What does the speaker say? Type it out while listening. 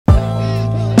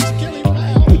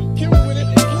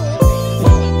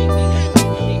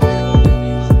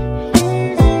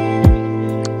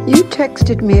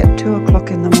texted me at 2 o'clock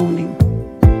in the morning.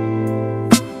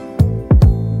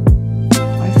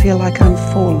 I feel like I'm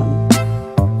fallen.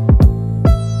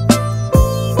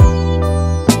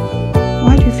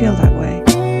 Why do you feel that way?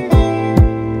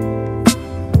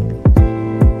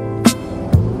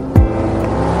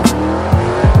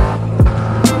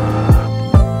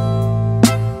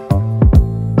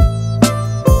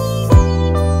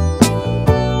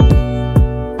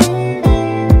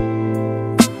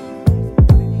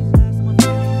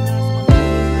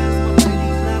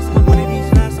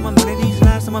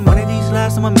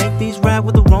 I'ma make these right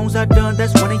with the wrongs I done.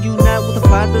 That's when I unite with the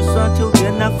father, son, till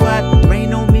then I fight.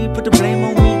 Rain on me, put the blame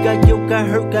on me. Got guilt, got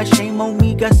hurt, got shame on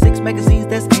me. Got 6 magazines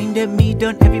that's aimed at me.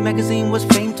 Done every magazine was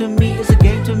fame to me. It's a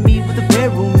game to me with a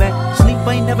bedroom mat. Sleep,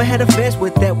 I ain't never had a fast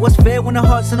with that. What's fair when the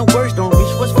hearts and the words don't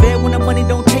reach? What's fair when the money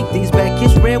don't take things back?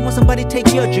 It's rare when somebody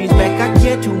take your dreams back. I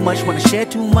care too much, wanna share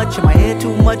too much. In my head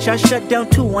too much, I shut down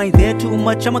too. I ain't there too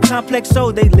much, I'm a complex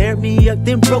soul. They layered me up,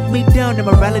 then broke me down.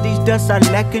 Immorality's dust, I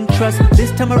lack in trust.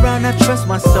 This time around I trust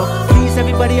myself. Please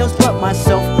everybody else but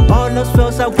myself. All those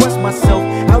fails I was myself.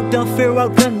 Outdone fear,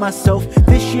 outdone myself.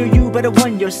 This year you better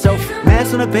won yourself.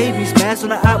 Mask on the babies, mask on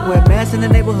the outwear. Mask in the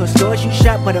neighborhood stores you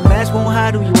shop, but a mask won't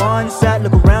hide who you are inside.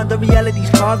 Look around, the reality's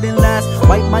carved in lies.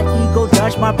 Wipe my ego,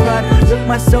 dodge my pride. Look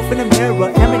myself in the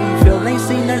mirror, Amityville, ain't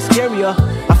seen nothing scarier.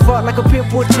 I fought like a pit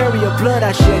bull terrier. Blood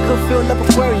I shed could fill up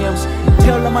aquariums.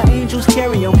 Tell all my angels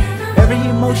carry them. Every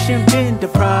emotion been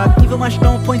deprived. Even my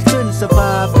strong points couldn't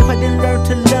survive. If I didn't learn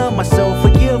to love myself,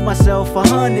 forgive myself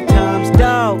 100 times,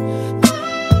 dawg.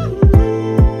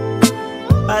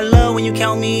 I love when you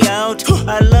count me out.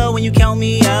 I love when you count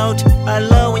me out. I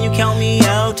love when you count me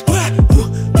out. I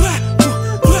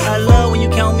love when you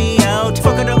count me out.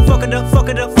 Fuck it up, fuck it up, fuck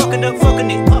it up, fuck it up,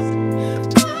 fucking it up.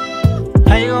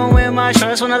 How you gon' wear my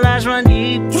trust when the lies run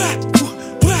deep?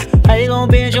 How you gon'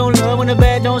 bend your love when the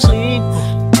bed don't sleep?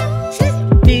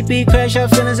 DP crash our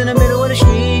feelings in the middle of the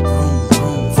street.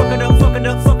 Fuck it up, fuck it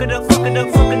up, fuck it up, fuck it up,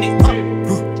 fucking it up.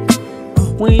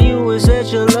 When you was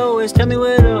at your lowest, tell me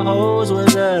where the hoes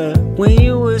was at. When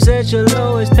you was at your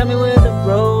lowest, tell me where the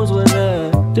bros was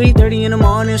at. 3:30 in the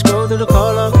morning, scroll through the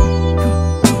call up.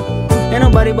 Ain't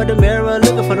nobody but the mirror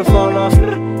looking for the fall off.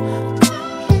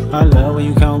 I love when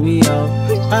you count me out.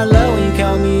 I love when you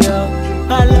count me out.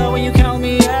 I love when you count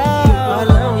me out. I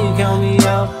love when you count me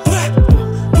out.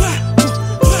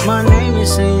 My name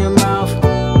is in your mouth.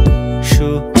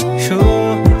 Sure,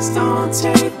 sure. This don't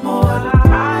take more than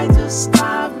I just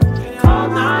stop. Call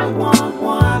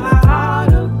 911.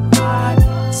 Heart of God.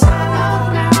 Sign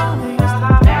up now. Because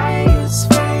the day is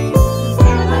fake.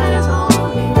 Feelings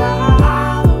only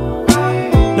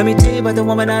Holloway. Let me tell you about the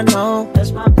woman I know.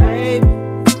 That's my baby.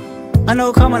 I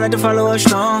know karma like to follow us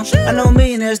strong. I know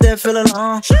millionaires that feel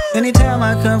alone. Anytime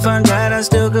I couldn't find God, I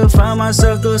still could find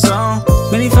myself through a song.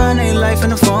 Many find their life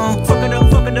in the phone. Fuck it up,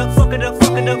 fuck it up, fuck it up,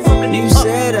 fuck it up, fuck it up. You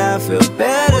said I feel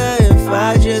better if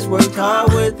I just worked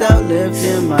hard without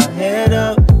lifting my head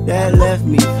up. That left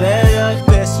me fed up.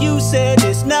 Best you said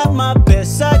it's not my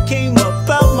best. I came up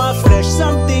out my flesh.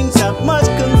 Some things I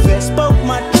must confess. Spoke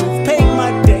my truth, paid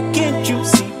my debt. Can't you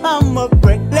see I'm a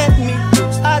wreck? Let me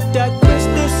loose. I digress.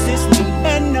 This is me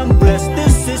and I'm blessed.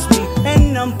 This is me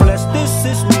and I'm blessed. This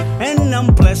is me and I'm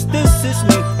blessed. This is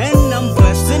me and I'm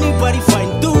blessed. Anybody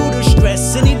fighting through the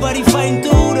stress? Anybody fighting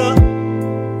through the?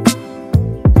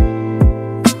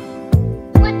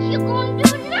 What you gonna do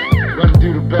now? Gonna do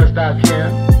the best I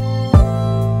can.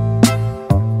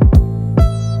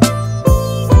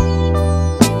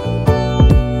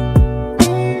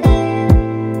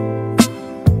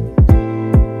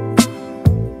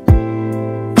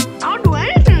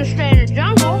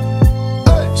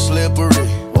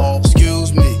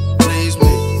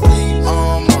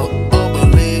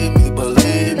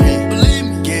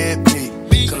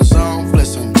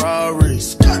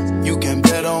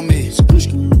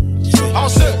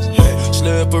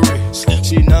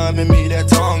 Me that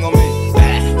tongue on me.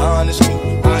 Honestly,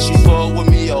 when she fuck with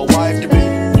me, a wife to be.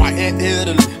 In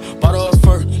Italy, bought us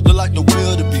first, look like the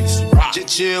wildebeest. Just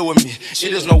chill with me.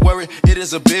 It is no worry, it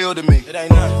is a bill to me. It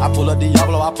ain't nothing. I pull up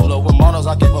Diablo, I pull up with models,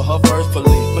 I give her her first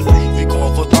belief. We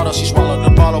going for throttle, she swallowed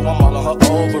the bottle, I'm all on her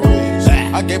ovaries.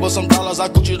 I gave her some dollars, I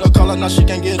Gucci the color, now she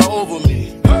can't get over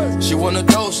me. She wanna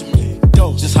dose with me,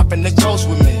 just hop in the ghost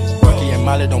with me. Rocky and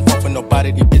Molly don't fuck with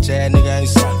nobody, these bitch ass nigga ain't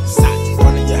solid.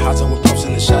 Running your house, I with pumps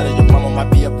in the shot of your mama might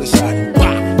be up inside it.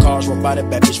 Cars robotic,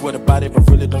 bad bitch with a body, but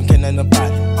really don't care nothing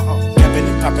about it. Camping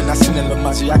and popping, I seen in La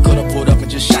Machi, I could've pulled up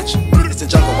and just shot you. It's the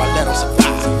jungle, I let them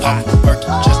survive. Pop the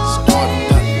Berkey, just to start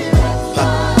them.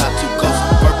 Not too close,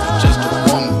 Berkey, just to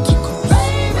warm them too close.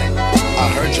 I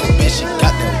heard your bitch, she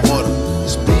got that water.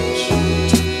 This bitch.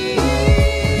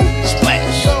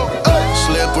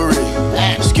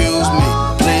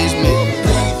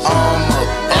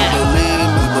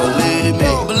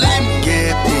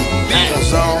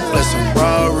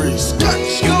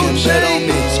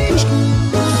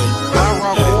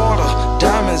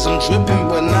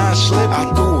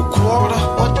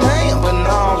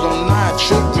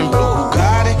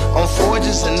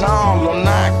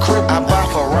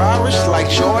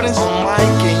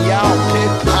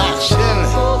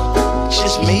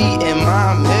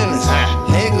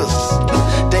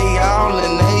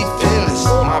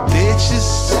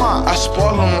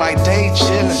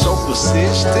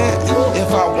 persistent. If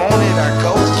I want it, I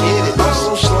go get it. I'm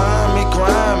so slimy,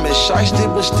 grimy, shiesty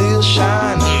but still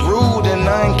shiny. Rude and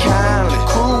unkindly,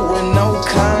 cruel with no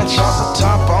conscience. Off the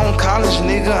top on college,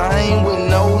 nigga, I ain't with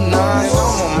no nonsense.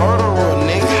 I'm a murderer,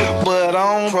 nigga, but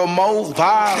I don't promote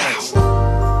violence.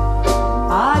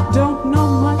 I don't know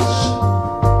much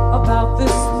about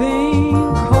this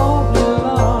thing called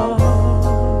love,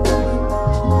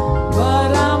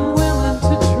 but I'm willing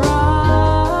to try.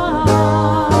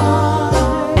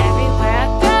 Everywhere I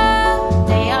go,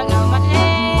 they all know my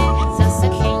name. So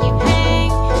can you hang?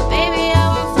 Baby, I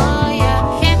won't follow ya.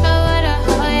 Can't fuck with a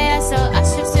hoe, yeah, so I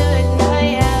choose to ignore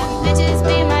ya. Bitches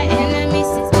be my enemies,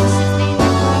 since bitches be my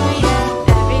home,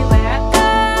 yeah. Everywhere I go,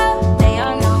 they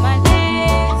all know my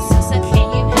name. So can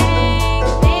you hang?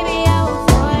 Baby, I won't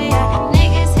follow ya.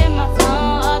 Niggas hit my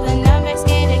phone, all the numbers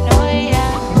get ignored,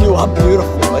 yeah. You are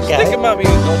beautiful, okay? Think about me.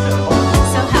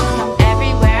 So how come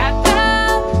everywhere I go,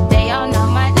 they all know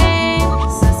my name?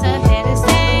 So here to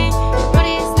stay. Bro,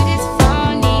 these niggas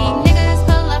phony. Niggas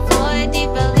pull up 40,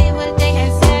 believe what they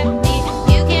can send me.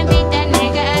 You can beat that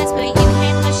nigga ass, but you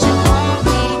can't push up on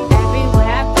me.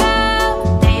 Everywhere I go,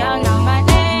 they all know my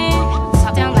name.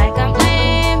 Talk down like I'm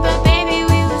lame, but baby,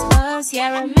 we was close. Yeah,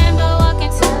 remember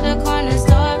walking to the corner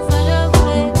store for the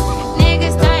wood.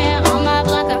 Niggas dying on my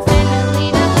block, I'm finna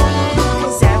lead the hood.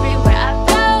 'Cause everywhere I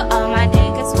go, all my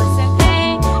niggas was in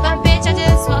pain. But bitch, I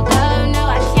just woke up, no,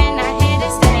 I cannot hear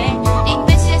this thing. These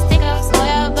bitches think I'm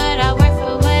spoiled, but I work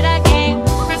for what I gain.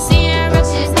 From seeing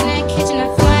roaches in the kitchen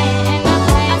and flying in the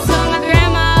plane. I told my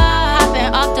grandma,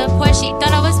 hopping off the porch, she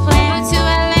thought I was playing. Went to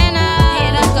Atlanta,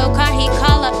 hit up go-kart, he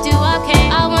call up, do okay.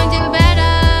 I wanna do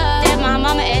better than my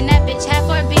mama and that bitch had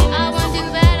 4 beat. I wanna do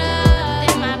better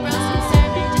than my bros who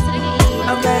serving just so they can eat.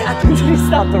 Okay, I think we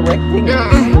start directing.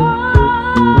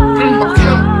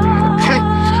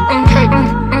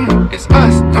 It's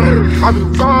us. I be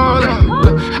ballin'.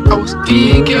 I was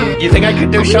geeking. You think I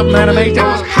could do something animated? I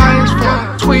was high as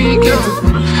fuck, tweaking.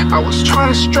 I was trying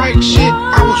to strike shit.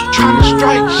 I was trying to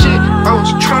strike shit. I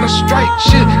was trying to strike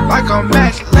shit like a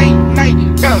match late night.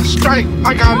 Yeah, strike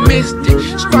like I missed it.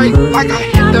 Strike like I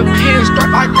hit the pin.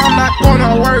 Strike like I'm not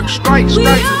gonna work. Strike,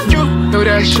 strike. You knew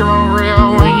that shit on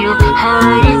real when you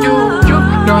heard it. You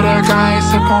know that guy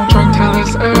sip on drink till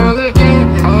it's early.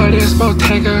 All this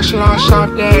Bottega shit, I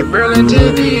shopped at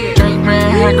Burlington. Drink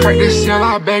man had cracked the seal,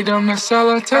 I begged him to sell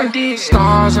it to me.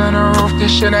 Stars in the roof,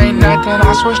 this shit ain't nothing,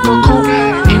 I switched to coupe.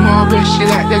 Emo bitch, she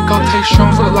like to go take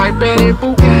shrooms, look like Betty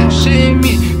Boop. Shit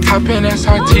me, hop in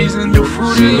SRTs and do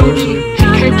Fruity Loops. He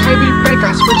can't play me back,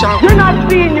 I switch out. You're not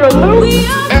seeing your loot.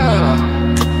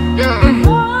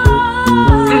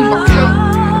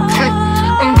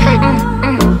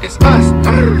 It's us.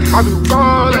 I be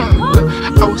ballin'.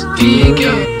 I was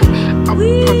geeking. I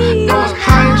was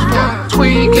high as fuck,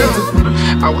 tweaking.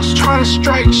 I was trying to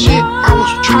strike shit. I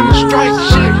was trying to strike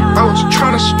shit. I was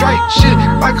trying to strike shit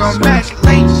like a match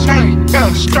late night. Yeah,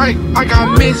 strike like I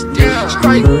missed it.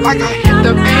 Strike like I hit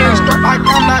the pin. Strike like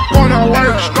I'm not gonna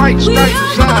work. Strike, strike,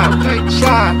 slide,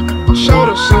 slide.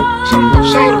 Shoulder,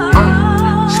 shoulder.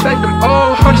 Stack them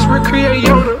old hunters, recreate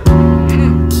Yoda.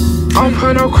 I don't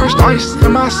put no crushed ice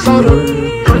in my soda.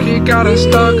 Perky got it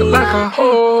stuck like a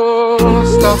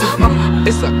holster.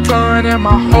 It's a gun in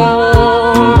my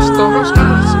holster.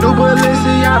 New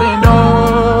Balenciaga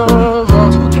Nova.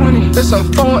 220. It's a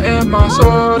 4 in my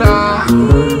soda.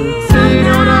 Sit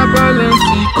on that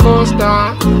Balenciaga Costa.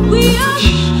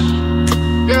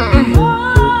 Yeah.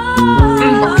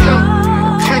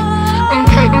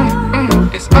 Okay.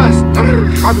 It's us.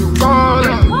 I be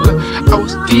ballin'. I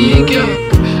was geeking.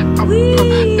 I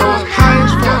was high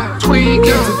as fuck,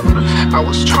 tweaking. I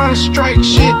was trying to strike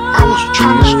shit. I was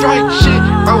trying to strike shit.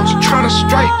 I was trying to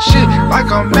strike shit like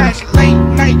a match late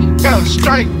night. Yeah,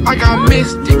 strike like I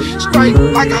missed it. Strike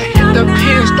like I hit the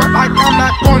pin. Strike like I'm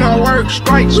not gonna work.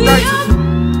 Strike, strike.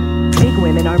 Big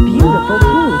women are beautiful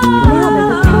too. Now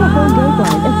there's a telephone gate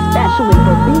line especially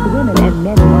for big women and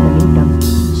men who want to meet them.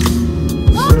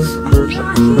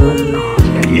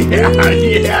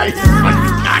 Yeah, you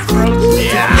fucking cockroach,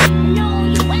 yeah.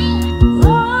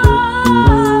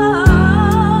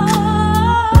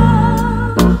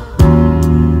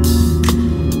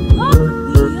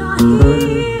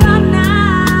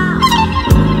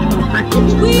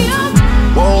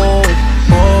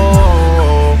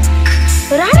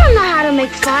 But I don't know how to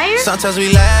make fire. Sometimes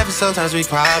we laugh and sometimes we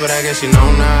cry, but I guess you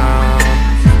know now.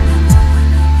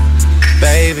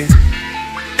 Baby,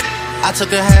 I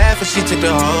took a half and she took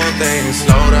the whole thing.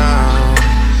 Slow down.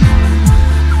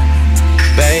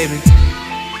 Baby,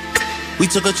 we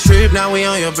took a trip, now we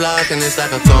on your block and it's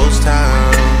like a ghost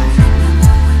town.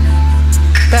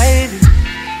 Baby,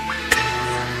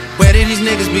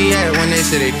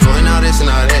 say they doing all this and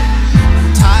all that.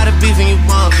 Tired of beefing you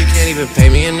bums, you can't even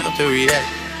pay me enough to react.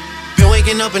 Been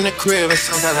waking up in the crib and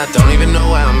sometimes I don't even know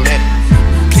where I'm at.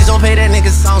 Please don't play that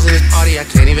nigga songs in this party, I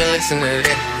can't even listen to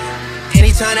that.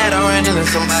 Anytime that I run into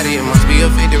somebody, it must be a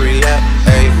victory lap.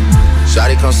 Hey,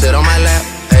 shawty come sit on my lap.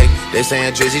 Hey, they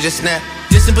saying Drizzy just snap.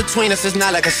 This in between us is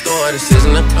not like a store, this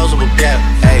isn't a closable gap.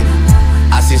 Hey,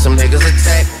 I see some niggas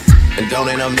attack and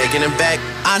don't end up making it back.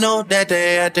 I know that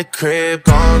they at the crib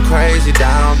going crazy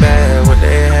down bad. What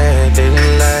they had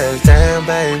didn't last, damn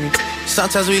baby.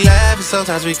 Sometimes we laugh and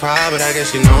sometimes we cry, but I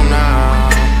guess you know now.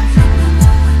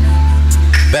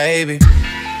 Baby,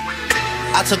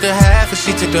 I took a half and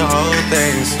she took the whole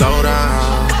thing. Slow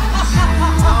down.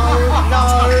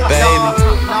 Baby,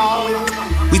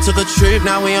 we took a trip,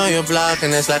 now we on your block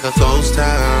and it's like a ghost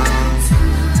town.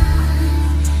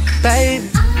 Baby,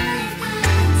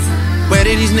 where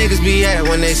did these niggas be at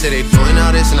when they say they doing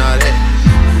all this and all that?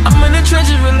 I'm in the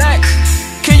trenches, relax.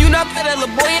 Can you not pet that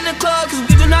little boy in the club? Cause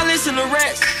we do not listen to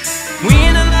rats. We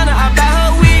in Atlanta, I buy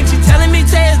her wig, she telling me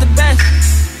Tay is the best.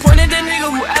 Pointed that nigga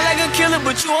who act like a killer,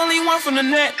 but you only one from the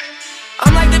net.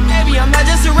 I'm like the baby, I'm not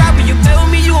just a rapper. You play with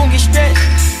me, you gon' get stretched.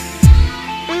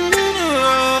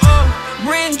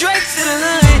 Bring Drake to the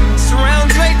hood, surround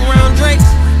Drake, around Drakes.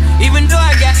 Even though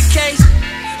I got the case,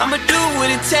 I'ma do what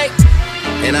it take.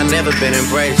 And I never been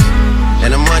embraced,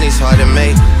 and the money's hard to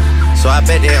make, so I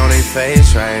bet they on their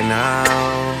face right now.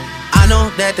 I know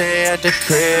that they at the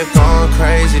crib going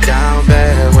crazy down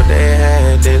bad. What they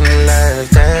had didn't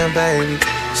last, damn baby.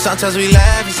 Sometimes we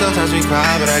laugh and sometimes we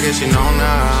cry, but I guess you know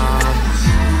now.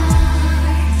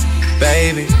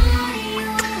 Baby,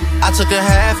 I took a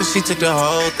half and she took the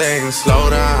whole thing. Slow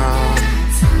down.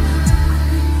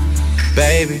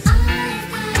 Baby,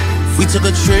 we took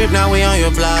a trip, now we on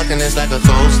your block and it's like a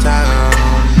ghost town.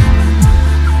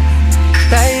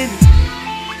 Baby,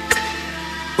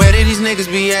 where did these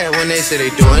niggas be at when they say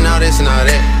they doing all this and all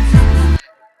that?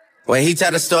 When he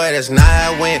tell the story, that's not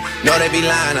how it went. No, they be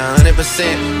lying 100%.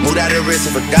 Moved out of the wrist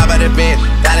and forgot about the bend.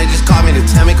 Now they just called me to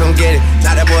tell me come get it.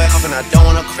 Now that boy off and I don't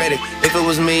want no credit. If it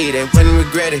was me, they wouldn't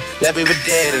regret it. Left me for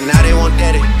dead and now they won't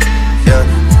get it. Yeah.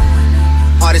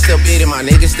 Heart is still beating, my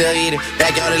niggas still eating.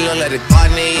 Backyard it look like the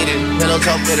garden they eating. Pillow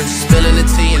talk with him, spilling the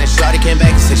tea. And then shawty came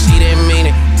back and said she didn't mean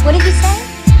it. What did you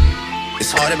say? It's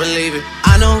hard to believe it.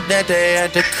 I know that they at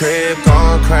the crib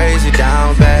going crazy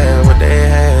down bad. What they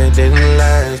had didn't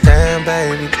last, damn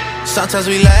baby. Sometimes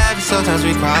we laugh and sometimes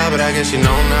we cry, but I guess you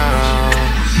know now.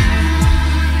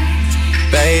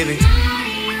 Baby,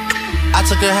 I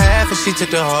took a half and she took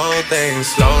the whole thing.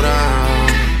 Slow down.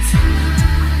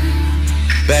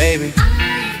 Baby,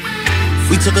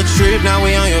 we took a trip, now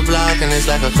we on your block and it's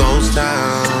like a ghost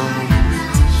town.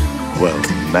 Well,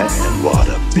 man, what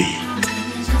a beat.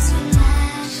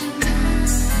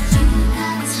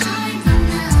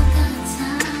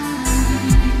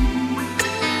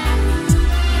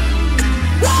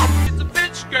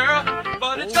 Girl,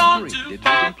 but it's gone too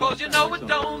far, cause you know it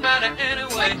don't matter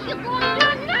anyway.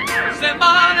 Say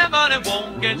money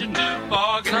won't get you too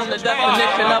far. I'm the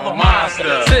definition of a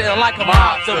monster, sitting like a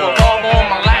monster, revolver on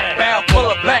my lap, bag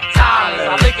full of black tires.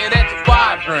 I lick it at your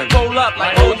quadrant, roll up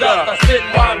like hold up. I sit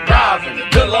while I'm driving,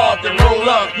 bill off then roll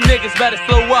up. You niggas better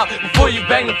slow up before you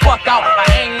bang the fuck out. I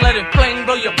ain't let it fling,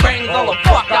 blow your brains all the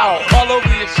fuck out. All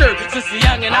over your shirt, since a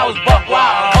youngin' I was buck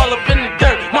wild. All up in the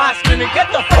dirt, mind spinning,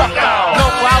 get the fuck out. No,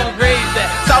 I was raised at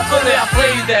South Philly, I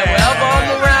played that. Wherever I'm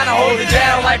around, I hold it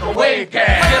down like a wave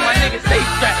cat. Get my niggas safe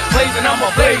strap, blazing on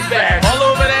my blaze back.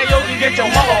 All over that yo, you get your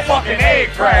motherfucking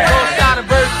egg crack. North side of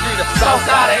Bird Street, the south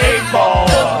side of 8-Ball.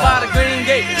 Just by the Green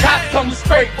Gate, cops come to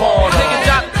scrape on. Niggas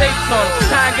drop the tapes on him,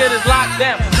 try and get us locked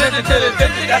down. Send it to the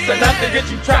district, that's enough to get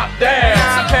you chopped down.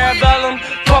 Parabellum,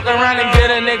 fuck around and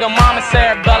get a nigga mama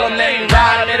cerebellum. They ain't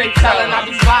riding, they ain't telling, I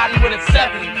be sliding with a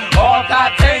 70. All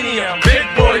titanium, big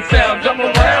boy sound, jump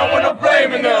around when I'm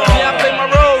blaming them. Yeah, I play my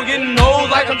role, getting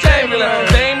hoes like I'm Chamberlain.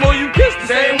 Same one you kiss, the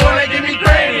same one that give me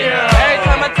cranium. Every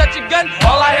time I touch a gun,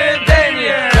 all I hear is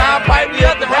Damien. Try and pipe me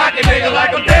up the rocket nigga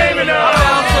like I'm Damien. I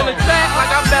bounce on the track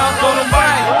like I bounce on the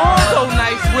bike. So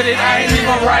nice with it, I ain't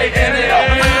even right in it.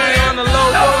 Usually on the low,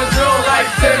 going through like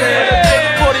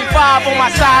tennis. 45 on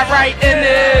my side, right in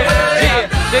it. Yeah,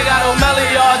 they got O'Malley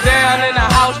all down in the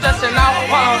house, stressing out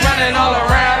while I'm running all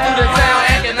around through the town,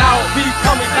 acting out. Beef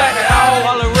coming blacking out.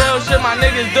 All the real shit my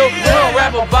niggas do, we don't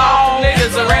rap about.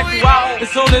 Niggas will rap you out as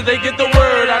soon as they get the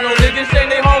word. I know niggas say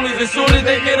they homies as soon as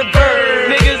they get a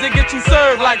bird. Niggas that get you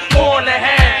served like 4.5.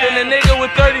 And a nigga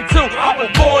with 32, I was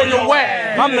born your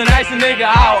whack. I'm the nicest nigga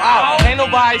out. Ain't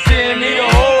nobody seeing me, the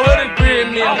whole hood is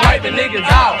breathing me. I'm wiping niggas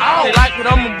out. They like what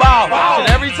I'm about. And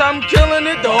every time I'm killing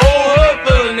it, the whole hood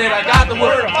feeling it. I got the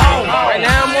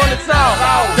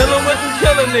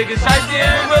niggas, Yachty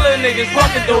and gorilla niggas,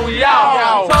 fucking though we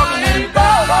out. Talking when you go,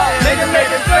 nigga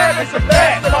making fat, it's a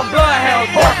fact. My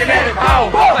bloodhounds barking at his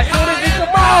house. Like soon as he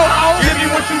come out, give you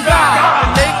what you got.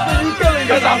 The next thing you killing,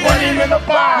 cause I put him in the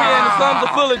fire. We in the slums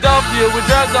of Philadelphia, where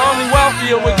drugs are only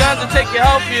wealthier, where guns will take you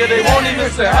healthier, they won't even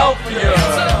say healthier.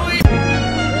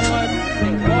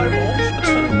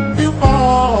 If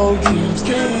all these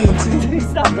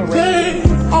things Stop the they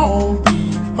all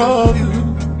be of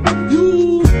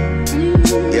you.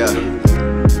 Yeah.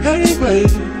 Hey, baby.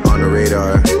 On the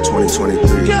radar,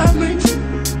 2023. Got me.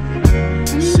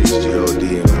 6GOD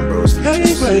and my Broski.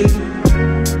 Hey, baby.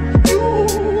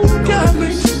 Got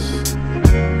me.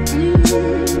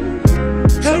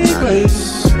 Hey, baby.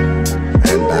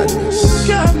 And badness.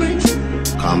 Got me.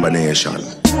 Combination.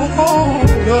 Oh,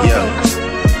 Yeah.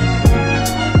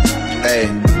 Hey.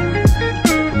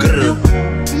 Grr.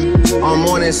 On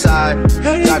morning side,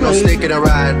 got no stick in the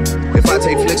ride. If I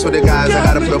take flicks with the guys, I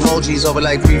gotta put emojis over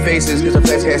like 3 faces, cause the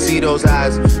flex can't see those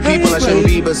eyes. People I shouldn't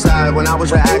be beside. When I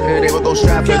was an actor, they would go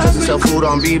Stratford just to sell food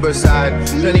on Bieber's side.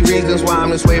 Plenty reasons why I'm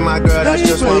this way, my girl, that's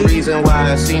just one reason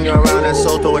why. I seen you around at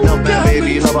Soto with no bad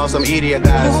baby. You love about some idiot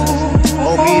guys.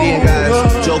 Obedient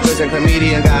guys, jokers and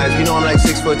comedian guys. You know I'm like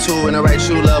 6'2" in the right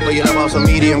shoe love, but you love about some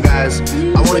medium guys.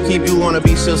 I wanna keep you on the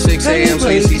beach till 6 a.m. so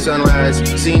you see sunrise.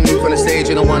 Seen you from the stage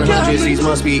in the 100s, these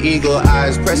must be eagle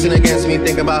eyes. Pressing against me,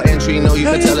 think about entry, know you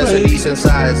can tell it's a decent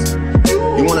size.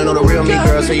 You wanna know the real me,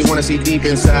 girl, so you wanna see deep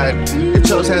inside. If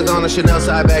Chose has on a Chanel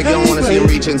side bag, you don't wanna see him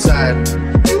reach inside.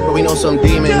 But we know some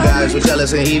demon guys with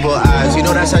jealous and evil eyes. You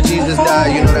know that's how Jesus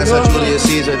died, you know that's how Julius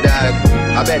Caesar died.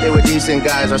 I bet they were decent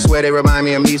guys, I swear they remind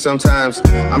me of me sometimes.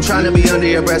 I'm trying to be under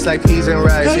your breast like peas and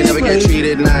rice. You never get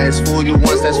treated nice. Fool you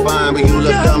once, that's fine, but you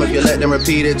look dumb if you let them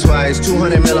repeat it twice.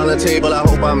 200 mil on the table, I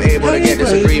hope I'm able to get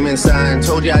this agreement signed.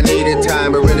 Told you I needed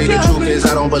time, but really the truth is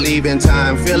I don't believe in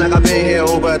time. Feel like I've been here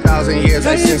over 1,000 years,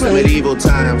 like since the medieval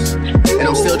times. And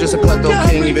I'm still just a cutthroat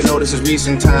king, even though this is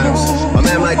recent times. A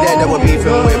man like that we're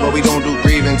beefing with, but we don't do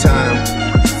grieving time.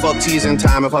 Fuck teasing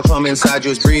time, if I come inside you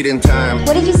it's breathing time.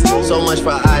 What did you say? So much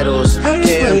for idols.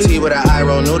 KMT with an eye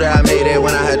roll, knew that I made it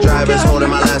when I had drivers holding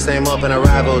my last name up in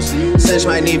arrivals. Cinch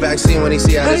might need vaccine when he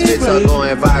see how this fits are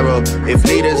going viral. If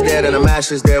leaders dead and the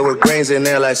masters there with grains in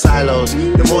there like silos.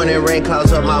 The morning rain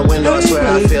clouds up my window, I swear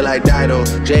I feel like Dido.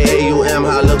 JAUM,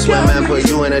 how it looks when man put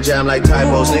you in a jam like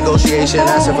typos. Negotiation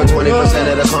asking for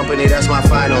 20% of the company, that's my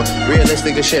final.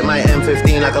 Realistic as shit, my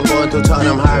M15 like I'm going through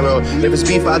Tottenham High Road. If it's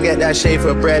beef, I'll get that shade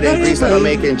for bread and grease like I'm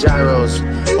making gyros.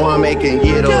 Or I'm making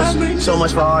gyros. So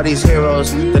much for all these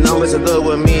heroes. The numbers are good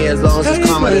with me as long as it's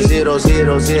common as 0,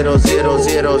 0, 0, 0,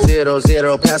 0, 0,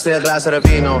 0. Pass me a glass of the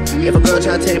vino. If a girl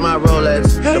try to take my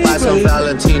Rolex, to buy some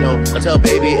Valentino. I tell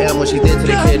Baby M what she did to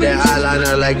the kid, that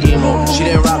eyeliner like emo. She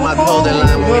didn't rock my clothing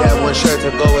line, but we had one shirt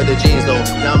to go with the jeans though.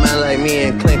 Now a man like me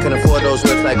and Clint can afford those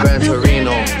whips like Gran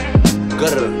Torino.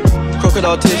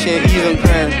 Crocodile tears, she ain't even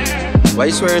crying. Why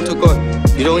you swearing to God?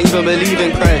 You don't even believe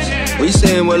in Christ. What you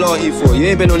saying we'll all eat for? You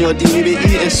ain't been on your D, you been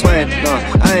eating swine. Nah,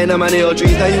 I ain't a man of your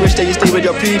dreams. Now you wish that you stayed with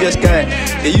your previous guy.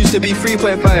 It used to be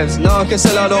 3.5s. Now I can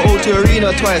sell out the O2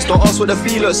 Arena twice. Don't ask what the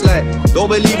fee looks like. Don't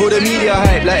believe all the media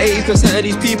hype. Like 80% of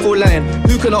these people lying.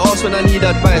 Who can I ask when I need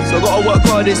advice? I gotta work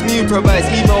hard, this new provides.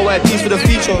 Email white piece for the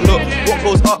feature. Look, what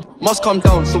goes up must come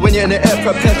down. So when you're in the air,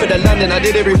 prepare for the landing. I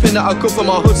did everything that I could for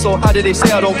my hood. So how did they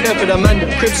say I don't care for the man?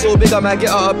 The crib so big I might get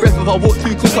out of breath if I walk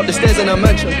too quick up the stairs in a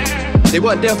mansion. They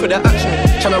weren't there for the action.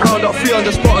 Tryna round up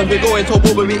 300 spot and we're going to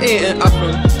war, but we ain't in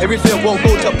Akron. Everything won't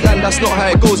go to plan, that's not how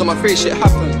it goes, I'm afraid shit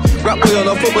happens. Rap boy on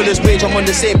a footballer's wage, I'm on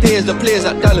the same pay as the players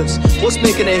at Dallas. What's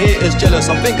making the haters jealous?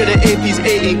 I think of the AP's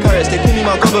 18 carats, they call me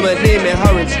my government name in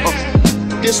Harrods.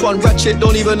 This one ratchet,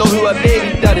 don't even know who her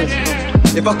baby dad is.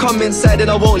 If I come inside then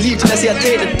I won't leave till I see I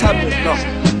take the tablet.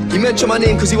 He mentioned my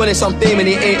name cause he wanted some fame and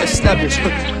he ain't established.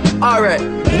 Alright,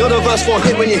 you know the verse won't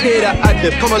hit when you hear that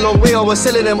ad-lib. Come a long way, I was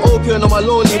selling them opium on my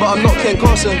lonely, but I'm not Ken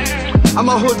Carson. I'm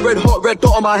a hood red hot, red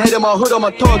dot on my head and my hood on my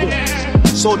target.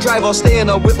 So driver, stay in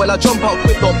a whip while I jump out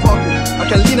quick, don't park it. I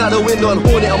can lean out the window and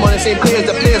hold it, I'm on the same pay as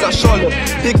the players at Charlotte.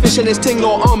 Big fish in this ting,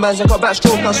 no armbands, like a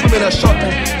backstroke, I'm swimming a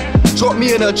shotgun. Drop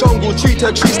me in the jungle, tree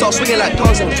to tree, start swinging like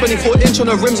Tarzan. 24-inch on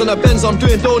the rims on the Benz, I'm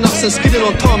doing donuts and skidding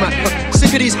on tarmac.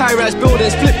 Sick of these high-rise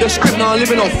buildings, flip the script, now I'm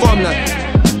living on farmland.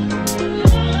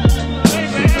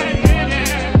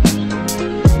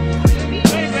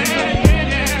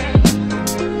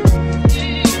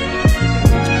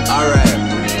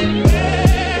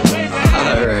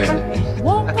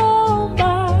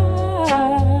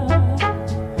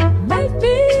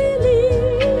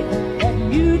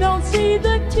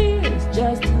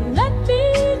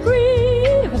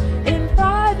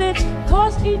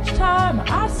 Time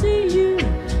I see you,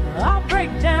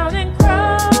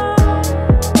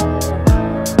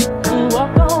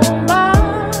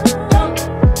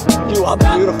 you are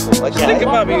beautiful. Okay. Think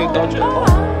about me, don't you?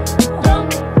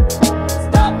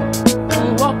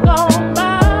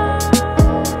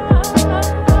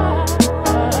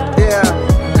 Yeah,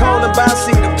 calling by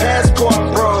see the passport,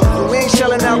 bro. We ain't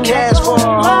shelling out cash for a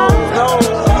home. No,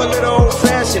 I'm a little old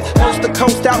fashioned. Coast to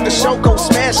coast out the show, go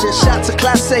smashing. Shots of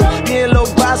Class A, me and Lil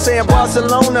Bossy in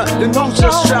Barcelona. The news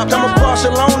just dropped, I'm a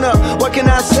Barcelona. What can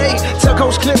I say? Tell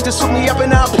Coach Cliff to suit me up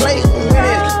and I'll play.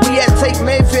 Winning, we at Take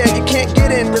Mayfair, you can't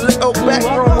get in. The little back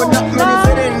room with not many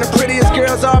fit in. The prettiest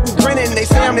girls all be grinning. They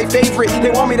say I'm their favorite,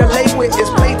 they want me to lay with. It's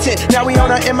blatant, now we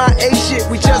on our MIA shit.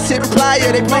 We just hit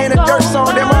Playa, they playing a dirt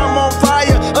song. Their mom on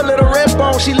fire, a little red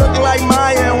bone. She looking like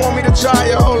Maya and want me to try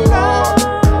her, oh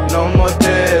Lord. No more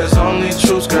days, only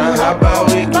truths, girl, how about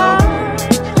we go?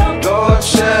 Go up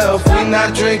shelf, we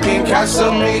not drinking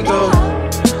Casamigos.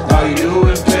 Are you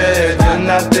in bed? You're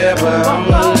not there, but I'm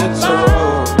a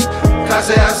little.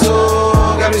 Clase Azul,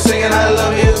 got me singing I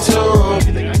love you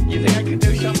too. You think I can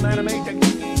do something animated?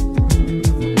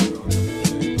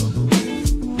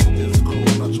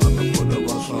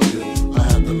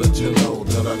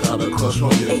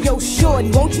 Hey yo,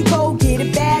 shorty, won't you go get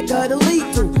a bag of the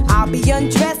lethal? I'll be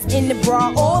undressed in the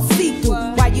bra all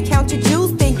see-through. While you count your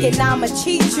jewels, thinking I'ma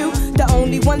cheat you. The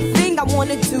only one thing I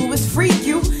wanna do is freak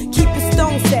you. Keep your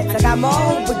stone sets, I got my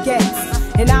own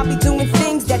baguettes. And I'll be doing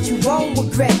things that you won't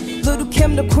regret. Little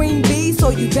Kim the queen bee, so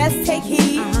you best take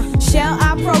heed. Shall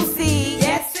I proceed?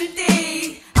 Yes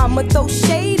indeed. I'ma throw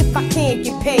shade if I can't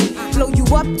get paid. Blow you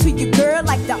up to your girl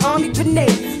like the army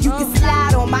grenade. You can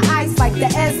slide on my ice like the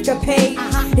escapade.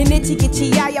 And then you get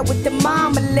your yaya with the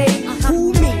marmalade.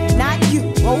 Who me? Not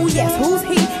you. Oh yes, who's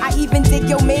he? I even dig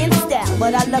your man's style,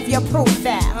 but I love your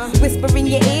profile. Whisper in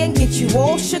your ear and get you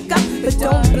all shook up, but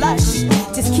don't blush.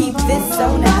 Just keep this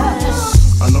on the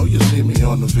hush. I know you see me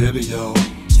on the video.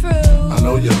 True. I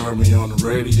know you heard me on the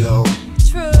radio.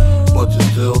 True. But you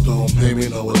still don't pay me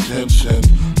no attention.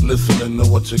 Listening to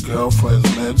what your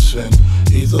girlfriends mention.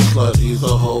 He's a slut, he's a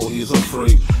hoe, he's a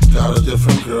freak. Got a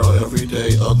different girl every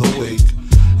day of the week.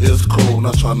 It's cool,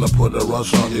 not trying to put a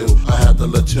rush on you. I had to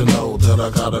let you know that I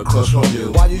got a crush on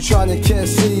you. Why you trying to catch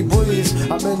sea breeze?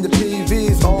 I'm in the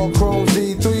PVs, all chrome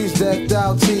Z3s, decked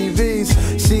out TVs,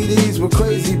 CDs with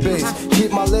crazy bass.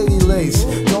 Keep my lady lace.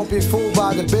 Don't be fooled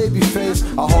by the baby face.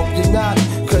 I hope you're not,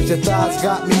 cause your thighs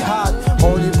got me hot.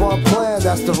 Only one plan,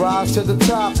 that's the rise to the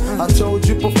top. I told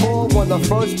you before when I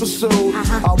first pursued,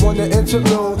 I want to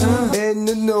interlude in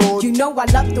the nude. You know I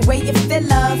love the way you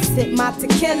fill up. Sip my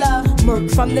tequila, Merc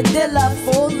from the dealer,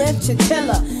 full length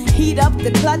chinchilla. Heat up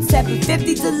the clutch,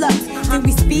 750 deluxe. Then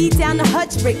we speed down the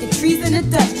hutch, breaking trees in the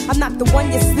Dutch. I'm not the one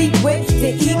you sleep with, to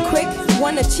eat quick.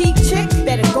 Want a cheap chick?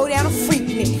 Better go down and freak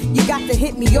me. You got to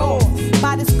hit me off.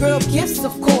 Buy this girl gifts,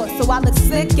 of course, so I look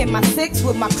slick in my six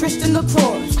with my Christian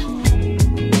LaCroix.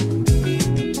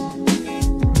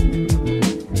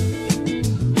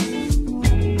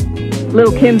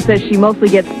 Lil Kim says she mostly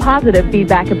gets positive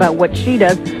feedback about what she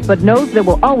does, but knows there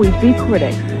will always be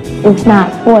critics. It's not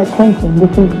for attention.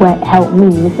 This is what helped me.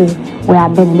 This is where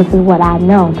I've been. This is what I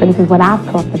know. So this is what I've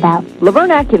talked about. Laverne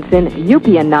Atkinson,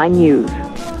 UPN 9 News.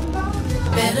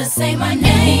 Better say my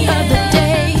name. The other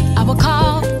day, I would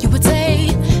call, you would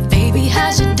say, baby,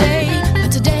 how's your day?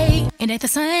 But today, it ain't the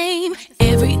same.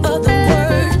 Every other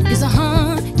word is a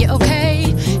yeah,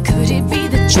 okay. Could it be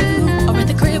that you are at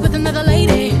the crib with another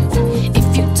lady?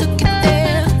 If you took it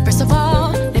there, first of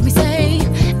all, let me say,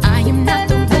 I am not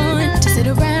the one to sit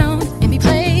around and be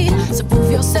played. So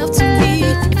prove yourself to me.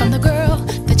 If I'm the girl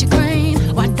that you claim,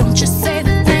 why don't you say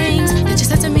the things that you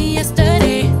said to me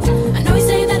yesterday? I know you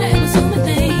say that I am assuming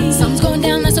things. Something's going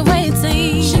down, that's the way it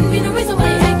seems. Shouldn't be the reason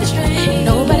why you act this strange.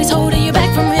 Nobody's holding you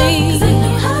back from me. 'Cause I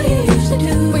know how you usually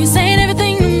do. When you're saying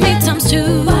everything to me times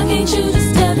two. Why can't you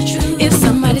just tell the truth? If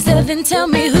somebody's there, then tell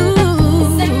me who.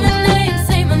 Say my name,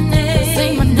 say my name.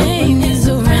 Say my name is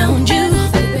around you.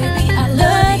 Say, baby, I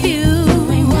love you.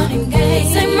 You ain't wanting gay.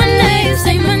 Say my name,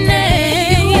 say my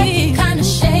name. You acting kinda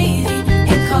shady.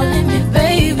 Ain't calling me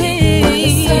baby.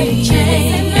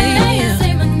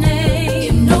 Say my name.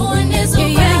 If no one is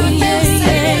around you,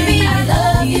 say, baby, I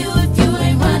love you. If you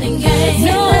ain't running gay.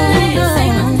 Say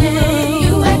my name.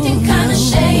 You acting kinda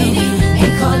shady.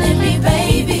 Ain't calling me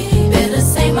baby. Better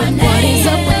say my name. What is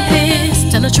up with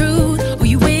this? Tell the truth. Who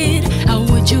you with? How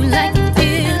would you like it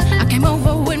if I came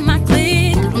over with my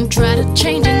clique? Don't try to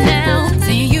change it now.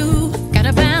 Saying you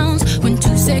gotta bounce when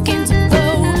 2 seconds ago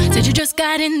said you just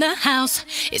got in the house.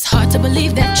 It's hard to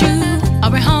believe that you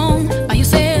are at home by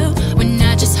yourself when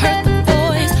I just heard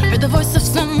the voice of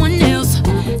someone else.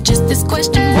 Just this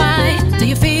question, why do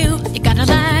you feel you gotta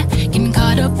lie? Getting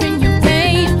caught up in your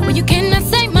pain when you cannot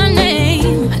say my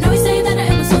name. I know you say that I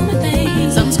am assuming things.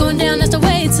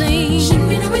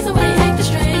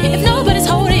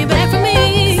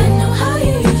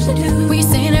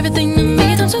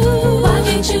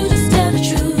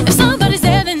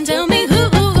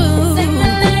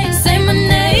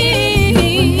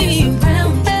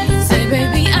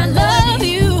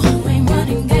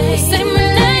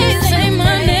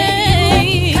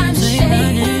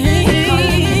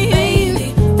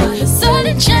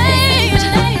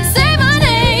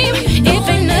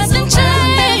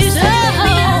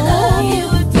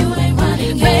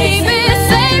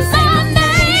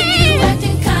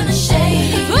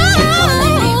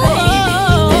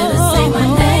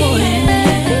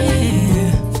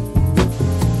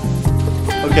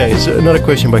 Okay, so another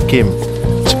question by Kim.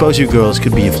 Suppose you girls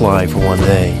could be a fly for one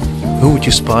day. Who would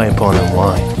you spy upon and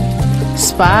why?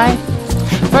 Spy?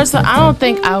 First of all, I don't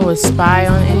think I would spy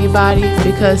on anybody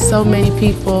because so many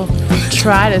people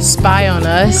try to spy on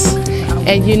us.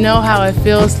 And you know how it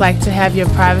feels like to have your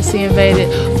privacy invaded.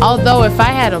 Although if I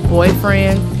had a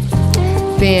boyfriend,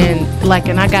 then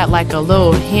and I got like a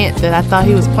little hint that I thought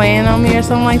he was playing on me or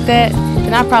something like that,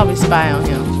 then I'd probably spy on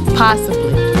him. Possibly.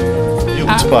 You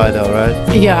would spy though,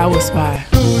 right? Yeah, I would spy.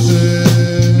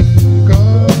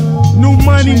 New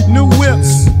money, new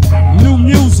whips, new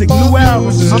music, new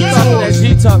albums. I'm talking that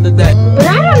G-talk today. But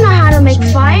I don't know how to make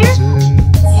fire.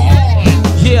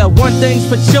 Yeah, one thing's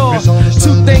for sure,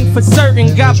 two things for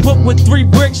certain. Got booked with 3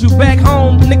 bricks, you back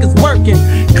home, niggas working.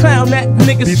 Clown that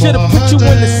niggas should've put you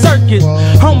in the circus.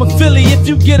 Home of Philly, if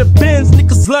you get a Benz,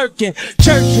 niggas lurking.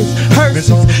 Churches, hearses,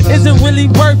 is it really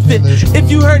worth it?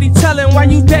 If you heard he tellin' why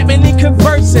you dapping and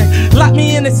conversing. Lock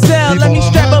me in a cell, let me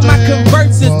strap up my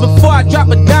converses before I drop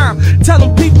a dime. Tell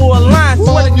them people a line,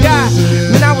 swear to God.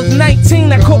 When I was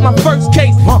 19, I caught my first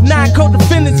case. 9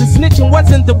 co-defendants and snitching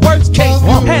wasn't the worst case.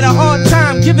 Had a hard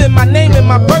time giving my name and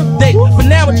my birthday. But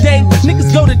nowadays,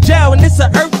 niggas go to jail and it's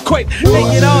an earthquake. They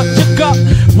get all shook up,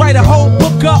 write a whole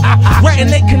book up, writing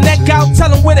they connect out, tell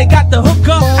them where they got the hook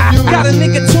up. Got a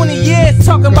nigga 20 years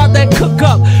talking about that cook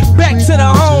up. Back to the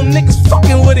home, niggas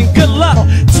fucking with it, good luck.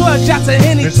 12 shots of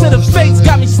Henny to the face,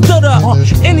 got me stood up.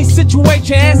 Any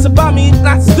situation, ask about me,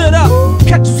 I stood up.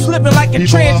 Catch you slipping like a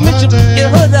transmission, your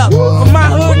hood up. From my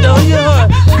hood to your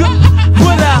hood, good,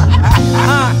 what up?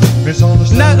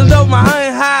 Nothing over my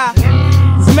honey high.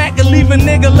 Smack and leave a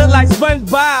nigga look like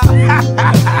SpongeBob.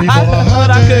 Hold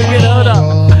on, I couldn't get it, hold up.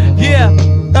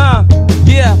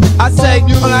 Yeah, I say,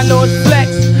 all I know is flex.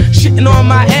 Shitting on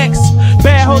my ex,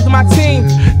 bad hoes in my team.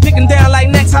 Dicking down like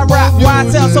next, I rock. Why I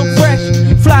tell so fresh?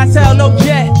 Fly tail, no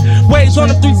jet. Waves on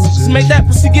the 3 make that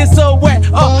pussy get so wet.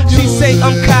 Oh, she say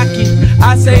I'm cocky,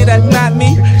 I say that's not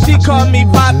me. She call me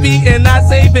Poppy, and I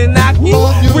say Benaki.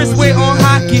 Wrist wear on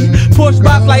hockey, push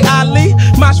box like Ali.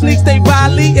 My sneaks stay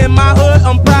Bali, in my hood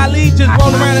I'm probably just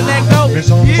rolling around in that goat.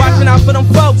 Watching out for them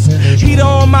folks, heater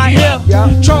on my hip.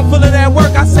 Trunk full of that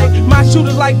work, I say my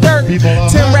shooters like dirt. 10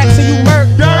 racks and you murk,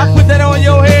 I put that on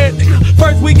your head.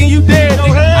 First weekend you dead,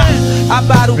 I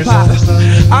bottle pop,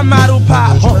 I model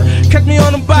pop. Catch me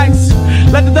on the bikes,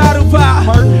 let the bottle pop.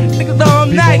 Niggas know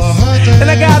I'm nice, and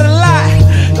I got a lot.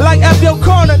 Like up your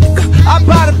corner, I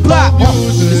bought a block.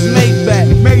 It's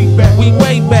Maybach, we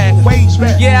way back.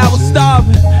 Yeah, I was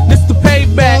starving, this the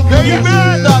payback.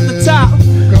 Off the top.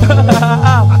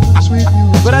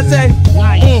 But I say,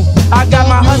 I got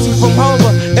my hustle from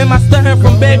Homer and my stunner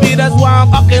from Baby. That's why I'm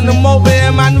fucking them over.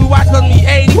 And my new watch cost me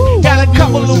 80. Got a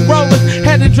couple of Rovers,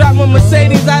 had to drop my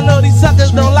Mercedes. I know these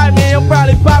suckers don't like me. I'm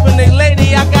probably popping they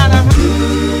lady. I got a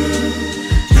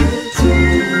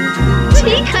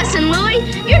Cousin Louie,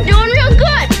 you're doing real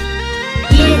good.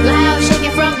 Get loud, shake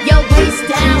it from your waist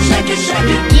down. Shake it, shake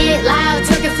it. Get loud,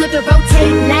 twerk it, flip it,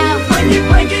 rotate now. Break it,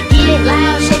 break it. Get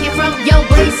loud, shake it from your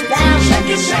waist down.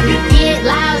 Shake it, shake it. Get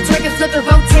loud, twerk it, flip it,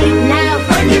 rotate now.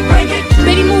 Break it, break it.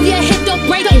 Baby, move your hip, don't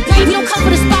break it. We don't come for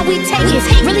the spot, we take it.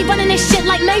 Really running this shit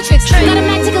like Matrix. Got a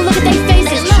man, take a look at they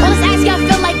faces. All this ass, y'all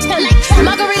feel like Tim.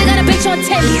 Margarita got a bitch on 10.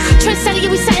 Trend setter, yeah,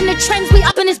 we setting the trends. We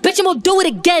up in this bitch and we'll do it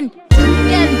again.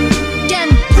 Again.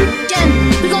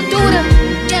 We gon' do it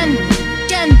again.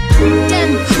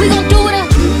 We gon' do it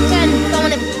again.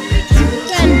 Throwing it.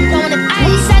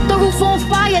 We set the roof on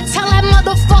fire. Tell that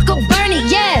motherfucker burn it.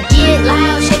 Yeah. Get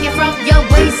loud, shake it from your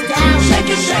waist down. Shake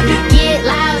it, shake it. Get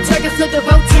loud, twerk it, flip it,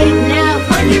 rotate now.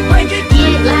 Break it, break it.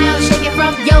 Get loud, shake it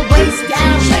from your waist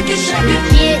down. Shake it, shake it.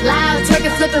 Get loud, twerk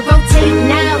it, flip it, rotate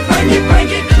now. Break it, break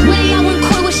it. Willie, I wouldn't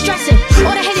call it with stressing.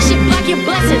 All the hater shit block your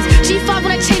blessings. G5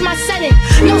 when I change my setting.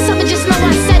 Know something, just know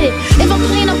I said it. If I'm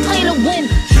playing to win.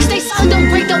 Stay solid, don't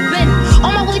break, don't bend.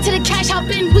 On my way to the cash, hop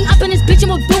in. We up in this bitch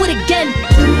and we'll do it again.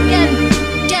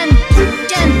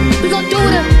 We gon' do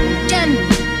it again.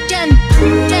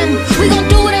 We gon'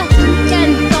 do it again.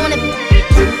 Throwing it.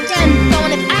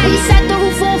 We set the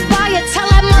roof on fire. Tell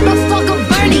that motherfucker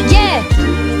burn it, yeah.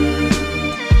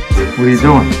 What are you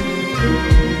doing?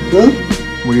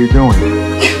 What are you doing?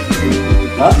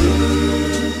 Huh?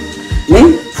 Me?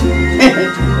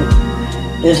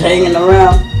 Just hanging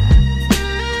around.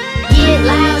 Get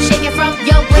loud, shake it from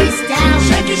your waist down.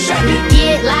 Shake it, shake it.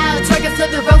 Get loud, twerk it,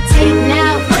 flip it, rotate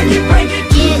now. Break it, break it.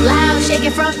 Get loud, shake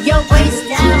it from your waist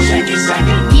down. Shake it, shake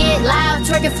it. Get loud,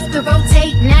 twerk it, flip it,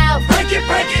 rotate now. Break it,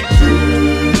 break it.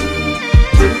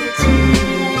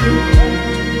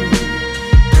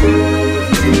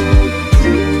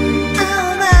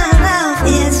 All my love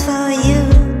is for you.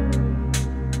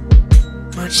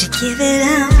 Won't you give it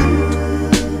up?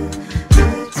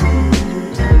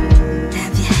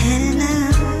 Have you had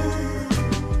enough?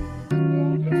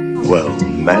 Well,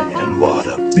 man, what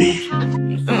a beat.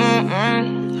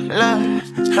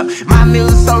 My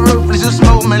music so ruthless, you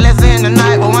smoke me, let's end the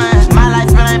night with wine. My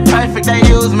life ain't perfect, they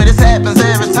use me, this happens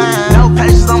every time. No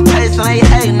patience, I'm patient, they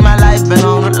hating, my life been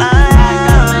on the line. I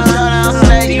gotta make sure that I'm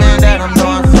stating that I'm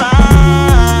doing fine.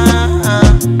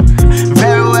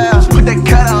 Very well, put that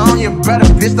cutter on your brother,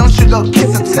 bitch, don't you go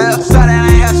kiss and tell. Saw that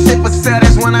I ain't have shit but sell,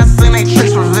 that's when I seen they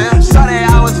tricks reveal. Saw that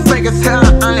I was fake as hell,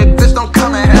 only bitch don't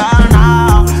come in here, I don't know.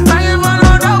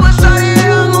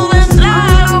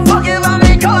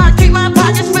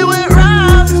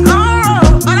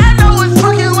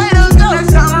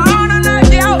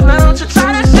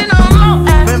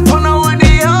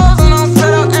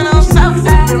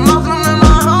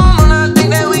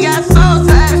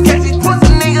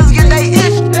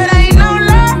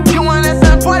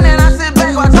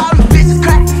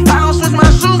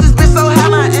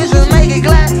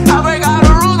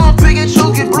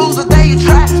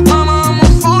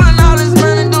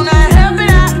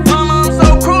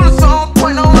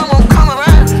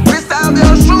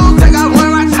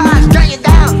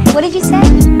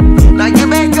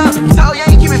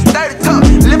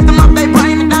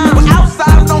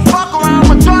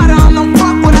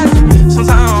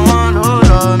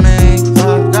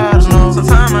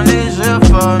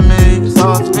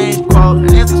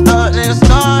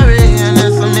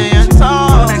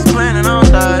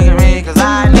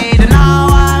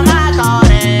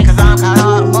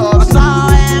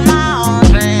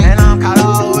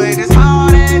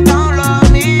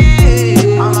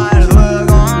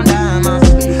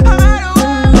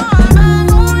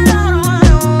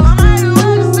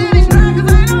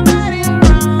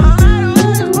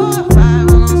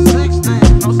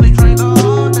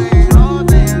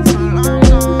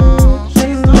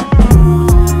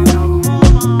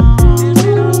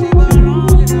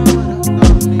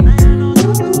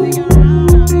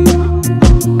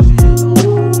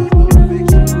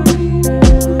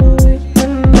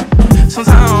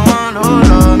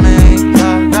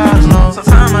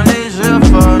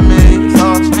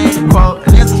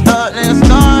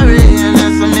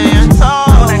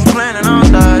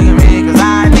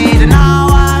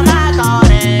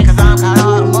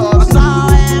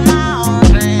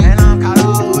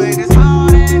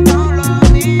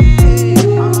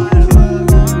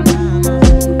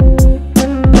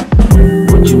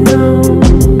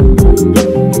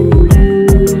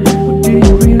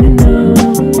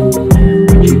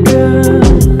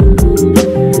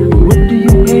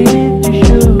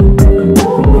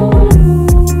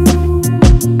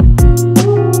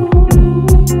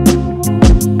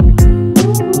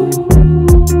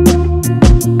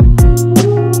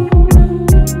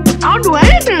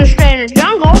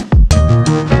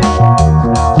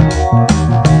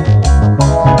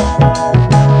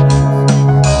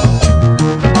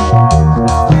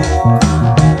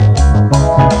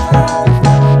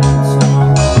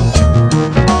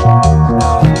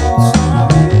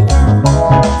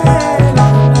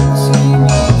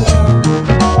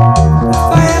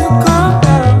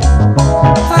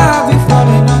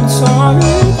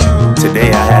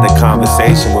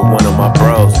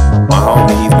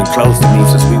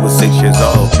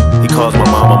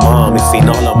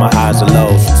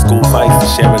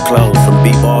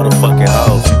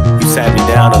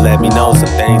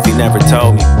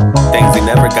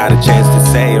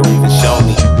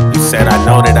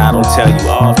 Tell you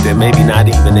often, maybe not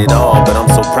even at all, but I'm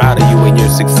so proud of you and your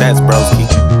success, broski.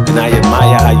 And I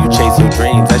admire how you chase your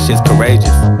dreams, that shit's courageous.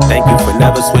 Thank you for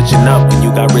never switching up when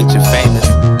you got rich and famous.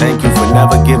 Thank you for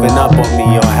never giving up on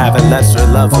me or having lesser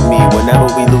love for me.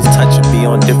 Whenever we lose touch and be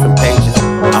on different pages,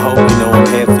 I hope you know I'm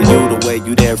here for you the way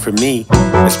you there for me.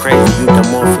 It's crazy you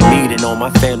done more for me than on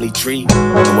my family tree.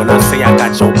 And when I say I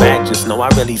got your back, just know I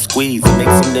really squeeze and make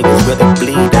some niggas really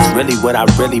bleed. That's really what I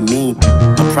really mean.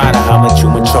 I'm proud of how much you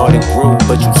matured and grew,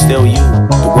 but you still you.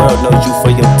 The world knows you for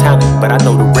your talent, but I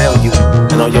know the real you.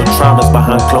 And all your traumas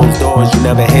behind closed doors you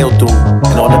never healed through.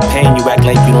 And all the pain you act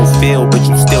like you don't feel, but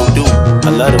you still do. I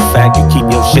love the fact you keep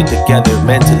your shit together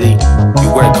mentally. You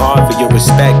work hard for your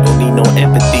respect, don't need no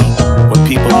empathy. When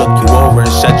people look you over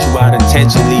and shut you out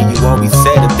intentionally, you always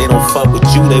said if they don't fuck with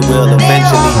you, they will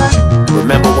eventually.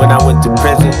 Remember when I went to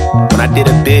prison, when I did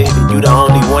a bid and you the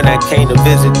only one that came to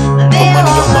visit. Put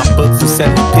money on my books and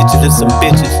send me pictures of some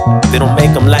bitches. They don't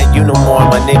make them like you no more,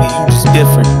 my nigga, you just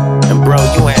different. And bro,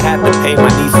 you ain't have to pay my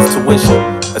niece's tuition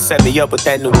or set me up with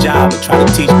that new job and try to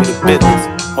teach me the business.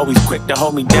 Always quick to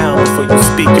hold me down before you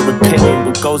speak your opinion.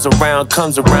 What goes around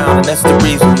comes around, and that's the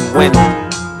reason you win.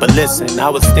 But listen, I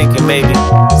was thinking maybe,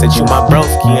 since you my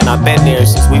broski and I've been there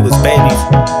since we was babies,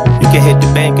 you can hit the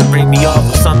bank and break me off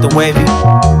with something wavy.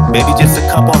 Maybe just a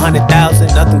couple 100,000,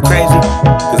 nothing crazy.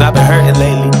 Cause I've been hurting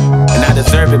lately, and I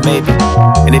deserve it maybe.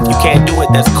 And if you can't do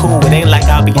it, that's cool, it ain't like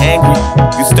I'll be angry.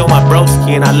 You still my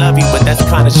broski and I love you, but that's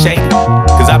kinda shady.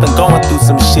 Cause I've been going through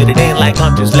some shit, it ain't like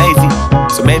I'm just lazy.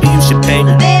 So maybe you should pay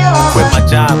me, quit my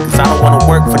job, cause I don't wanna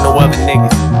work for no other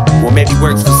niggas. Well, maybe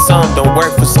works for some, don't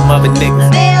work for some other niggas.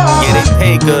 Yeah, they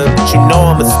pay good, but you know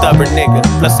I'm a stubborn nigga.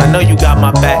 Plus I know you got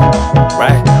my back,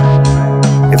 right?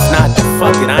 If not, then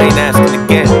fuck it, I ain't asking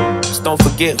again. Just don't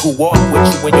forget who walked with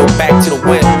you when you're back to the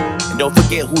wind. And don't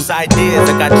forget whose ideas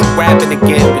I got you rapping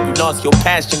again. When you lost your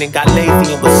passion and got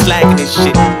lazy and was slacking and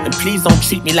shit. And please don't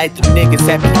treat me like the niggas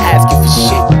that be asking for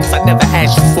shit, cause I never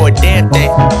asked you for a damn thing.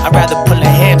 I'd rather pull a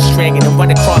hamstring and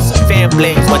run across some fan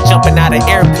blades while jumping out of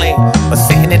airplane, or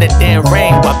sitting in the damn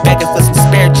rain while begging for some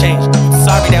spare change.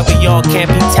 Sorry that we all can't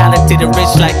be talented and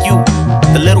rich like you.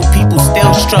 The little people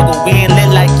still struggle, we ain't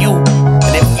lit like you.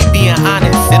 And if we being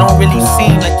honest, it don't really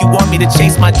seem like you want me to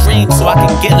chase my dreams so I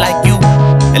can get like you.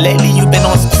 And lately you been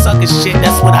on some sucker shit,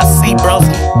 that's what I see,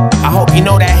 broski. I hope you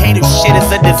know that hater shit is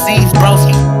a disease,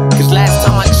 broski. Cause last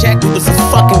time I checked, we was a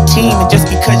fucking team. And just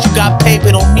because you got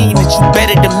paper don't mean that you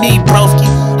better than me, broski.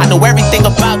 I know everything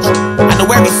about you, I know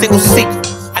every single secret.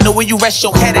 I know where you rest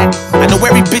your head at, I know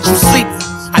every bitch you sleep.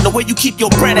 I know where you keep your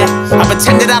bread at, I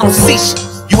pretend that I don't see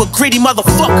shit. You a greedy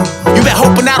motherfucker, you been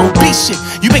hoping I don't be shit.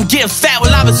 You been getting fat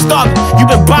while I've been starving. You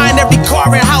been buying every car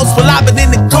and house while I've been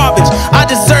in the garbage. I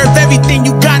deserve everything,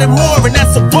 you got it more and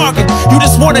that's a bargain. You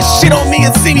just wanna shit on me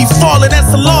and see me falling,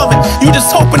 that's alarming. You just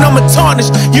hoping I'ma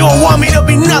tarnish, you don't want me to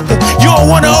be nothing. You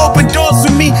don't wanna open doors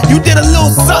for me, you did a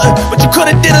little something, but you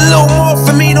could've did a little more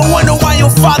for me. No wonder why your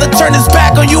father turned his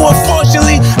back on you,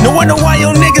 unfortunately. No wonder why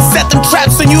your niggas set them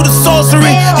traps on you to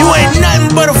sorcery. You ain't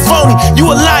nothing but a phony,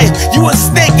 you a liar, you a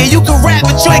snake. Yeah, you can rap,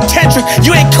 but you ain't Kendrick,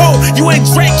 you ain't Cole, you ain't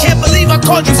Drake. Can't believe I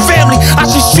called you family. I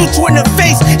should shoot you in the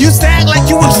face. Used to act like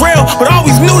you was real, but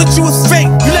always knew that you was fake.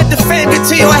 You let the fame get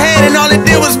to your head, and all it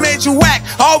did was made you whack.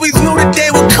 Always knew the day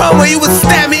would come where you would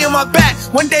stab me in my back.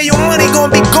 One day your money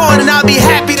gonna be gone, and I'll be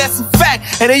happy, that's a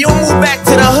fact. And then you'll move back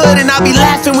to the hood, and I'll be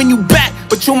laughing when you back.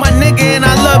 But you my nigga, and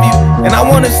I love you, and I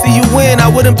wanna see you win. I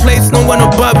wouldn't place no one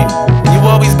above you. You've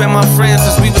always been my friend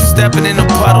since we was stepping in the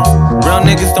puddles. Real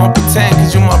niggas don't pretend,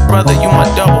 cause you my brother, you my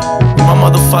double. You my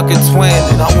motherfucking twin,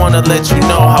 and I wanna let you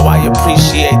know how I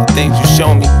appreciate the things you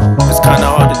show me. It's kinda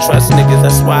hard to trust niggas,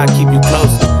 that's why I keep you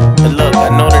close. But look, I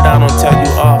know that I don't tell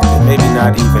you often, maybe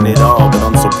not even at all, but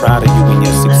I'm so proud of you and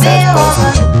your success, bro.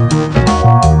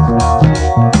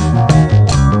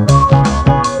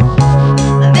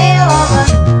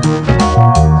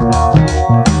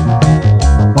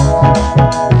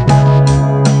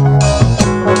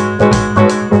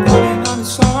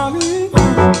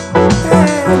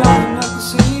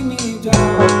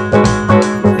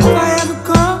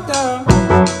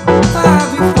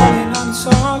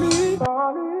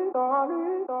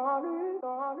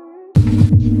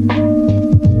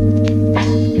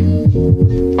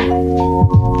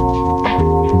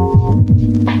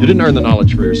 You didn't earn the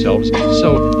knowledge for yourselves,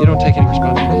 so you don't take any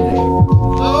responsibility.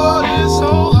 Lord, it's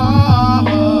so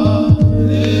hard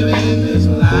living this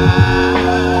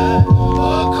life.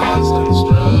 A constant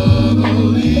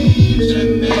struggle each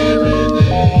and every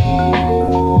day.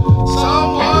 Some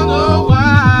wonder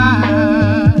why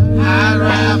I'd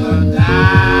rather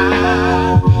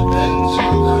die than to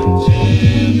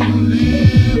continue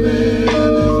living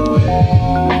this way.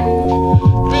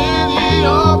 Many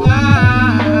are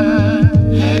blind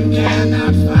and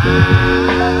cannot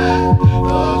find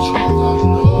the truth, 'cause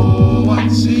no one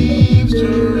seems to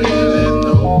really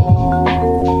know.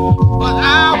 But I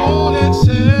won't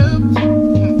accept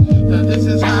that this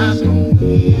is how it's gonna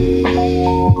be.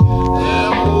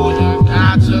 Therefore, you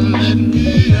got to let me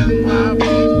and my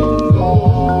people go,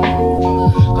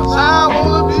 'cause I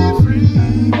wanna be free,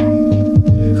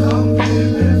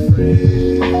 completely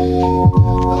free.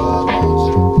 Lord, won't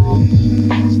you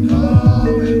please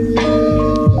come and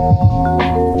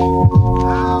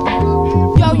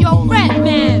Yo, Red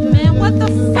Man, what the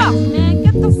fuck, man?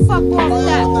 Get the fuck off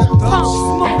that punk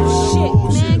smoke shit,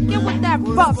 man. Get with that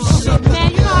rough shit, man.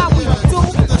 You know how we do.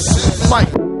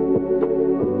 Mike.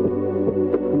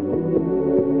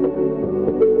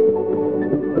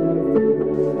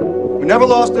 We never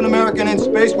lost an American in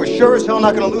space. We're sure as hell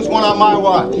not gonna lose one on my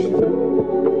watch.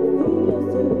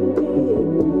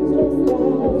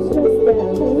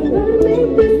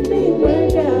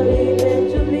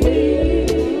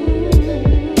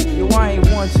 Yo, I ain't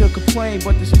one to complain,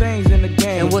 but this thing's in the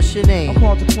game. And what's your name? I'm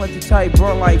consequences type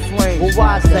burn like flames. Well,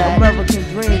 why's that? American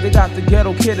dream, they got the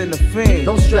ghetto kid in the fiend.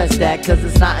 Don't stress that, cause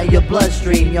it's not in your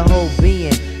bloodstream. Your whole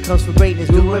being comes from greatness,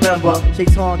 do remember.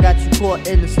 Shaitan got you caught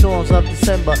in the storms of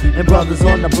December, and brothers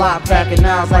on the block cracking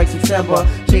knives like September.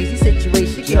 Change the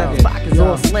situation, get the pockets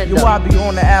all slender. Yo, I be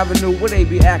on the avenue where they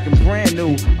be acting brand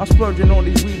new. I'm splurging on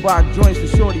these Reebok joints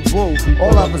for shorty boo.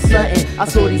 All of a sudden, I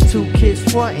saw these two kids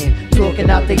frontin', talking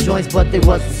out their joints, but they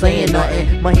wasn't saying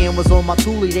nothing. My hand was on my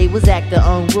coolie, they was acting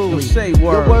unruly. Say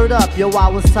word. Yo, word up, yo, I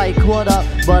was tight, caught up,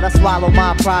 but I swallowed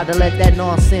my pride to let that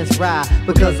nonsense ride.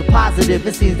 Because the positive,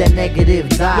 it seems that negative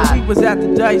died. Yo, we was at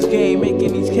the dice game,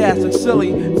 making these cats look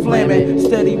silly, flaming,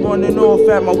 steady running off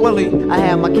at my willy. I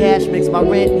had my cash mix, my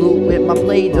rent loot with my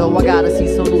play dough. I gotta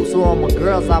see some loot, so all my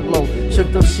girls I blow.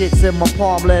 Shook them shits in my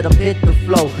palm, let them hit the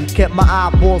flow. Kept my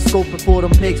eyeballs scoping for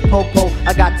them pigs, popo.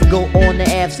 I got to go on the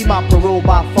app, see my parole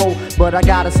by 4, but I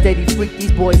got a steady freak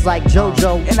these boys like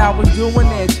JoJo. And I was doing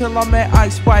it till I met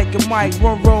Ice Spike and Mike.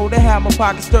 Run road, they had my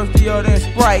pockets thirstier than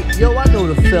Sprite. Yo, I know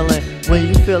the feeling. When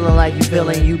you feeling like you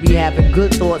feeling, you be having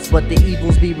good thoughts, but the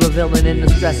evils be revealing, and the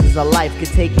stresses of life could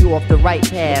take you off the right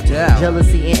path.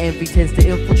 Jealousy and envy tends to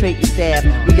infiltrate your staff.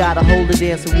 We gotta hold it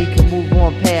in so we can move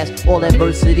on past all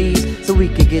adversities, so we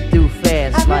can get through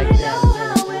fast like that.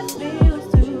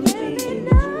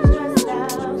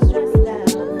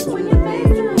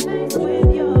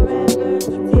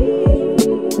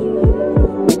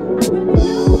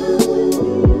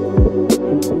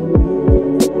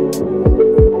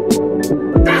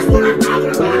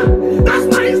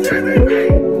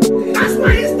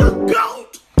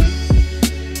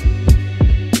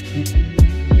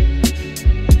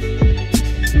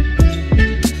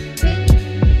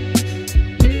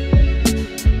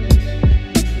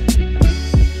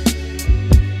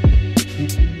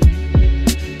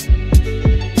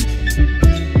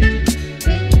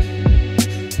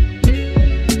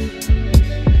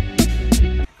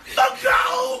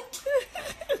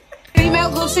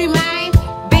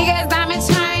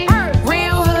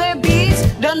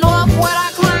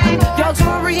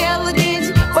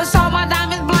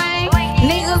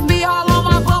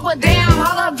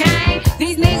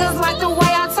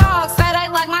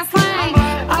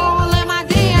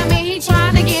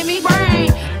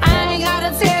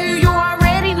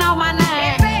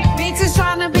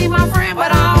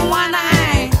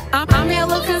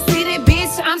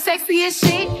 Sexy as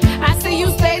shit. I see you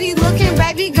steady looking,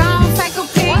 baby, gon' take a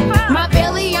pic. My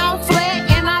belly on flat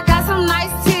and I got some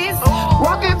nice tits.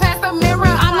 Walking past the mirror,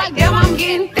 I'm like, damn, I'm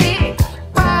getting thick.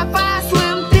 5'5",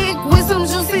 slim, thick, with some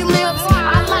juicy lips.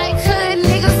 I like hood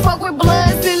niggas, fuck with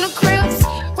bloods in the Crips.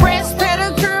 Fresh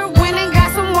pedicure, went and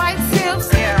got some white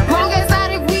tips. Long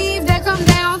exotic weave that come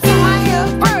down to my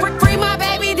hip. Free my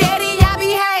baby daddy, I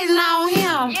be hating on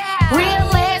him.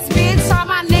 Real ass bitch, all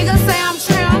my niggas say I'm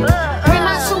trim. When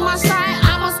I shoot my shot,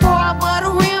 I'ma score above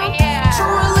the rim.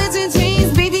 True religion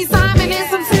jeans, BB Simon and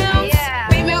some Timbs.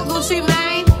 Female Gucci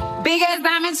mane, big ass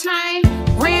diamond chain.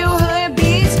 Real hood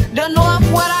bitch, the north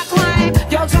what I claim.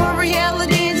 Your jewelry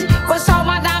elegant, for sure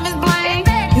my diamonds bling.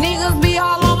 Niggas be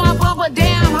all on my butt, but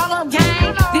damn, hold up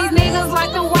gang. These niggas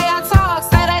like the way I talk,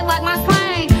 say they like my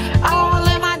slang. All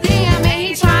in my DM and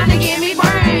he tryna get me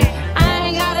brain. I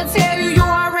ain't gotta tell you, you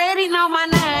already know my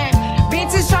name.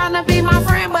 Bitches tryna be my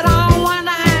friend, but I don't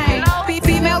wanna hang.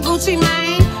 Female Gucci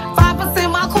mane, 5%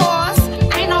 my course.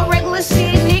 Ain't no regular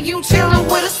shit, nigga, you chillin'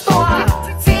 with a store.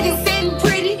 Titties sitting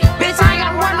pretty, bitch, I ain't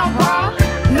gotta wear no bra.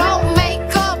 No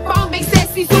makeup, I'm big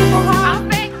sexy super raw.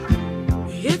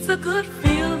 It's a good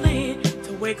feeling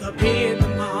to wake up in the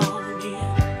morning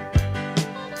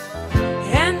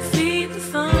and see the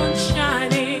sun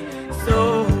shining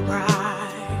so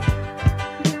bright.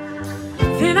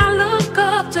 Then I look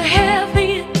up to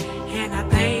heaven and I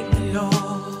thank the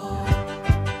Lord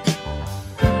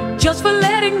just for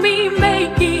letting me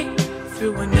make it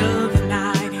through another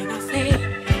night. And I say,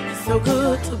 it's so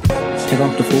good to be. Take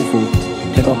off the foo-foo,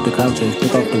 take off the couches,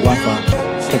 take off the Wi-Fi.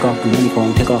 Take off the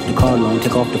uniform, take off the car loan,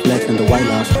 take off the flex and the white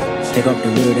loss. Take off the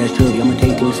weird ass jewelry, I'ma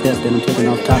take 2 steps, then I'm taking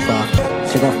off top off.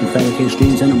 Take off the fabricated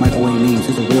streams and the microwave memes,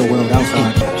 it's a real world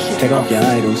outside. Take off your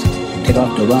idols, take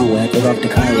off the runway, take off the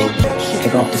Cairo.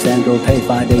 Take off the Sandro, pay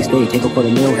 5 days stay, take up for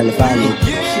the meal, hella follow.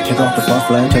 Take off the fuck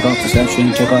flag, take off the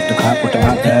section, take off the cop with the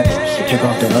hot pack. Take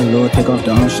off the unload, take off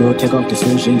the unsure, take off the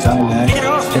solutions I lack.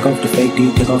 Take off the fake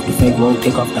deep, take off the fake roll,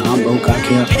 take off the humble cock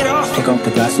here. Take off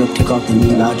the gossip, take off the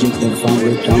new logic, then the phone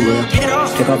ripped hungry.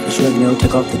 Take off the shred mill,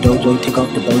 take off the dojo, take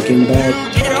off the Birkin bag.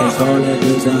 Take all that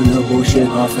designer bullshit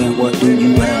off and what do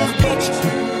you have?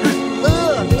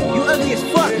 You ugly as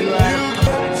fuck, you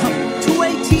have. 2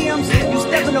 ATMs, you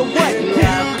stepping to what, you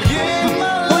have?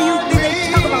 Who you think they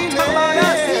talk about us?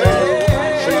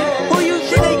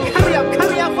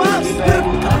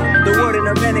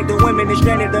 women is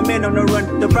stranded, the men on the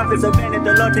run. The profits abandoned,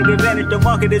 the law take advantage. The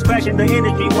market is crashing, the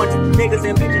industry wants niggas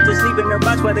and bitches to sleep in the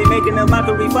box while they making a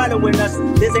mockery following us.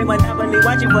 This ain't monopoly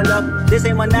watching for love. This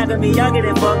ain't monogamy, y'all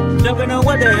getting fucked. Jumping on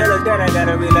what the hell is that? I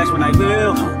gotta relax when I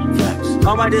feel.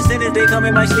 All my descendants, they come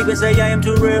in my sleep and say I am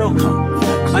too real.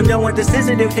 I'm done with the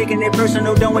sensitive, taking it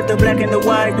personal. Done with the black and the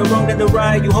white, the wrong and the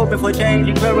right. You hoping for change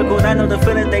and miracles. I know the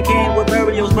feelings they came with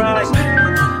burial's price.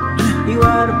 You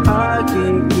out of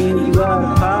pocket, yeah, you out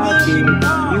of pocket.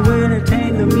 You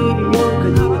entertain the mediocre,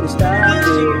 need to stop it.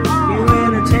 You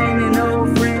entertaining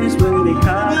old friends when they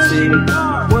toxic.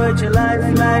 What your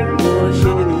life like, bullshit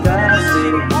and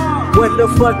gossip. What the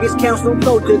fuck is council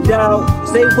culture, dawg?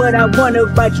 Say what I want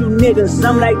about you niggas,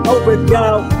 I'm like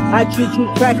overdog. I treat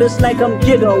you crackers like I'm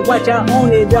Jigga, watch I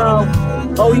own it all.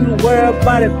 Oh, you worry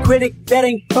about a critic, that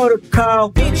ain't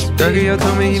protocol. Dougie, yo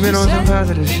told me he been on some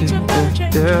positive shit,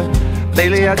 yeah.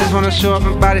 Lately I just wanna show up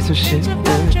and body some shit,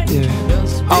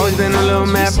 yeah. Always been a little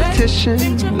mathematician.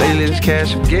 Lately this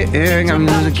cash I'm getting, got me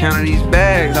losing count of these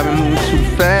bags. I've been moving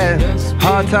too fast,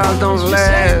 hard times don't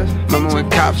last. Remember when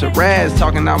cops are rats,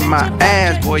 talking out my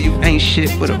ass. Boy, you ain't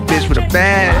shit with a bitch with a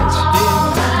badge.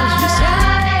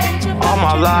 All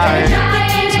my life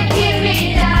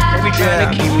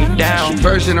trying to keep me down.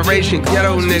 First generation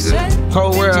ghetto niggas,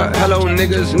 whole world, hello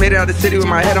niggas. Made it out the city with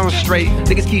my head on straight.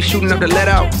 Niggas keep shooting up the let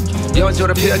out. Yo, enjoy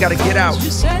the pill, gotta get out.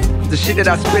 The shit that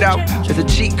I spit out is a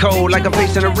cheat code, like I'm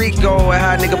facing a Rico. And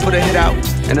how a nigga put a hit out.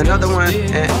 And another one,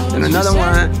 and another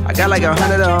one. I got like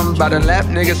 100 of them by the lap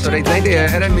niggas, so they think they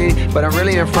ahead of me, but I'm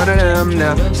really in front of them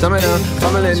now. Some of them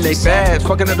fumbling they fast,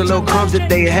 fucking up the little crumbs that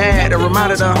they had. A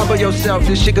reminder to humble yourself,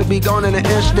 this shit could be gone in an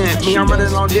instant. Me, I'm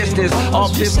running long distance, all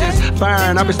pistons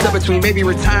firing. I've been stuck between maybe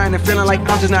retiring and feeling like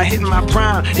I'm just not hitting my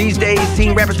prime. These days,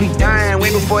 seeing rappers be dying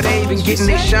way before they even getting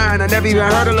they shine. I never even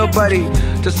heard a little buddy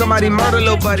till somebody murder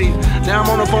little buddy. Now I'm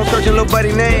on the phone searching little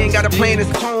buddy name, got a playing his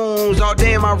tunes all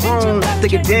day in my room.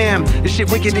 Thinking damn, this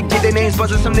shit wicked to get their names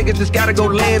buzzing. Some niggas just gotta go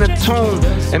lay in a tune.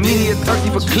 And media thirsty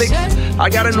for clicks. I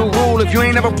got a new rule, if you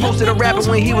ain't ever posted a rapper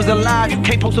when he was alive, you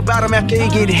can't post about him after he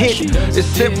get hit. It's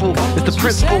simple, it's the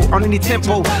principle, on any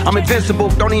tempo, I'm invincible.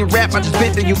 Don't even rap, I just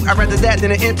vent to you. I'd rather that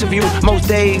than an interview. Most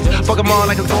days, fuck them all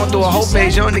like I'm going through a whole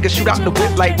phase. Young niggas shoot out the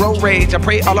whip like road rage. I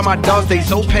pray all of my dogs stay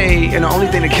so paid, and the only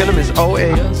thing to kill them is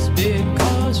OA. Just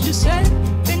because you said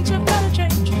things are gonna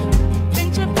change,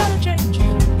 things are gonna change,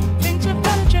 things are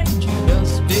gonna change.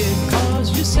 Just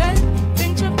because you said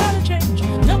things are gonna change,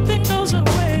 nothing goes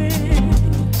away.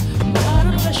 Not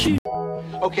unless you.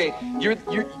 Okay,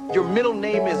 your middle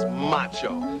name is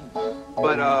Macho,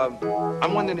 but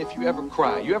I'm wondering if you ever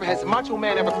cry. Has Macho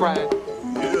Man ever cried?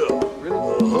 Yeah.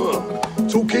 Really?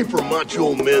 It's okay for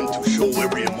macho men to show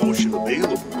every emotion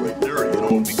available right there, you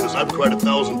know, because I've cried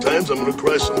 1,000 times, I'm gonna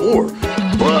cry some more.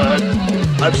 But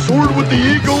I've soared with the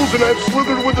eagles and I've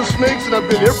slithered with the snakes and I've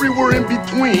been everywhere in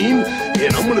between.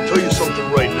 And I'm gonna tell you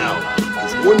something right now.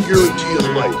 There's one guarantee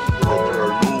in life, that there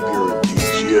are no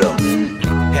guarantees, yeah.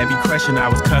 Heavy crushing, I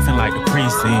was cuffing like a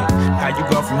precinct. How you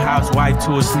go from housewife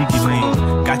to a sneaky link?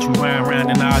 Got you riding around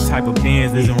in all type of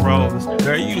Benzes and Rolls.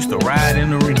 Girl, you used to ride in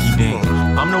the Ricky Dink.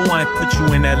 I'm the one put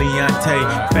you in that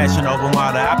Leontay. Fashion over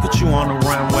water, I put you on the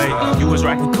runway. You was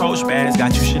rocking Coach bags,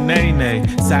 got you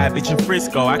Sinead. Side bitch in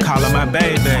Frisco, I call her my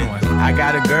baby. I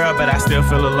got a girl, but I still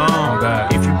feel alone.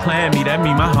 If you plan me, that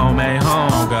mean my home ain't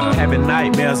home. Having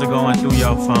nightmares are going through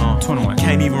your phone. 21.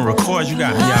 Can't even record, you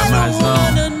got me out my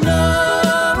zone.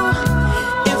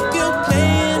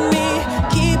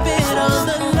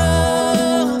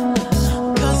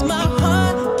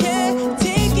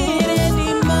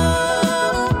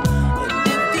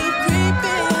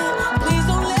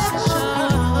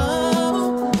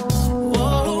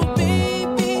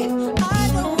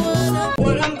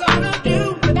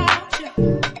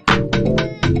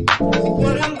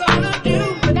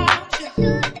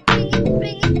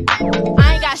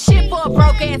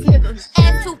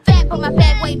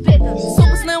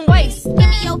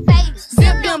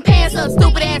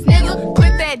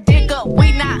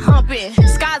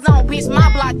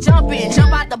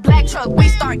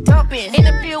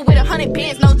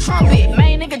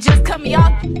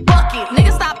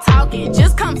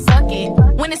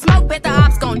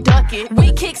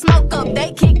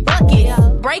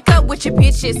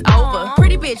 It's over.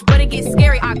 Pretty bitch, but it gets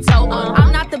scary October.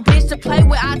 I'm not the bitch to play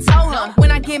with, I told her. When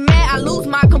I get mad, I lose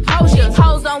my composure.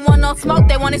 Hoes don't want no smoke,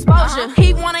 they want exposure.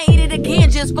 He wanna eat it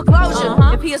again just for closure.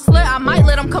 If he a slut, I might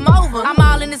let him come over. I'm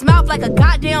all in his mouth like a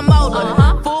goddamn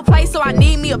motor. Full plate, so I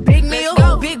need me a big meal.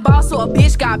 Big boss, so a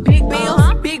bitch got big bills.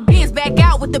 Big Benz back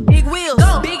out with the big wheels.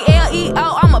 Big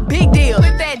L-E-O, I'm a big deal.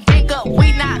 Flip that dick up,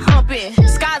 we not humping.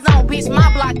 Skies on, bitch,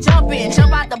 my block jumping.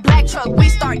 Jump out the black truck, we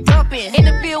start dumping. In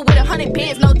the field with 100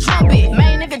 bands, no trumpet.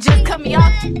 Main nigga just cut me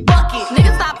off, bucket.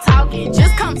 Nigga stop talking,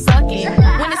 just come suck it.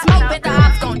 When the smoke, bet the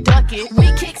ops gon' duck it.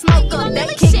 We kick smoke up, they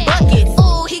kick buckets.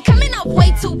 Ooh, he coming off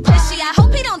way too pushy. I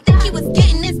hope he don't think he was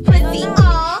getting this pussy.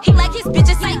 He like his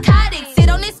bitches psychotic. Sit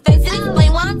on his face and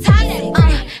explain why I'm tired.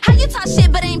 How you talk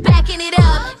shit but ain't backing it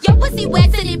up? Your pussy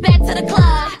wet, send it back to the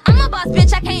club. I'm a boss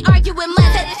bitch, I can't argue with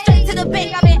much. Headed straight to the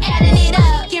bank, I've been adding it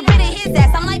up. Get rid of his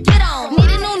ass, I'm like, get on. Need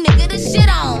a new nigga to shit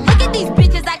on. Look at these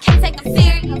bitches, I can't take them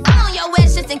serious. I'm on your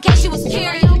ass just in case you was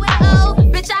curious. Uh-oh,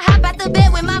 bitch, I hop out the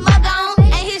bed with my mug on.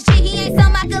 And his G, he ain't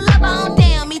something I could love on.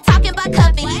 Damn, he talking about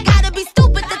cuffing. He gotta be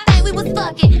stupid to think we was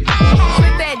fucking.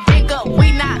 With that dick up,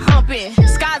 we not humping.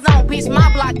 Skies on, bitch,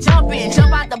 my block jumping.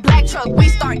 Jump out the black truck, we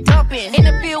start dumping. In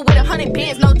the field with 100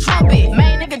 bands, no trumpet.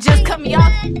 Main nigga just cut me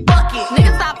off, bucket.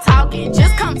 Nigga stop talking,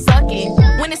 just come suck it.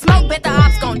 When it smoke, bet the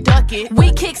ops gon' duck it.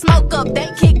 We kick smoke up, they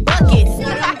kick buckets.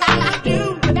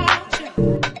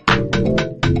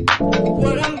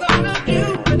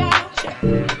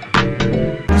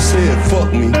 You said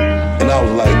fuck me, and I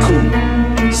was like,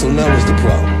 cool. So now what's the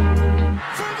problem?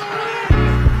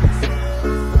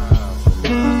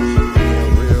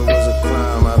 Real was a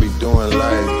crime, I be doing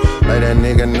like that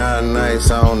nigga not nice,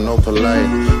 I don't know polite.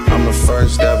 I'm the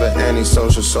first ever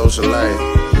antisocial socialite.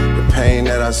 The pain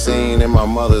that I seen in my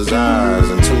mother's eyes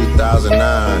in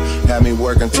 2009 had me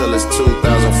working till it's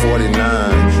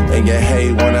 2049. And you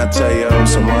hate when I tell you I'm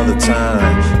some other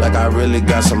time, like I really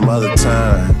got some other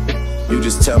time. You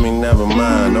just tell me never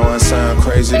mind. Know I sound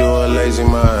crazy to a lazy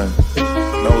mind.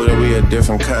 Know that we a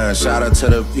different kind. Shout out to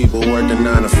the people working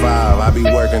 9 to 5. I be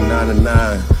working 9 to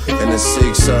 9. And the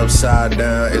 6 upside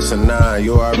down, it's a 9.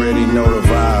 You already know the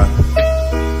vibe.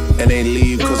 And they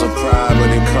leave cause of pride, but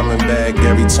they coming back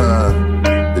every time.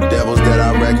 The devils that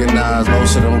I recognize,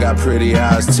 most of them got pretty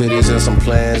eyes, titties, and some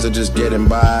plans of just getting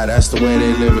by. That's the way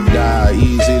they live or die.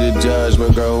 Easy to judge,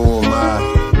 but girl, who am I?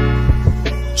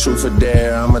 Truth or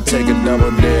dare, I'ma take a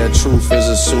double dare. Truth is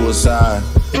a suicide.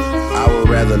 I would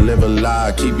rather live a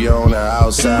lie, keep you on the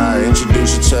outside.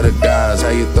 Introduce you to the guys, how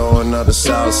you throwing up the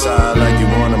south side like you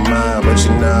one of mine, but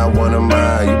you're not one of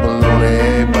mine. You belong to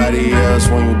everybody else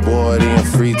when you bored in your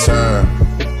free time.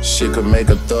 Shit could make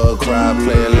a thug cry,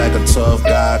 play it like a tough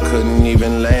guy. Couldn't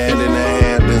even land in the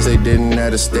Hamptons, they didn't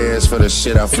have the stairs for the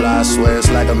shit I fly. I swear it's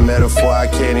like a metaphor, I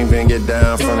can't even get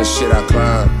down from the shit I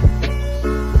climb.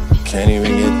 Can't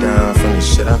even get down from the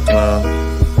shit I climb.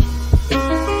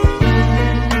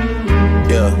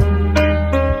 Yeah,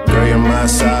 girl, you're my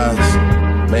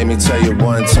size. Made me tell you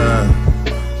one time,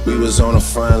 we was on the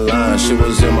front line. Shit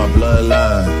was in my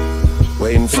bloodline,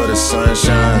 waiting for the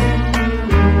sunshine.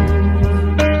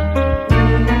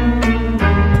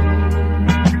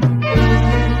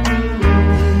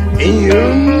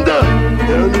 And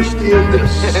understand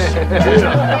this.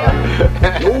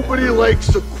 Yeah. Nobody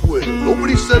likes a quitter.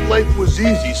 Nobody said life was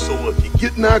easy, so if you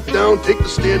get knocked down, take the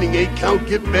standing 8 count,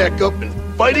 get back up, and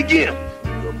fight again.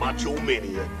 You're a macho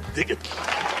maniac. Dig it.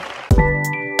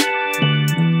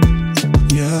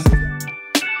 Yeah.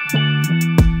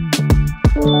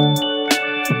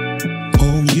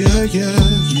 Oh yeah, yeah,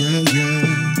 yeah, yeah.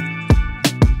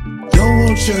 Don't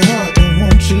want your heart, don't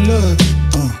want your love.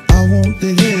 I want the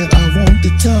head, I want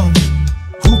the tongue.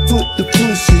 Who put the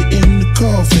pussy in the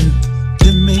coffin?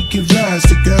 Then make it rise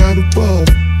to God above.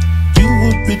 You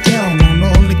would be down on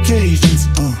all occasions.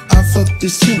 I fuck the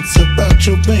sense about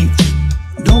your bank.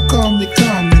 Don't call me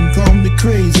common, call me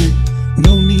crazy.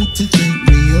 No need to thank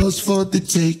me, yours for the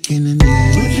taking. And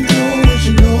yeah, would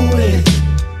you know it?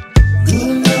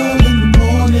 Good love in the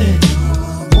morning.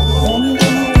 Only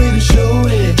one way to show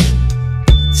it.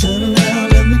 Turn around,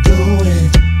 let me go in.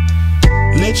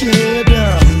 Let your hair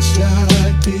down, just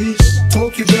like this.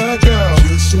 Poke your back out,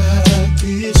 just like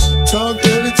this. Talk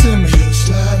dirty to me, just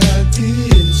like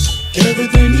this.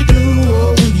 Everything you do,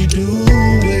 oh, when you do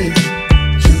it,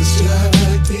 just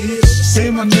like this. Say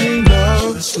my name,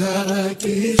 dog, just like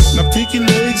this. Now pick your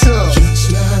legs up,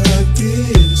 just like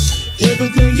this.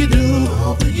 Everything you do,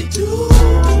 oh, when you do.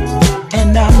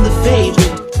 And I'm the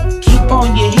favorite. Keep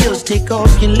on your heels, take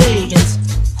off your leggings.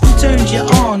 Who turned you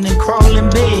on and crawling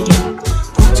begging?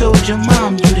 Told your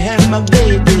mom you'd have my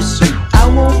babies. I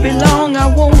won't be long, I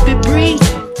won't be brief.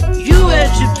 You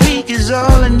at your peak is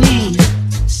all I need.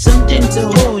 Something to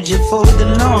hold you for the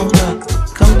long run.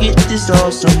 Come get this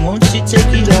awesome, won't you take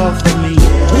it off of me?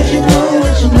 What you know,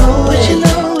 what you know, what you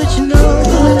know, what you know.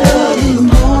 Good love in the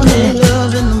morning,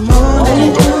 love in the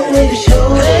morning. Don't wait to show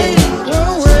it.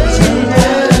 Don't wait. Turn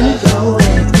around, let me go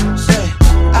in. Say,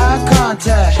 eye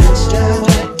contact, just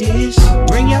like this.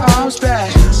 Bring your arms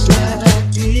back.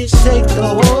 Take the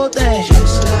whole thing,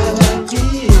 just like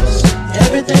this.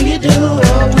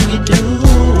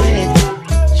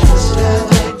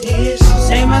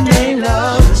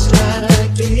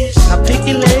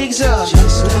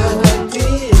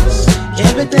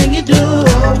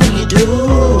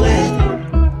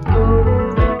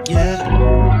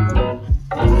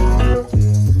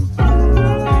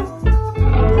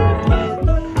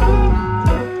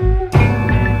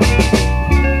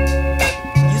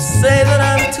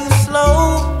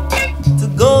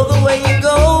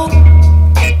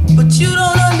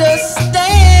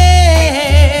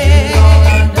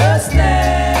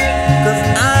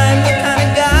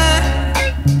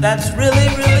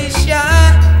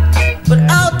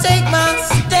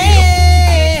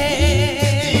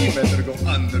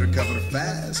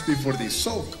 before these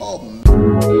so-called.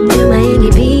 You're my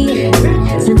MVP.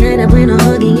 Tonight I plan on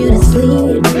hugging you to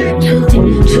sleep.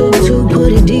 True,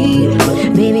 put it deep.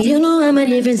 Baby, you know I'm a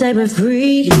different type of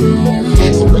freak.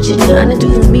 So what you trying to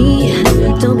do to me?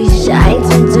 Don't be shy,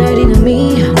 too dirty to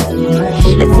me.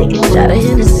 Let's take a shot of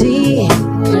Hennessy.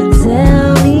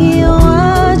 Tell me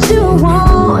what you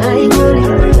want. I ain't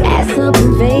gonna ass up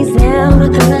and face down.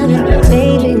 Look around,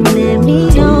 baby, let me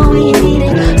know when you need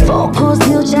it. 4-course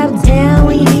meal, chop down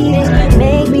when you need it.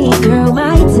 Make me curl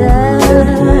my toes.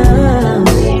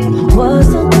 What's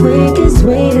the quickest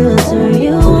way to turn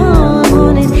you on?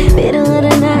 Morning, middle of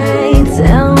the night.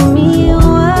 Tell me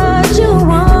what you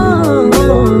want.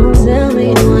 Tell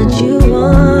me what you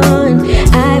want.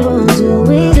 I will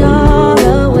do it all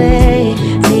the way.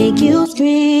 Make you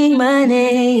scream my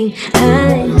name.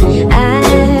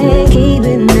 I keep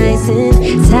it nice and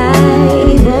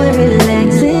tight. Boy,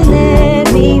 relax and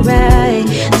let me ride.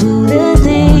 Do the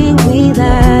thing we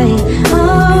like. Oh,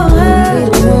 I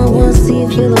don't want to see you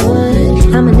feel the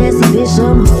wood. I'm a nasty bitch, so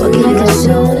I'ma fuck it like I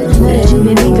should. But if you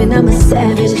been beeping, I'm a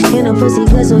savage. And a pussy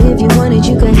good, so if you want it,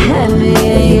 you can have it.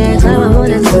 Yeah, climb up on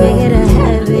that swing, get a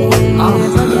habit.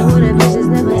 Fuck it with a bitch that's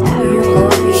never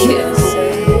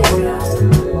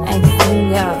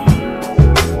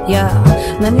Yeah,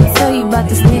 let me tell you about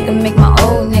this nigga, make my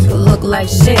old nigga look like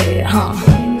shit,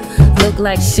 look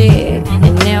like shit.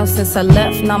 And now since I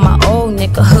left, now my old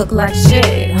nigga hook like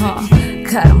shit,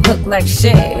 got him hooked like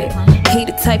shit. He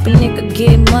the type of nigga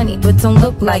get money but don't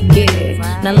look like it.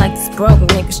 Not like this broke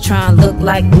niggas trying to look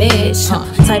like Mitch,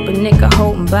 type of nigga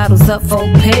holding bottles up for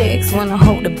pigs. Wanna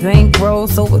hold the bankroll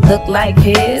so it look like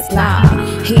his. Nah,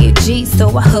 he a G so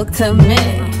I hooked him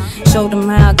in. Showed him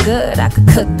how good I could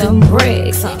cook them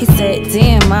bricks. He said,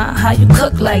 damn, ma, how you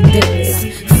cook like this?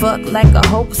 Fuck like a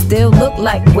hoe, still look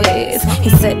like Wiz. He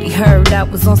said he heard I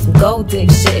was on some gold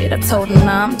dick shit. I told him,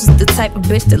 nah, I'm just the type of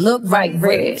bitch that look right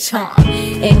rich,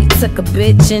 And he took a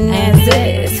bitch in as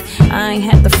is. I ain't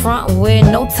had the front with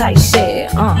no tight shit,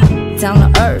 Down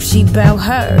to earth, she bout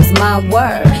hers, my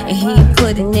word. And he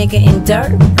put a nigga in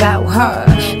dirt about her.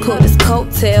 Put his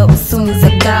coattail as soon as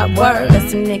I got word. That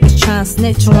some niggas tryna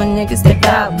snitch on niggas that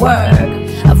got work.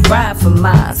 I ride for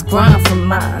mine, grind for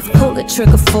mine. Pull the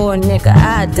trigger for a nigga,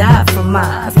 I die for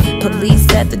mine. Police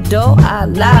at the door, I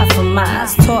lie for mine.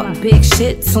 Talk big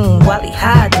shit to him while he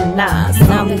hiding eyes.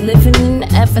 Now we living in the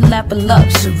effing lap of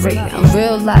luxury. I'm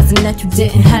realizing that you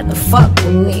didn't have to fuck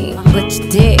with me, but you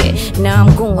did. Now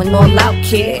I'm going all out,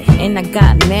 kid, and I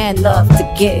got mad love to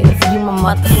give. You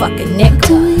my motherfucking nigga.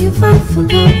 Do you fight for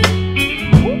love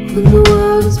when the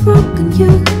world is broken? You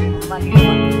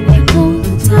know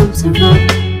the times are rough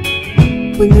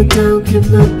when the down keep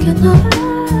looking up.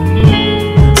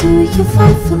 Do you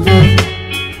fight for love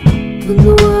when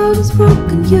the world is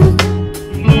broken? You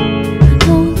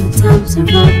know the times are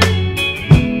rough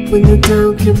when the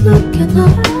down keep looking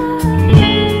up.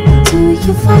 Do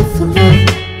you fight for love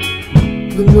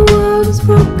when the world is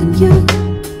broken? You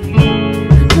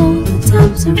know the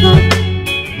times are rough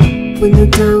when the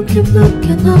down keep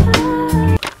looking up.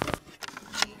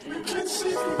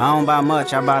 I don't buy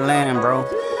much, I buy land, bro.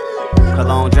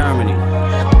 Cologne, Germany.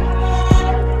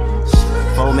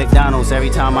 4 McDonald's every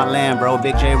time I land, bro.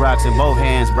 Big J rocks in both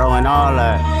hands, bro, and all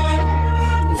that.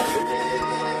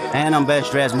 And I'm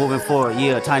best dressed moving forward,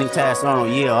 yeah. Tiny task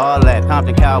on, yeah, all that.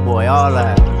 Compton cowboy, all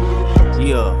that.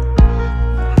 Yeah.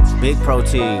 Big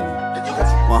protein.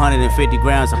 150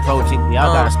 grams of protein.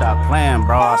 Y'all gotta stop playing,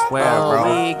 bro. I swear, bro.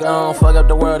 We gon' fuck up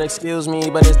the world, excuse me,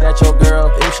 but is that your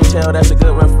girl? If she tell, that's a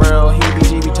good referral.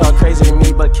 He talk crazy to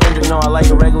me, but Kendrick know I like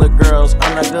the regular girls.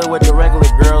 I'm not good with the regular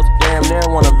girls. Damn near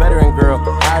want a veteran girl.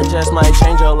 I just might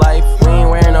change your life. We ain't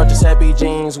wearing no Giuseppe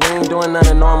jeans. We ain't doing none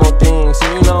of normal things.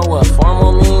 So you know what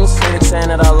formal means? Critics saying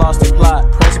that I lost the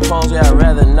plot. Principles, yeah, I'd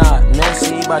rather not.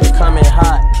 Messy, about to come in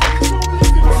hot.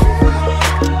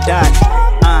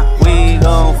 We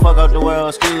gon' fuck up the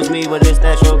world, excuse me, but it's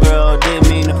that your girl. Didn't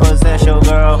mean to possess your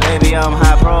girl. Baby, I'm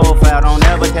high profile, don't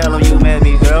ever tell them you met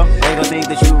me, girl. They gon' think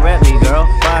that you rep me, girl.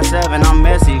 5'7", I'm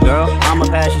messy, girl. I'ma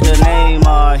pass you the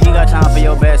Neymar, he got time for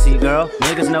your Bessie, girl.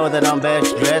 Niggas know that I'm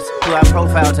best dressed, too high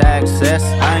profile to access.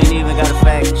 I ain't even got a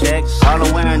fact check. All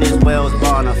I'm wearing is Wells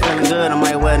Bonner. Feeling good, I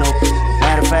might wear no.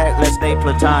 Matter of fact, let's stay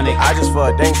platonic. I just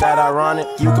fuck, ain't that ironic?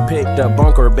 You could pick the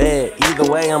bunk or bed. Either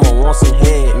way, I'ma want some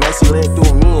head. Messy lit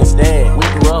through me instead.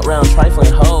 We grew up round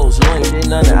trifling hoes. You ain't did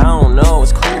nothing, I don't know.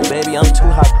 It's cool, baby, I'm too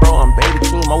high pro. I'm baby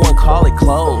Keem, I wouldn't call it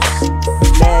close.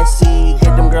 Messy,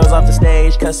 get them girls off the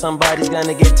stage, cause somebody's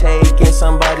gonna get taken,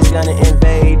 somebody's gonna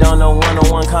invade on a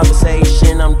one-on-one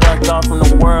conversation. I'm ducked off from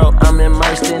the world, I'm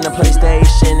immersed in the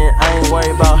PlayStation, and I ain't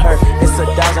worried about her. It's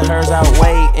 1,000 hers out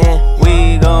waiting.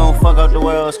 We gon'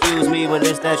 but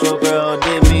it's that your girl.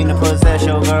 Didn't mean to possess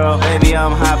your girl. Baby,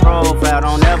 I'm high profile,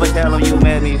 don't ever tell them you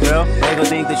met me, girl. They gon'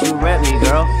 think that you rep me,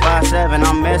 girl. 5'7",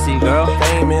 I'm messy, girl.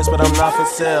 Famous, but I'm not for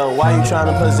sale. Why you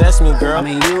tryna possess me, girl? I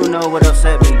mean, you know what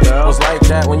upset me, girl. Was like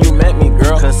that when you met me,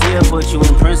 girl. Cause he'll put you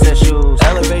in princess shoes.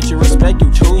 Elevate your respect, you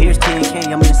choose. Here's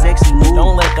TK, I'm in sexy mood.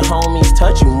 Don't let the homies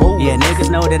touch you, move. Yeah, niggas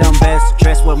know that I'm best.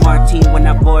 Dressed with Martine when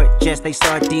I board jets, they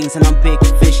sardines. And I'm big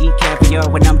fish, eat caviar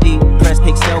when I'm deep. Press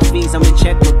pick selfies, I'm in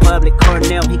Czech Republic.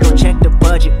 Cornell, he gon' check the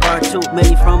budget. R2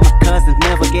 million from my cousins.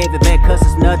 Never gave it back cause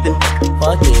it's nothing.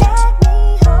 Fuck it.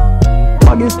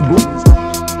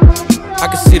 I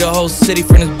can see the whole city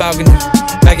from this balcony.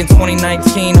 Back in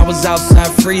 2019, I was outside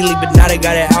freely, but now they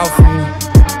got it out for me.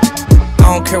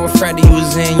 I don't care what Friday you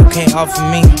was in, you can't offer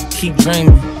me. Keep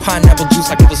dreaming, pineapple juice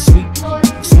like it was sweet,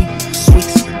 sweet, sweet.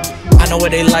 I know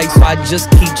what they like, so I just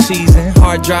keep cheesing.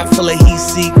 Hard drive full of heat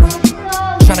seeking.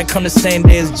 Tryna come the same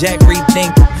day as Jack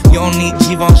rethinking. You don't need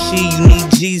Givenchy, you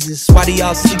need Jesus. Why do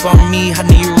y'all sleep on me? I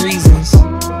need reasons.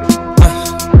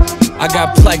 I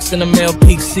got plex in the mail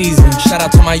peak season. Shout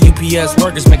out to my UPS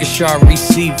workers, making sure I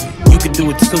receive it. You can do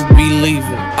it too, believe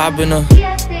it. I've been a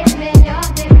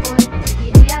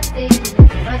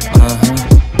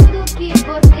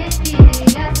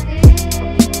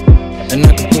and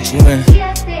I can put you in.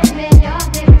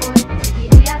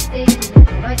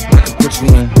 I can put you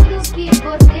in.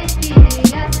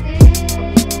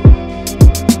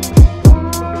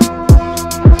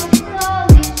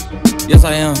 Yes,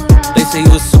 I am. They say you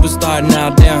a superstar now,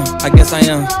 damn. I guess I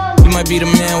am. You might be the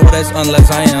man, well, that's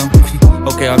unless I am.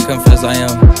 Okay, I'll confess I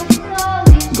am.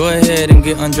 Go ahead and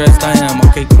get undressed, I am.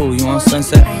 Okay, cool, you want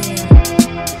sunset?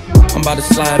 I'm about to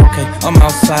slide, okay, I'm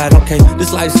outside, okay.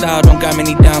 This lifestyle don't got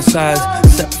many downsides,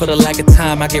 except for the lack of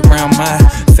time I get around my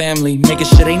family, making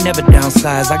sure they never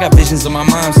downsize. I got visions of my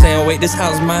mom saying, wait, this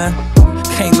house mine.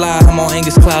 Can't lie, I'm on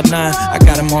Angus Cloud 9. I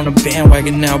got him on the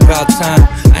bandwagon now, about time.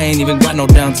 I ain't even got no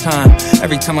downtime.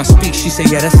 Every time I speak, she say,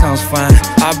 yeah, that sounds fine.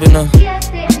 I've been a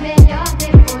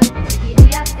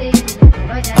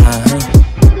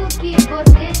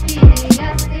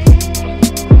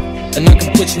and I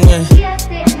can put you in.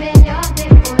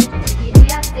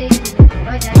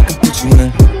 I can put you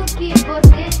in.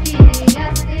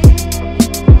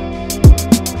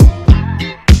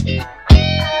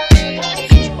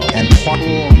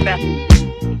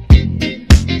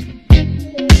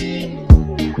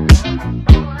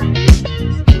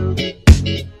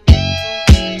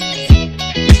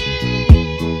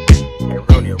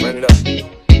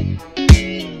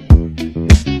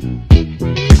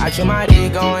 I keep my day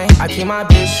going, I keep my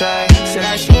bitch straight. Said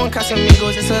that she won't cause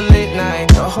Migos, it's a lit night.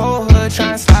 The whole hood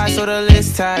tryna slide so the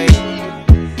list tight.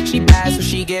 She bad so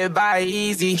she get by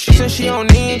easy. She said she don't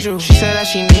need you, she said that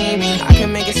she need me. I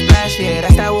can make it splash, yeah,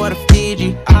 that's that water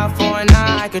Fiji. Eye for an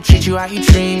eye, I could treat you how you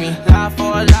treat me. Lie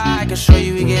for a lie, I can show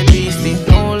you we get beastie.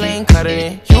 No lane cutting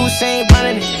it, you ain't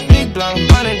running it. Big blunt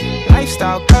running it,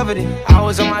 lifestyle covered it. I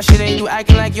was on my shit and you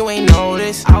acting like you ain't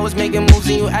noticed. I was making moves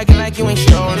and you acting like you ain't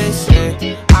showed this,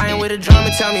 yeah. I ain't with a drama,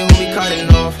 tell me who we cutting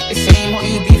off. The same who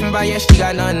you beefing by, yeah, she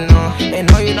got nothing on. They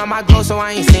know you not my glow, so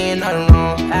I ain't saying nothing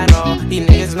wrong at all. These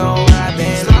niggas know where I've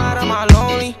been. Slide on my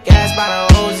lonely, gas by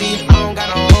the OZ. I don't got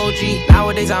no OG,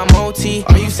 nowadays I'm OT.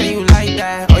 Or you say you like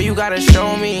that, or you gotta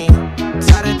show me.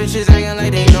 Tired of bitches acting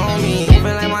like they know me.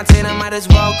 Moving like Montana, might as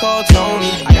well call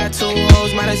Tony. I got two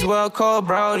hoes, might as well call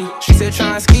Brody. She said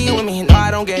try and ski with me, no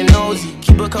I don't get nosy.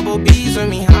 Keep a couple B's with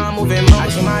me, how I'm moving most. I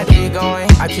keep my day going,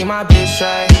 I keep my bitch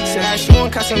straight. Said that she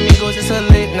won't cause Migos, it's a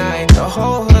lit night. The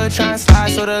whole hood tryna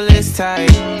slide so the list tight.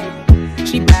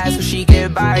 She bad so she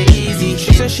get by easy.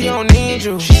 She said she don't need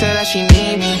you, she said that she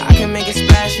need me. I can make it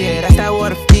splash, yeah, that's that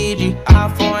water Fiji. Eye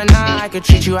for an eye, I can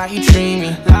treat you how you treat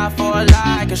me. Lie for a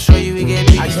lie, I can show you we get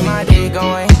beat. I keep my day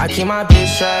going, I keep my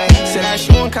bitch straight. Said that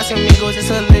she won't cause Migos, it's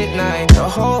a lit night. The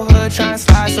whole hood tryna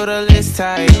slide so the list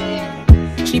tight.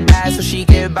 She bad so she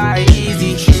get by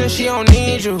easy. She said she don't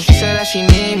need you, she said that she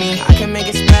need me. I can make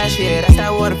it splash, yeah, that's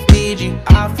that water Fiji.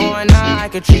 Eye for an eye, I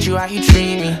can treat you how you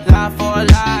treat me. Lie for a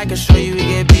lie, I can show you we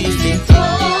get beastie.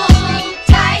 Hold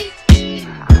tight,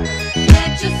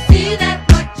 can't you see that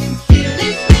what you feel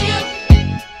is real?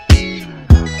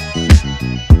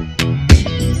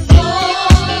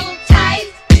 Hold tight,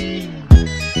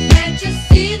 can't you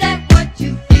see that what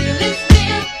you feel is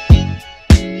real?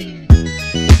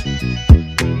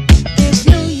 There's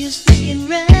no use sticking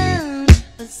around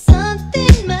for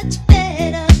something much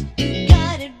better. You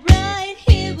got it right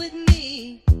here with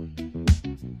me.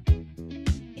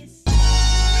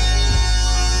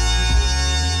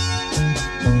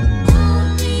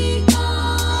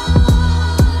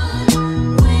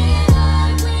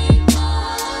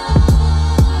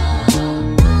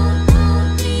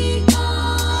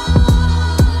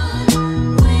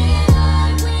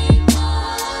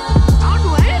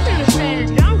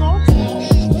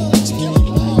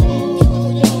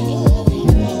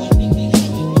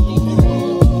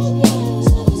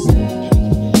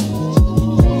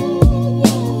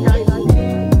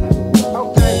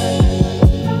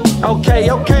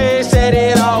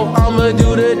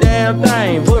 damn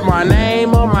thing. Put my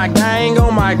name on my gang,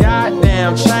 on my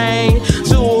goddamn chain.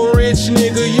 To a rich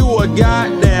nigga, you a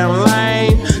goddamn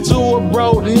lame. To a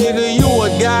broke nigga, you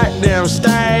a goddamn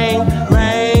stain.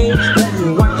 Man, let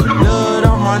me wipe the blood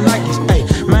on my Nikes,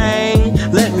 ayy.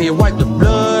 Man, let me wipe the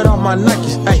blood on my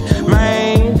Nikes, ayy.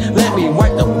 Man, let me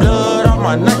wipe the blood on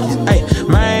my Nikes, ayy.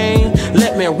 Man,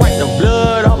 let me wipe the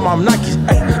blood on my Nikes,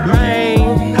 ayy.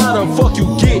 Man, how the fuck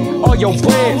you get all your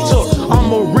bread took?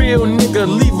 I'm a real nigga,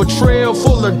 leave a trail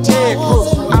full of dead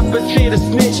crooks. I appreciate a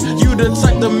snitch, you the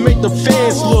type to make the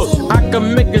fans look. I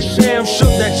can make a sham shook,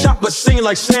 that chopper scene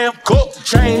like Sam Cooke.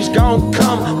 Change gon'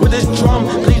 come with this drum,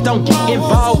 please don't get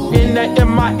involved in that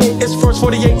MIA. It's first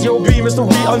 48, you'll be mystery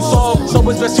unsolved. So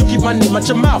it's best you keep my name out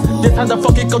your mouth. This how the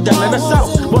fuck it go down in the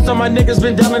south. Most of my niggas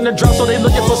been down in the drought, so they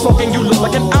looking for smoking, you look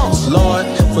like an ounce. Lord,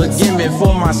 forgive me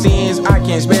for my sins, I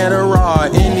can't spare the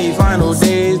rod. In these final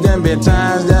days, them been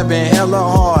times that been hella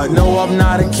hard. No, I'm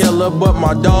not a killer, but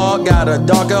my dog got a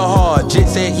darker heart. Jit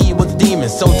said he was a demon,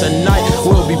 so tonight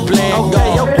we'll be playing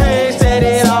God. Okay, set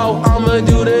it off, I'ma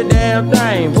do the damn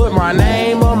thing. Put my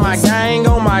name on my gang,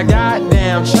 on my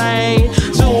goddamn chain.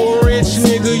 To a rich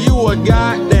nigga, you a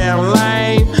goddamn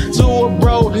lame. To a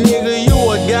broke nigga,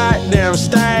 you a goddamn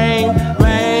stain.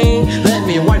 Man, let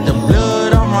me wipe the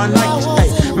blood on my Nikes,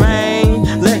 ayy.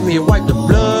 Man, let me wipe the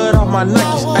blood on my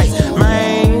Nikes, ayy.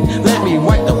 Man, let me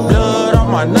wipe the blood on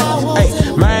my Nikes,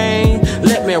 ayy. Man,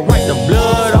 let me wipe the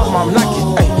blood on my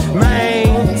Nikes, ayy. Man.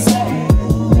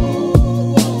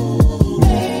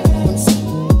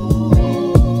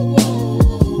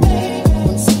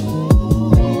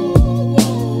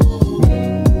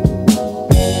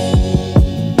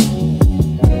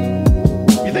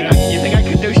 You think I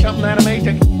could do something that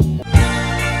amazing?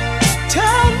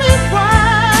 Tell me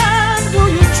why do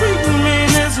you treat me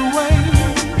this way?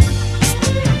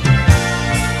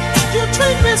 You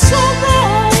treat me so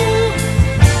wrong.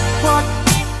 What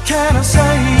can I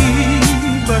say?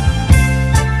 But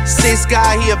Six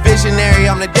guy, he a visionary.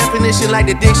 I'm the definition like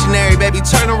the dictionary. Baby,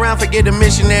 turn around, forget the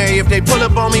missionary. If they pull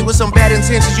up on me with some bad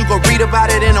intentions, you gon' read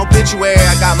about it in obituary.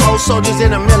 I got more soldiers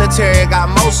in the military. I got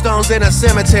more stones in a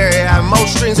cemetery. I have more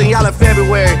strings than y'all in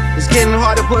February. It's getting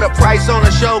hard to put a price on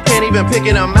a show. Can't even pick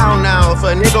an amount now. If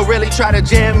a nigga really try to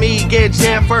jam me, get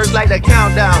jammed first like the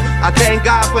countdown. I thank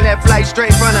God for that flight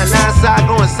straight from the 9 side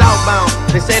going southbound.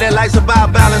 They say that life's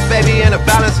about balance, baby, and the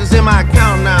balance is in my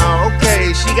account now. Okay,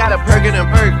 she got a perkin' and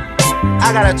perk.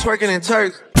 I got her twerking and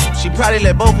Turk. She probably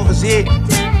let both of us hit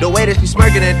the way that she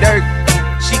smirking in dirt.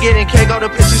 She getting cake on the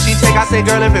picture she take. I say,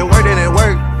 girl, if it worked, then it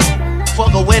worked.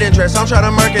 Fuck a wedding dress, I'm trying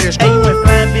to murk it. Hey, you ain't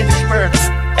fine business first.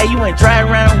 Hey, you ain't dry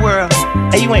around the world.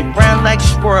 Hey, you ain't brown like a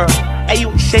squirrel. Hey,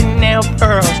 you ain't Chanel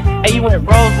pearls. Hey, you ain't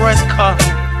Rolls Royce car.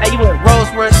 Hey, you ain't Rolls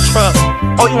Royce truck.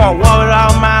 Oh, you wanna wall it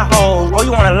all my hoes. Oh, you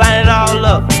wanna line it all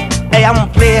up. Hey, I wanna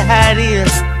play it how it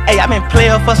is. Hey, I been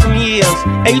player for some years.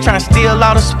 Hey, you tryna steal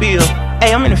all the spill.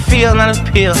 Hey, I'm in the field, not a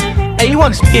pill. Hey, you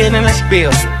want to spill, then let's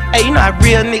spill. Hey, you know how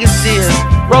real niggas is.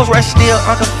 Rolls Royce still,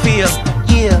 Uncle Phil.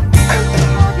 Yeah.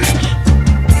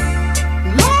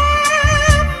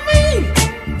 love me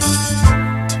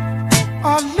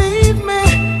or leave me.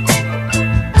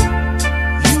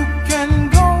 You can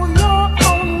go your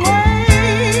own way.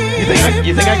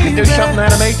 You think I could do something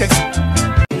that amazing?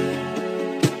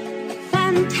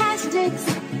 Fantastics,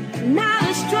 not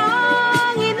as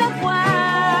strong enough words.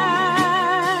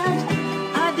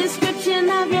 A description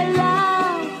of your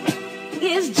love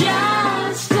is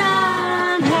just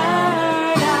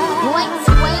unheard of. White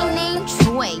boy named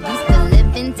Troy used to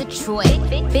live in Detroit.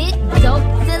 Big dope,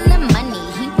 selling money,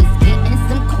 he was getting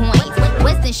some coins.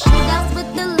 Was in shootouts with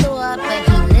the law, but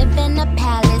he lived in a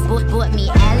palace. Bought me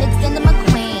Alexander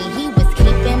McQueen, he was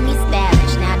keeping me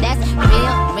stylish. Now that's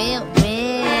real.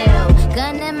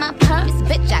 Gun in my purse,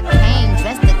 bitch, I came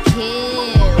dressed to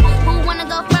kill. Who wanna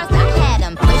go first? I had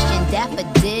him pushing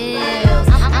daffodils.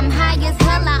 I'm high as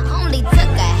hell, I only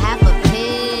took a half a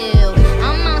pill.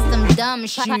 I'm on some dumb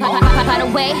shit. By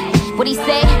the way, what he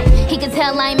say? He can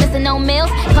tell I ain't missing no meals.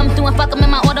 Come through and fuck him in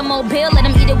my automobile. Let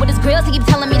him eat it with his grills. He keep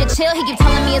telling me to chill. He keep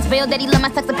telling me it's real that he love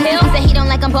my sex appeal. He said he don't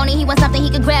like I'm bony, he wants something he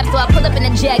can grab. So I pull up in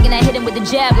a jag and I hit him with the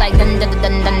jab like dun dun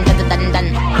dun dun dun dun dun.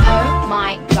 Oh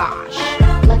my gosh,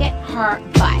 look at her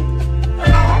butt.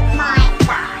 Oh my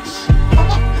gosh,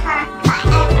 look at her butt.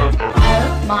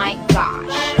 Oh my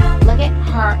gosh, look at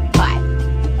her butt.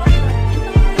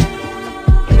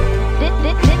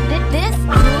 This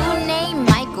dude named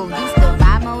Michael used to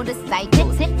ride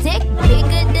motorcycles. Tick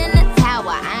bigger than a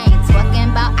tower. I ain't talking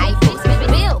about Eiffels.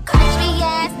 Real country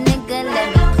ass nigga, let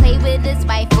me play with his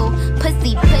rifle.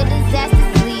 Pussy put his ass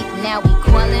to sleep. Now we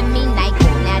calling me Nike.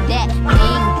 Now that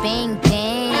bang bang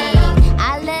bang,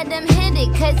 I let him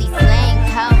Jersey, slang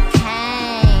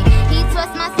cocaine. He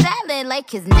twists my salad like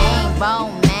his name,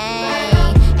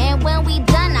 Romaine. And when we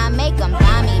done, I make him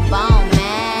buy me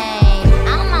Bowman.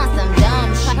 I'm on some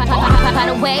dumb shit. By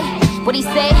the way, what he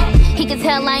say? He can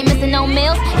tell I ain't missing no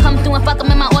meals. Come through and fuck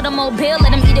him in my automobile.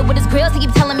 Let him eat it with his grills. He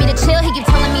keep telling me to chill. He keep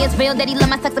telling me it's real that he love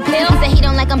my sex appeal. He said he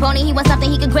don't like I'm bony. He wants something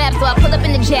he can grab. So I pull up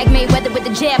in the Jag Mayweather with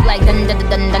the jab like dun dun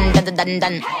dun dun dun dun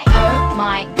dun. Oh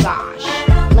my gosh,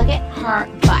 look at her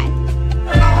butt.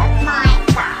 Oh my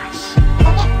gosh,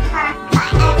 look at her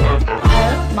butt.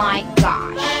 Oh my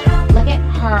gosh, look at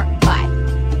her butt.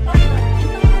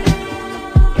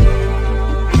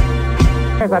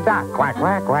 There's a duck. Quack,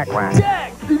 quack, quack, quack.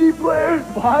 Jack, CD players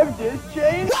 5 just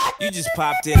changed. You just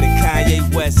popped into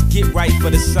Kanye West. Get right for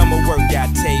the summer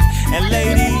workout tape. And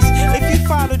ladies, if you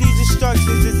follow these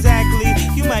instructions exactly,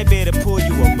 you might be able to pull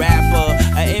you a rapper,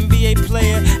 an NBA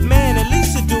player, man, at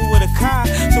least to do with a car.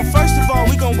 So first of all,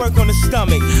 we gon' work on the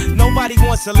stomach. Nobody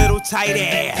wants a little tight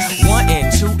ass. 1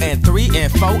 and 2 and 3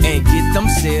 and 4 and get them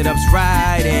sit-ups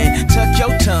right and tuck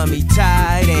your tummy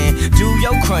tight and do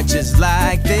your crunches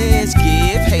like this.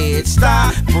 Give head,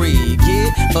 stop, breathe,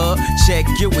 get up, check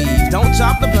your weave. Don't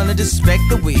drop the blunt or disrespect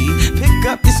the weed. Pick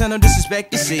up your son or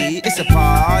disrespect your seed. It's a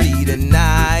party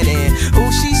tonight and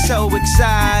ooh, she's so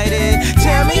excited.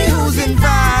 Tell me who's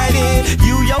invited.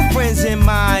 You, your friends, and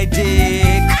my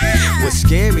dick. What's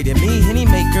scary to me, and he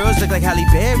make girls look like Halle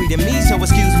Berry to me. So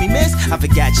excuse me, miss, I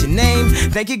forgot your name.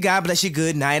 Thank you, God bless you,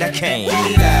 good night, I came.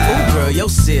 Ooh, girl, your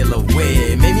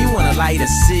silhouette made me wanna light a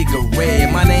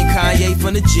cigarette. My name Kanye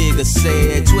from the Jigger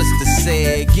said, Twister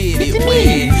said, get it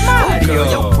wet. Oh, girl,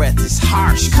 your breath is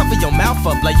harsh. Cover your mouth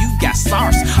up like you got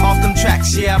SARS. Off them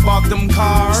tracks, yeah, I bought them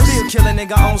cars. Still kill a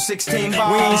nigga on 16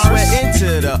 bars. We ain't sweating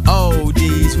to the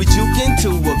ODs. We juke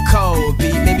into a cold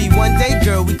beat. Maybe one day,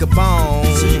 girl, we could bone.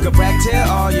 So you could brag, tell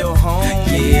all your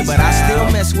homies. Yeah, but I still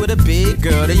mess with a big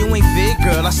girl. That you ain't fit,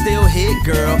 girl, I still hit,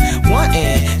 girl. 1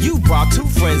 and you brought 2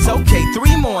 friends. Okay,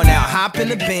 3 more now. Hop in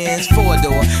the Benz,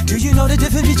 4-door. Do you know the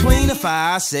difference between a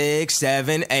 5, 6,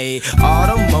 7, 8? All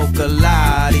the mocha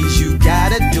lotties. You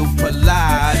gotta do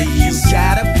Pilates. You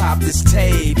gotta pop this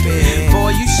tape in.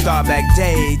 Before you start back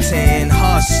dating.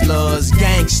 Hustlers,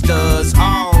 gangsters,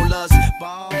 all us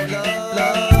ballers.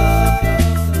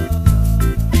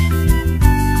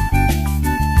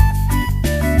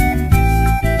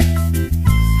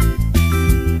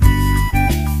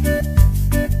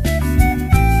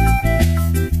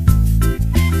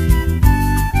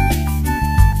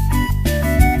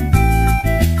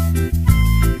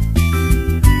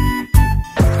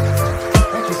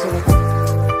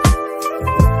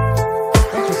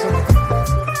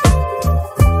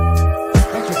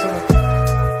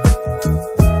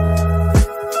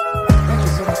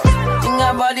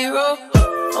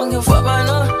 Don't give a fuck by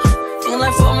no. Think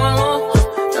like fuck my lord.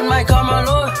 That might call my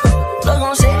lord. Love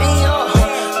gon' set me up.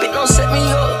 Bitch don't set me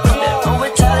up. I'm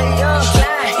retaliate.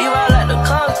 He ride like the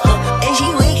car. And she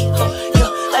wicked. Yo,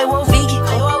 like one Vicky.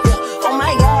 Oh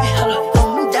my god.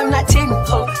 Damn not 10.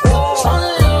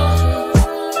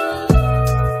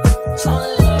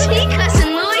 Cousin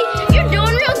Louie, you're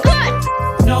doing real good.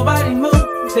 Nobody move.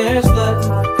 There's blood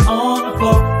on the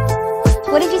floor.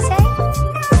 What did you say?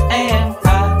 And I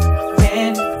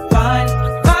can't find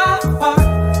my heart.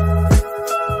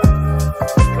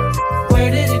 Where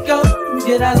did it go?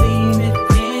 Did I leave it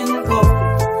in the cold?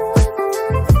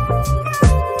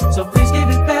 So please give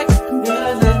it back,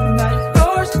 cause that night's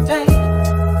yours to take.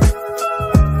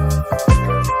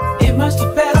 It must be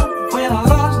better when I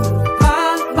lost my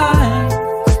mind.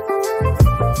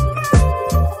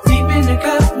 Deep in the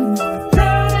cup,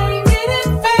 drowning in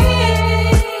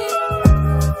pain.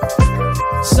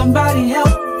 Somebody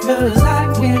help, cause I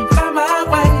can't find my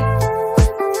way.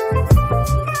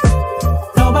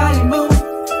 Nobody move.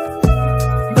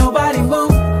 Nobody move.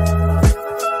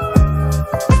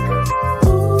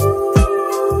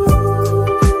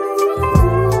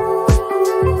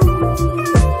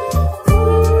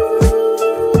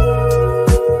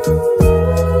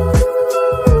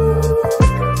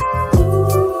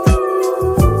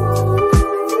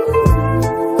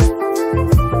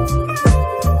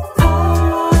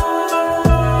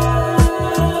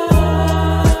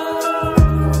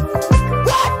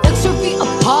 Luxury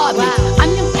apartment. I'm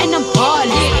young and I'm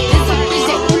ballin'. There's a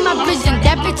vision in my vision.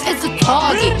 That bitch is a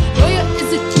target. Lawyer is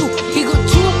a two. He gon'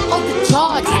 chew up all the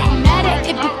charges. No matter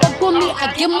if you fuck with me,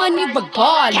 I get money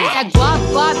regardless. I guap,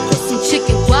 guap, get some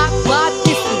chicken. Guap, guap,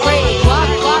 get some bread. Guap,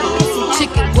 guap, get some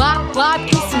chicken. Guap, guap,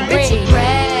 get some bread. Rich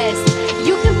breast,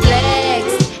 you can flex.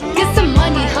 Get some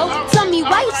money, ho. Tell me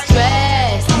why you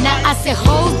stressed. Now I say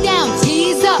hold down,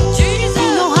 G's up. You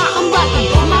know how I'm rockin',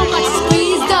 but my watch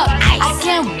squeezed up. I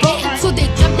can't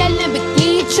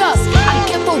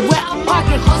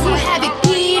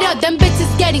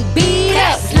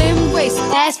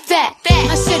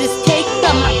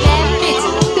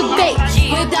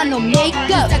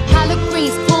collard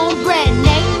greens, cornbread, and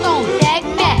egg on back.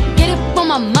 Get it from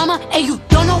my mama, and you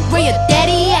don't know where your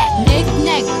daddy at.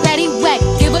 Knick-knack, patty whack,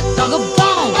 give a dog a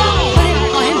bone. Put it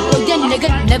on him, bro, your nigga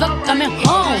never coming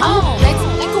home. I'm a flex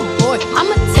like a boy,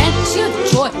 I'm a 10, she a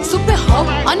joy. Super hoe,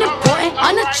 unimportant,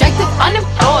 unattractive,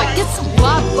 unemployed. Get some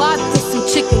wop, get some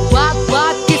chicken, wop,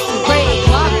 get some bread.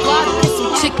 Wop, get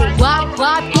some chicken, wop,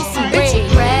 get some bread.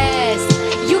 Rest,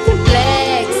 you can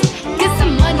flex, get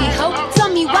some money, hoe. Tell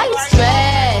me why you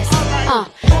stressed.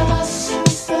 Ever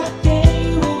since the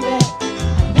day we met, I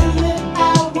knew that I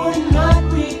would not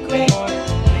regret.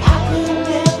 I could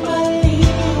never leave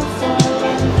you for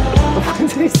When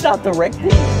did he stop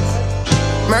directing?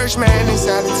 Merch man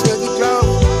inside into the globe.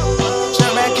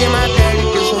 Jump back in my daddy,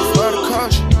 this one for the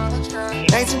culture.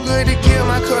 Ain't too good to kill,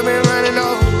 my cup been running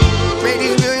over. Made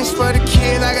these millions for the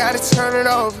kids, I gotta turn it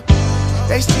over.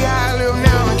 They see how I live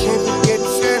now, I can't forget the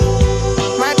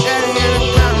feeling. My daddy in the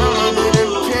ground, my mama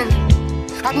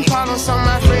independent. I can call on some of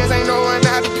my friends, ain't no one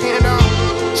I depend on.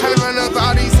 Tryna run up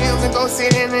all these hills and go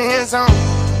sit in the end zone.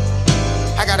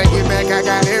 I gotta get back, I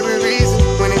got every reason.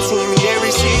 When they see me every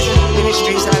season, in the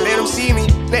streets I let them see me.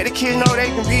 Let the kids know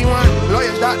they can be one.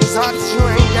 Lawyers, doctors, artists, you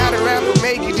ain't gotta rap or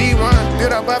make you D1.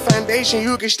 Build up a foundation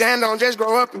you can stand on, just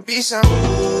grow up and be something.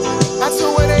 I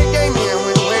took what they gave me and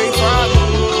went way farther.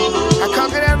 I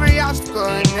conquered every obstacle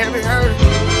and every hurdle.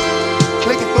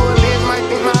 Looking through a lens, might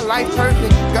think my life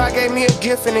perfect. God gave me a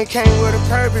gift and it came with a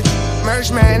purpose.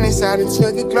 Merch madness out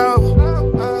into the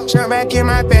globe. Jump back in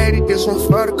my baby, this one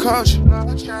for the culture.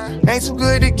 Ain't too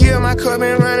good to kill, my cup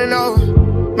been running over.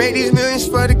 Made these millions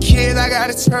for the kids, I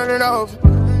gotta turn it over.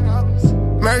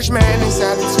 Merch madness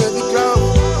out into the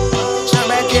globe. Jump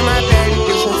back in my baby,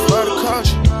 this one for the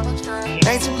culture.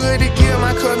 Ain't too good to kill,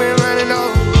 my cup been running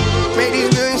over. Made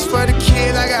these millions for the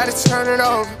kids, I gotta turn it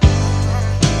over.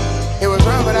 It was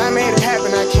wrong, but I made it happen.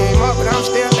 I came up, but I'm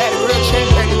still at it. Real change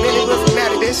back a minute, but from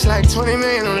now to this, like 20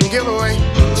 million on the giveaway.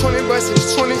 20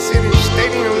 buses, 20 cities,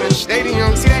 stadium to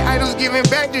stadium. See that idols giving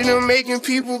back to them, making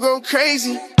people go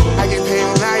crazy. I get paid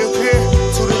when I appear.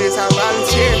 To do this, I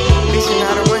volunteer. This is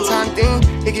not a one-time thing.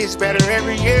 It gets better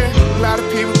every year. A lot of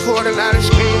people poured a lot of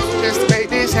screams just to make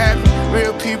this happen.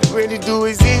 Real people really do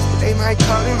exist, but they might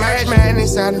call it magic.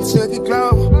 Madness out into the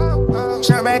globe.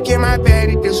 Jump back in my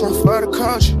baby, this one for the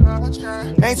culture.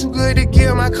 Ain't too good to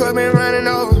kill, my cup been running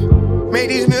over. Made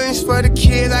these millions for the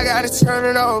kids, I gotta turn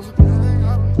it over.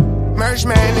 Merch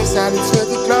madness out into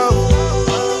the globe.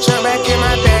 Jump back in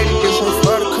my baby, this one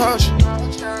for the culture.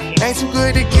 Ain't too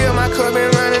good to kill, my cup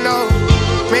been running over.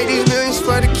 Made these millions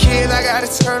for the kids, I gotta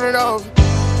turn it over.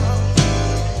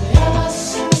 Ever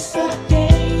since the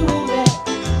day we met,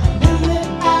 I knew that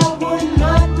I would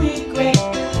not regret.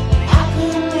 I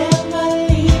could never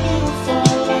leave you for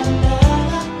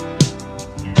another.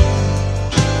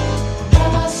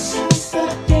 Ever since the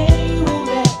day we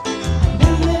met, I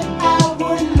knew that I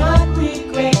would not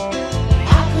regret.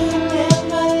 I could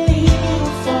never leave you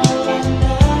for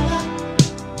another.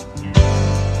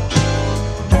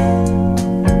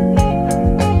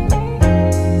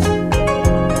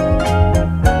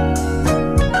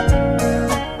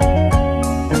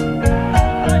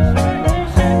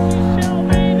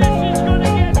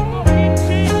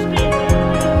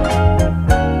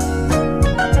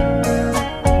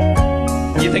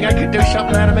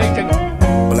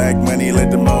 Black money,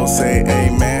 let the most say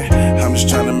amen. I'm just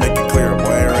trying to make it clear,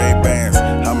 boy, Ray bands.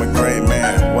 I'm a great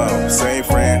man, whoa, say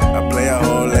friend. I play a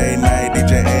whole late night,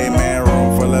 DJ amen.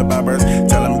 Room full of boppers,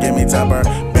 tell them give me topper.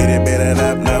 Beat it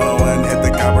up, number one, hit the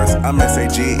coppers. I'm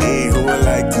SAGE, who would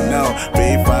like to know?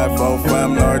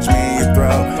 B545, large me in your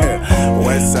throat.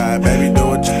 West side, baby, do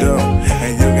what you do.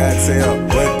 And you got tail,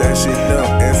 what that shit do?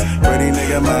 It's pretty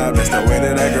nigga mob, that's the way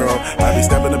that I grow. I be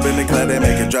stepping up in the club, they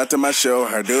make it drop to my show.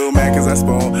 Her do mad cause I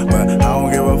spoon, but I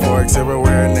don't give a fork.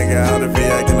 Silverware, nigga, out of V,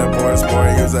 acting a poor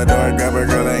sport. Use a door, grab a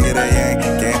girl and get a yank.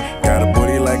 Gang, got a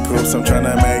booty like coops, I'm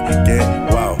tryna make it.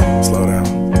 Wow, slow down,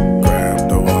 grab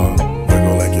the wall.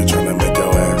 Wiggle like you're tryna make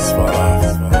your ass fall off.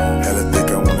 Hella thick,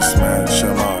 I wanna smash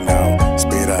them all now.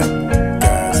 Speed up,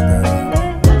 gas pedal.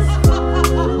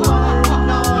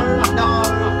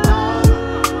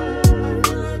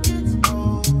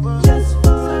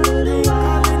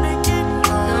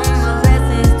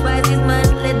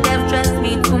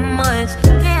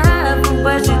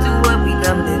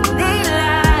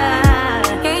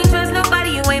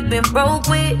 Broke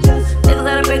with, niggas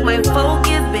gotta break my focus.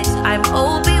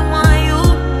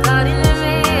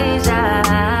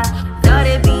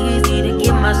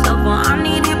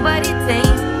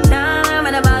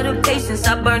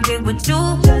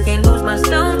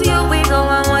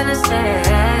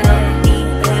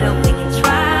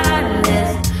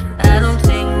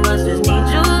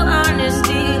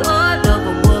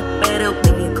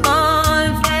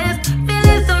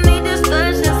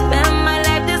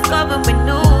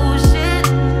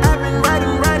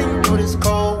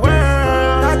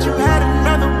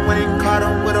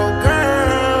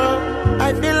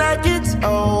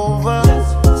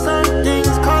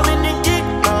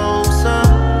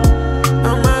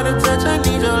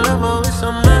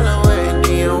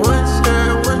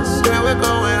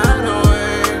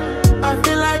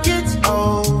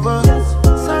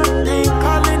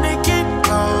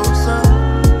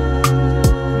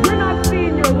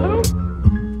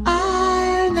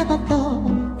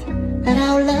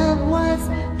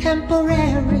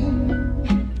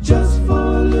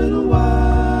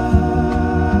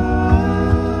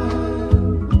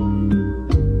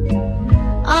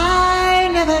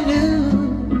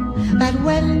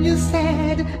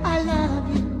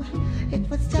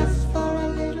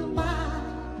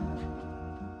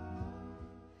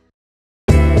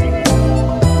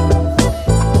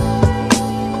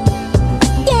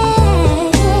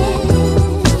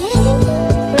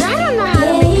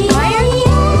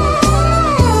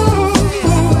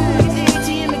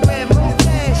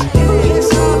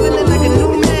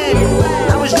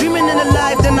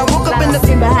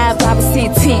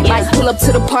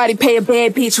 to the party, pay a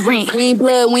bad bitch rent. We ain't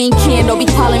blood, we ain't kin, don't be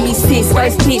calling me sis.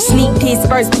 First bitch, sneak this,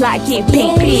 first plot, get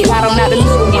pink. I don't know the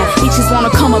little one. Bitches wanna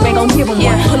come up, ain't gon' give them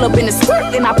one. Pull up in the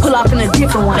skirt, then I pull off in a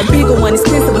different one. A bigger one,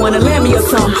 expensive one, a Lammy or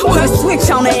something. Put a switch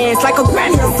on the ass like a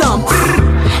granny or something.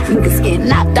 Niggas getting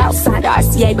knocked outside the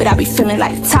RCA, but I be feeling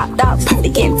like a top dog. Probably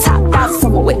getting topped out,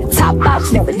 someone with the top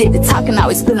box. Never did the talking,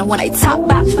 always feeling when they top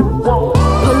box. Pull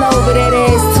over that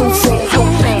ass too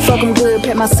fat. Fuck 'em good,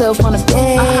 pat myself on the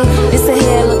bed. This a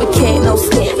hell of a cat, no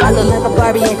step. I look like a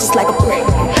Barbie, act just like a prick.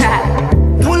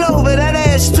 Pull over that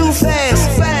ass too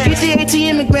fast. Get the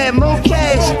ATM and grab more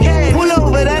cash. Pull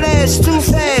over that ass too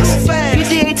fast. Get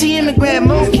the ATM and grab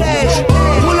more cash.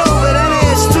 Pull over that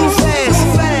ass too fast.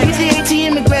 Get the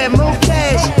ATM and grab more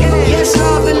cash. Yes,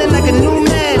 I'm feeling like a new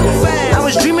man. I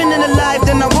was dreaming in the life,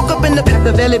 then I woke up in the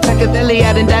Packavelli.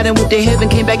 I done died and went to heaven.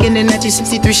 Came back in the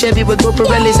 1963 Chevy with gold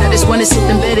Pirellis. I just wanna sit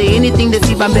in bed, anything to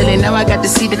feed my belly. Now I got the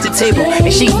seat at the table,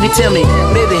 and she can tell me,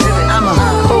 baby, I'm a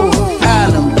whole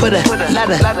problem. Put a lot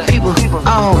of people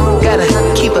on. Gotta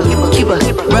keep her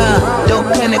run. Don't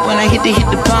panic when I hit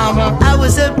the bomb. I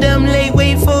was up damn late,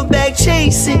 waiting for a back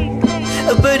chasing.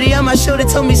 A birdie on my shoulder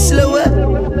told me slow up.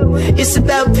 It's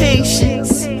about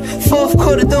patience. Fourth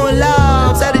quarter throwing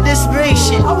lobs out of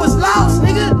desperation. I was lost,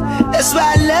 nigga. That's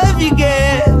why I love you,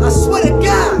 girl. I swear to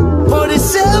God. Pour the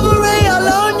silver ray all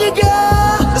on you,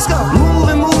 girl. Let's go.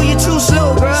 Move, you too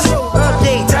slow, bro.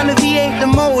 Update, time to V8 the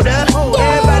motor.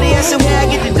 Everybody asking where I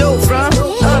get the dope from.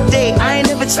 Update, I ain't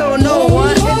never told no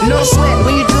one. No sweat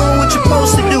when you doing what you're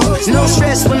supposed to do. No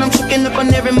stress when I'm tricking up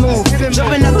on every move.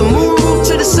 Jumping up the move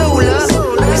to the solar.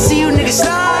 I see you niggas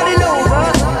starting over.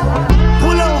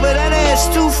 Pull over that ass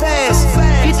too fast.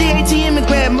 Get the ATM and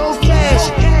grab more cash.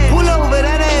 Pull over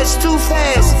that ass too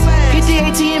fast. Get the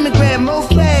ATM and grab more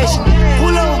cash.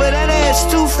 Pull over that ass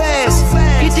too fast.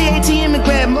 Get the ATM and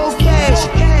grab more cash.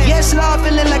 Yes, Lord,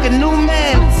 feeling like a new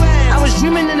man. I was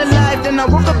dreaming in the life, then I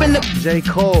woke up in the. J.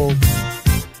 Cole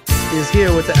is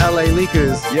here with the LA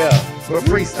Leakers. Yeah. We're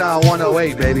Freestyle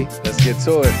 108, baby. Let's get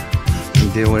to it. We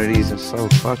did one of these in so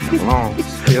fucking long.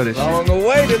 Feel this long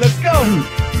awaited. Let's go.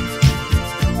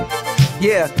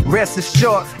 Yeah, rest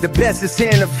assured, the best is here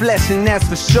in the flesh, and that's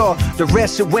for sure. The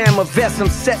rest should wear my vest, I'm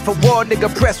set for war, nigga,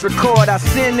 press record. I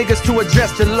send niggas to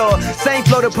address the Lord. Same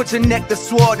flow to put your neck to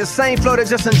sword, the same flow to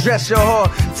just undress your whore.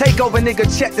 Take over, nigga,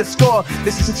 check the score.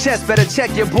 This is a chess, better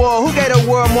check your boy. Who gave the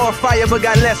world more fire but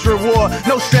got less reward?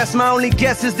 No stress, my only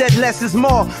guess is that less is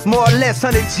more. More or less,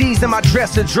 100 G's in my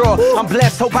dresser drawer. I'm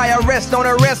blessed, hope I arrest, don't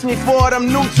arrest me for it, I'm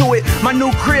new to it. My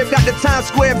new crib got the Times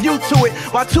Square view to it.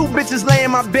 While two bitches lay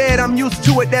in my bed, I'm used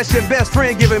to it. That's your best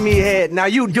friend giving me head. Now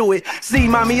you do it. See,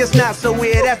 mommy, it's not so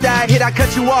weird. After I hit, I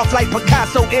cut you off like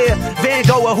Picasso air, Van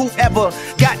Gogh or whoever.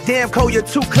 Goddamn, Cole, you're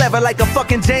too clever, like a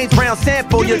fucking James Brown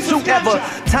sample. You're too ever.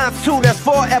 Times two, that's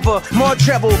forever. More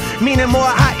treble, meaning more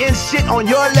high-end shit on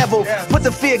your level. Put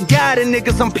the fear of God in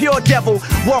niggas, I'm pure devil.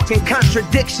 Walking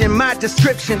contradiction, my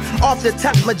description. Off the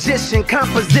top magician,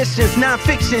 compositions,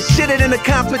 non-fiction. Shit it in the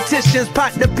competitions.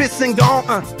 Pot the piss and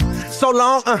gone, so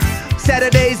long,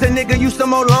 Saturdays a nigga used to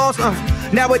mow lawns,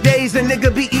 Nowadays a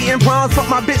nigga be eating prawns. Fuck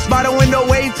my bitch by the window,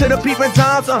 wave to the peeping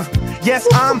toms, Yes,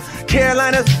 I'm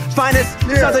Carolina's finest,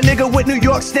 Southern nigga with New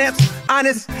York stamps.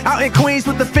 Honest, out in Queens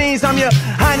with the fiends, I'm your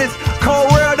highness.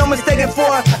 Cold world, don't mistake it for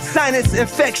a sinus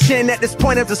infection. At this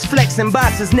point, I'm just flexing.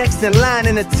 Boss is next in line,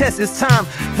 and the test is time.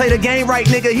 Play the game right,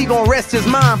 nigga, he gon' rest his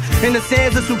mom in the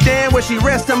sands of Sudan, where she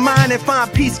rests her mind and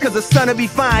find peace, cause the son'll be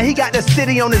fine. He got the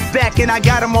city on his back, and I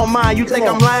got him on mine. You think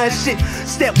I'm lying? Shit,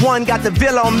 step one, got the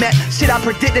villa on that. Shit, I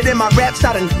predicted in my raps,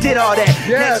 I done did all that.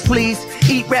 Next, please,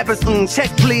 eat rappers, check,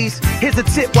 please. Here's a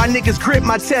tip, why niggas grip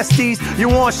my testes. You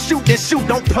want shoot, then shoot,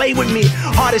 don't play with me.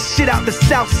 Hardest shit out the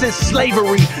South since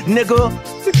slavery, nigga.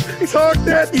 Talk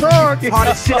that talk.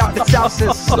 Hardest shit out the South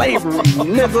since slavery,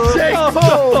 nigga. J.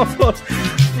 Cole.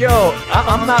 Yo,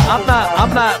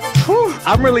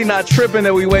 I'm really not tripping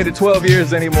that we waited 12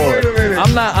 years anymore. Wait a minute.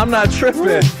 I'm not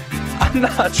tripping. I'm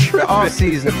not tripping. All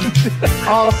season.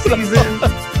 All season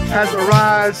has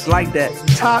arrived. Like that.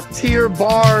 Top tier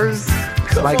bars.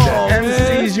 Like that.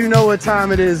 MCs, you know what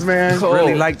time it is, man. Cool.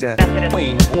 Really like that.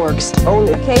 Queen works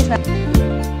only occasionally.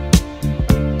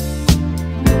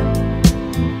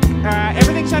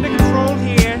 Everything's under control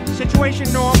here.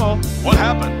 Situation normal. What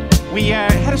happened? We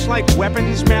had a slight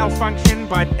weapons malfunction,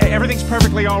 but everything's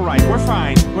perfectly all right. We're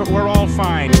fine. We're all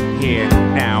fine here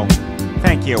now.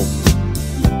 Thank you.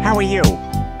 How are you?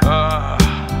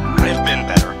 I've been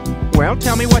better. Well,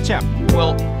 tell me what's up.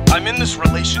 Well, I'm in this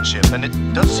relationship, and it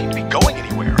doesn't seem to be going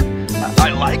anywhere.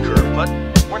 I like her, but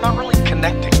we're not really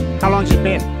connecting. How long's it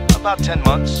been? about 10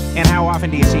 months. And how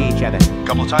often do you see each other? A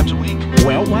couple of times a week.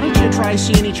 Well, why don't you try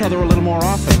seeing each other a little more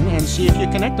often and see if you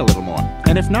connect a little more?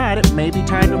 And if not, it may be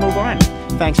time to move on.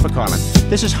 Thanks for calling.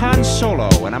 This is Han Solo,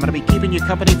 and I'm going to be keeping you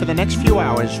company for the next few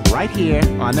hours right here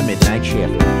on the Midnight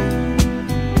Shift.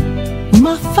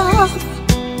 My Father,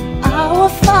 our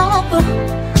Father,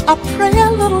 I pray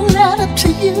a little letter to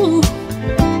you.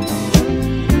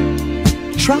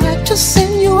 Tried to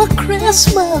send you a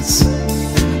Christmas,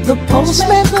 the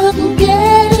postman couldn't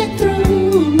get it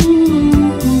through.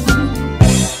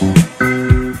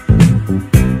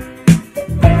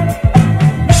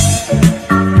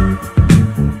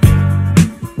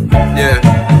 Yeah,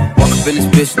 walk up in this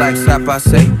bitch like Sap I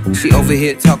say. She over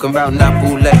here talking about not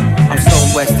boule. I'm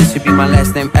so west, this should be my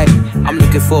last name. Ay, I'm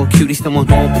looking for a cutie, someone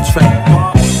who won't betray.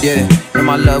 Yeah, and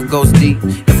my love goes deep.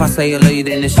 If I say I love you,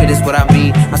 then this shit is what I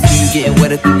mean. I see you getting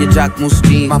wetter through your jock moose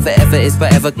jeans. My forever is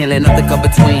forever, can't let nothing come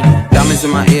between. Diamonds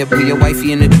in my ear, put your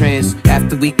wifey in the trance.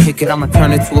 After we kick it, I'ma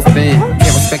turn it to a fan.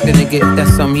 Can't respect a nigga if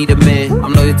that's something he demand.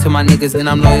 I'm loyal to my niggas and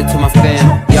I'm loyal to my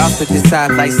fam. Y'all switch the side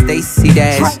like Stacey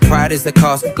Dash. Pride is the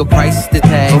cost, you could price the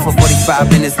tag. Go for 45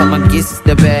 minutes, I'ma get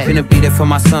the bag. Finna be there for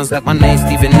my sons like my name's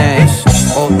Stephen Nash.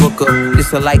 Old booker,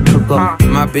 this a light cooker.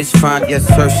 My bitch fine, yes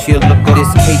sir, she'll look up.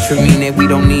 This catering mean that we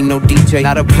don't need no DJ.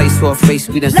 Not a place for a face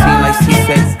we done seen like she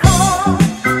said.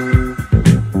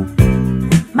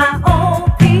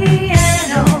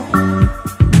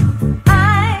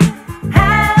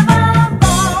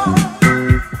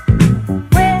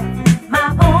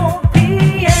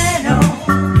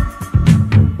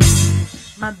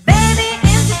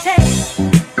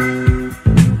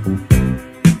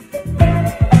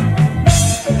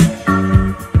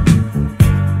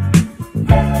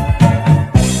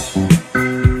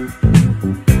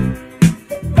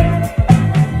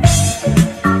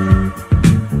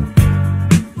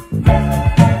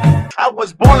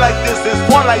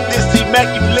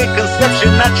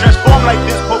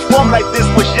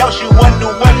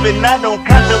 I don't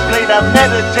contemplate, I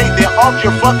meditate, then off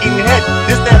your fucking head.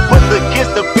 This that put the kiss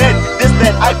to bed. This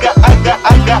that I got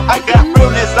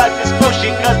realness, I just feel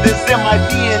shit cause it's in my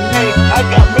DNA. I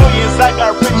got millions, I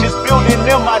got riches building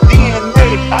in my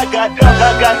DNA. I got dog,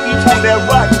 I got evil that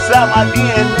rot inside my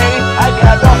DNA. I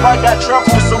got off, I got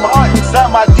trouble, some heart inside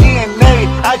my DNA.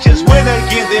 I just win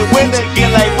again, then win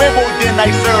again like Wimbledon I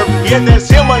serve. Yeah, that's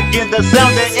him again, the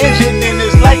sound that engine in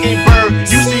is like a bird.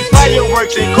 You see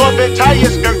fireworks and Corvette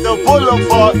tires skirt the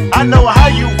boulevard. I know how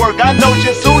you work, I know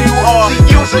just who you are.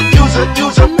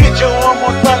 Use a picture,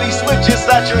 almost probably switch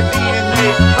inside your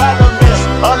DNA. Problem is,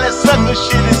 all that sucker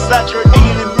shit inside your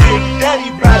DNA. Daddy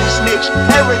body snitch,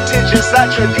 heritage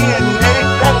inside your DNA.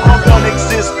 That one don't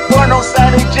exist, born on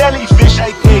side of jellyfish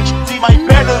I think. See my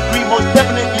pedigree, most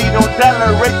definitely don't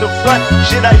tolerate the front.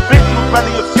 Shit I been through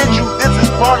probably offend you, this is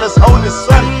Paula's oldest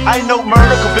son. I know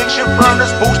murder, conviction,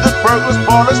 burners, boosters, burglars,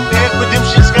 ballers, dead,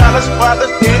 redemption, scholars,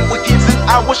 fathers, dead with kids and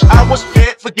I wish I was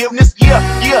fed. Forgiveness, yeah.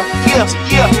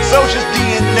 Soldier's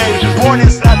DNA, born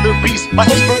inside the beast. My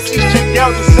expertise checked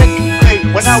out the second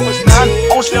grade. When I was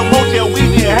 9, on sale motel, we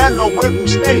didn't have nowhere to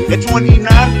stay. At 29,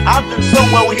 I've done so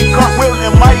well with hit cartwheel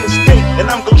in my estate.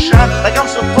 And I'm gon' shine like I'm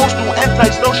supposed to,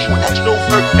 anti-social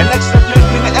extrovert. And excellent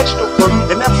in the extrovert.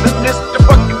 And absentness, the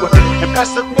fuck you were. And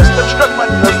passiveness that struck my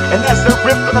nerve. And that's a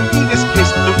riff on the penis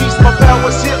case. The reason my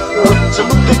power's here,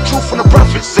 salute the truth from the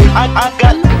prophet say. I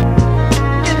got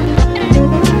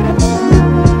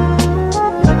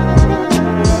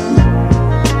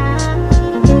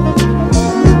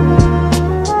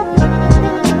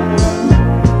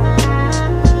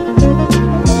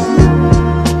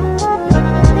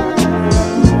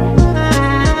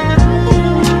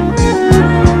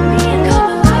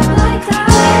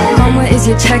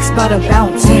your checks bout to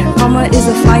bounce. Mama is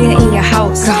a fire in your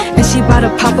house, and she bout to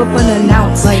pop up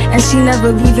unannounced. And she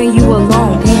never leaving you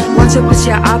alone. Watch her put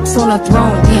your ops on a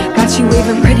throne. Got you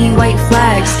waving pretty white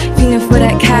flags, feeling for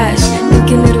that cash,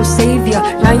 thinking it'll save ya.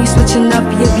 Now you switching up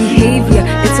your behavior.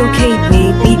 It's okay,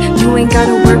 baby, you ain't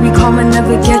gotta worry, karma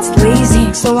never gets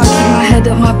lazy. So I keep my head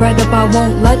up, my bread up, I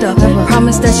won't let up.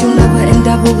 Promise that you'll never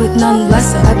endeavor with none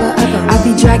lesser. I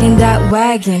be dragging that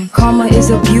wagon. Karma is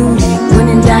a beauty,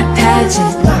 winning that pageant.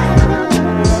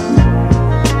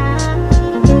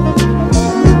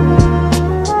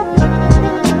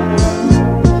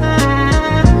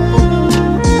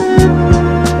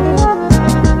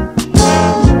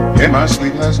 In my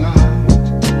sleep last night,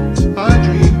 I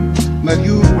dreamed that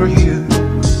you were here.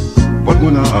 But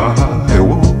when I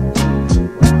awoke,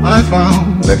 I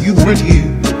found that you weren't here.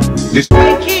 This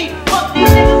Keem, fuck these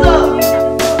niggas up.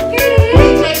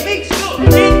 DJ Big Scoop,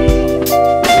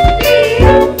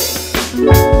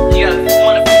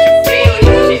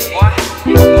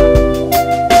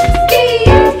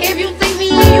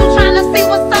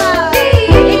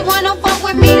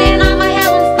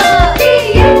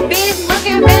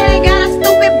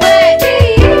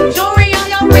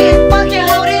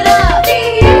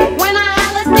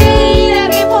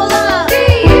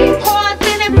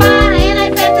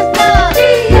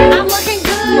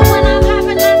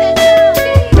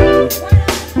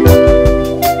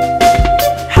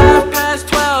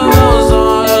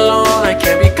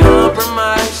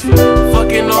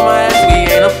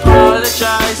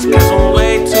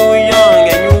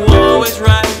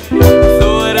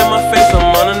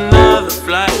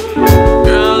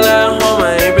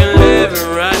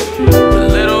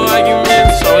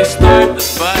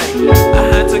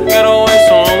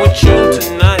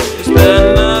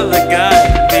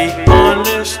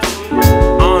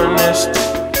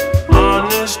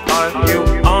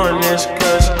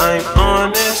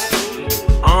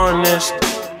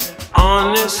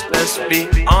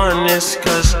 be honest,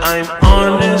 cause I'm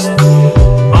honest.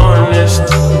 Honest,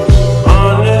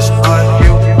 honest, are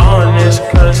you honest?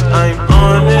 Cause I'm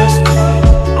honest.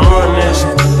 Honest,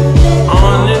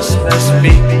 honest, let's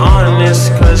be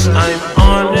honest, cause I'm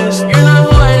honest. You're not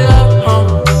who I love, huh?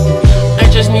 I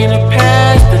just need to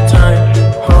pass the time,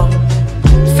 huh?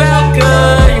 Felt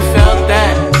good, you felt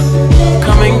that.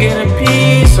 Come and get a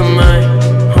piece of mine,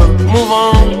 huh? Move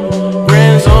on,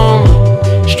 brands on me.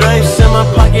 Stripes in my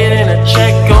pocket and a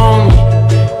check on me.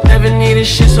 Never needed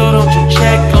shit, so don't you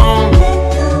check on me.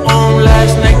 Home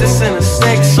last night to send a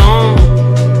sex on me.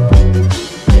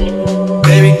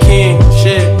 Baby king,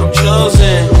 shit, I'm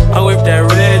chosen. I whip that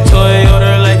red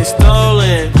Toyota like it's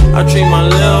stolen. I treat my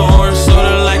little orange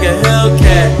soda like a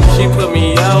Hellcat. She put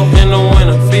me out in the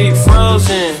winter, feet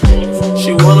frozen.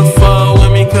 She wanna fuck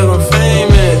with me cause I'm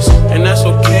famous, and that's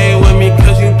okay with me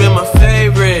cause you been my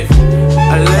favorite.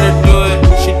 I let her do it,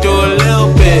 she do a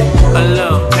little bit. A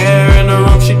little hair in the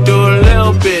room, she do a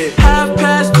little bit.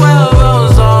 12:30, I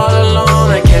was all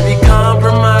alone, I can't be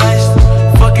compromised.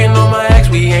 Fucking on my ex,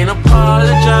 we ain't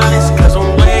apologize, cause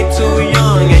I'm way too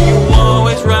young and you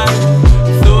always right.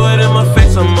 Threw it in my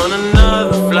face, I'm on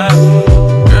another flight.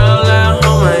 Girl at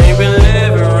home, I ain't been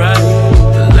living right.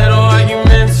 The little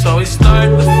arguments always start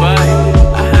the fight.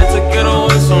 I had to get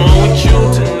away, so I'm with you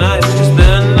tonight. Is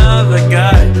there another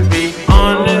guy? Be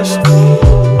honest,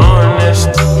 honest,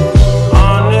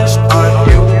 honest, are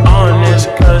you honest?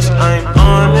 Cause I'm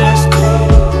honest.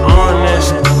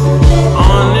 Honest,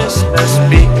 honest, let's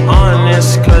be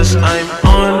honest, cause I'm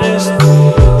honest.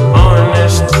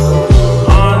 Honest,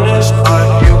 honest, are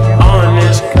you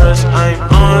honest? Cause I'm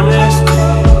honest.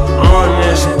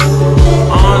 Honest,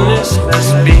 honest,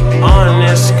 let's be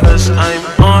honest, cause I'm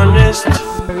honest.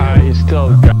 You still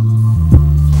got.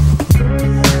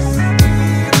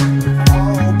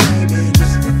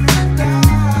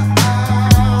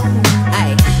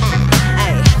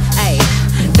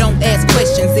 Don't ask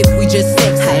questions if we just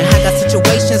sexing. I got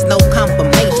situations, no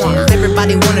confirmations.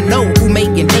 Everybody wanna know who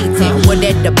making dates and what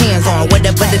that depends on,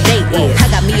 whatever the date is. I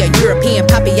got me a European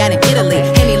poppy out in Italy,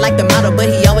 and he like the model, but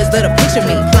he always let a picture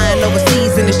me flying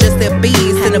overseas, and it's just their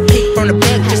bees. And a pic from the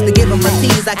back just to give him a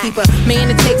tease. I keep a man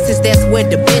in Texas, that's where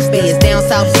the best is. Down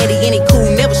south, daddy, any cool,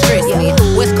 never stress me.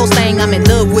 West Coast thing, I'm in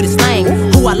love with his slang.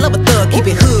 Who I love a thug, keep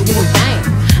it hood when we bang.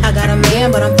 I got a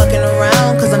man, but I'm fucking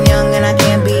around, cause I'm young and I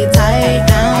can't be tied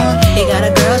down. He got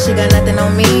a girl, she got nothing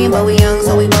on me, but we young,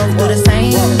 so we both do the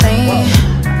same thing.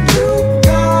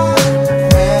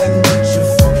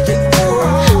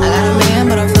 I got a man,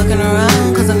 but I'm fucking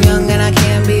around, cause I'm young and I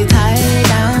can't be tied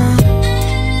down.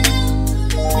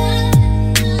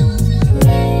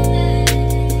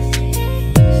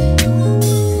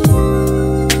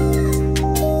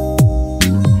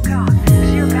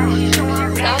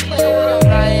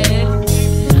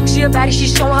 She a baddie, she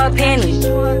showing her panties.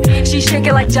 She shake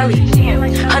it like jelly.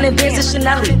 100 bands of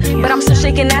Chanel, but I'm still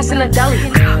shaking ass in a deli.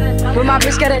 With my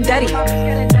bitch got a daddy.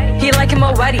 He like him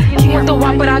already. He want the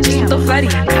walk, but I just want the Freddy.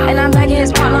 And I'm bagging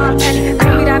his partner, I'm petty.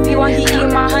 Call me that B while he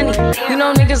eating my honey. You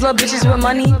know niggas love bitches with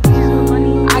money.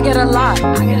 I get a lot.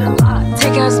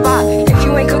 Taking a spot. If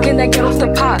you ain't cooking, then get off the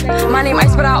pot. My name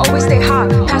Ice, but I always stay hot.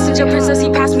 Passenger princess, he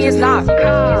passed me his knock.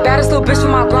 Baddest little bitch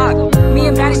from my block. Me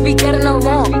and baddies be getting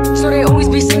along, so they always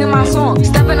be singing my song.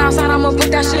 Stepping outside, I'ma put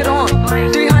that shit on.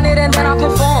 300 and then I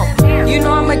perform. You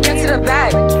know I'ma get to the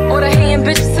bag. All the hating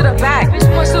bitches to the back. Too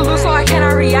much to lose, so I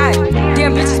cannot react.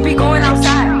 Damn bitches be going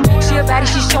outside. She a baddie,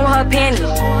 she showing her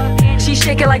panties. She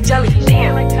shake it like jelly.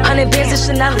 100 bands of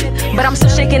Chanel, but I'm still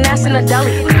shaking ass in a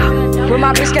deli. With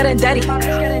my bitch got a daddy.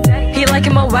 He like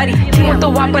him already. He want the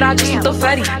walk, but I just want the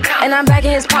Freddy. And I'm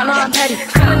bagging his partner, I'm petty.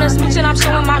 Feeling a smooch and I'm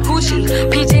showing my Gucci.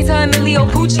 PJ to Emilio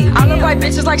Pucci. I look like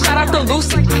bitches like shout out to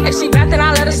Lucy. If she bad, then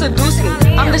I let her seduce me.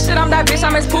 I'm the shit, I'm that bitch,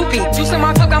 I'm his poopy. Juice in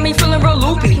my cup got me feeling real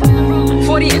loopy.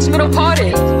 40-inch middle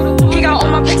parted. He got all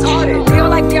my pics ordered. They all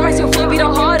like, damn, I still be the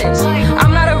hardest.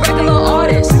 I'm not a regular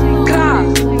artist.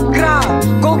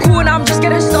 Go cool and I'm just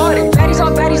getting started. Baddies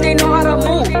are baddies, they know how to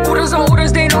move. Orders on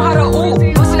orders, they know how to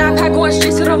ooh. Bustin' that pack going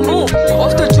straight to the moon.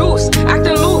 Off the juice,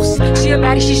 acting loose. She a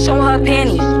baddie, she showing her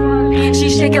panties. She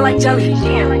shake it like jelly.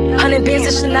 100 bands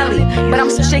of Chanel, but I'm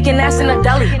still shaking ass in a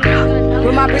deli.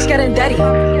 With my bitch got a daddy.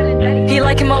 He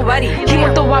like him already. He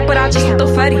want the walk, but I just want the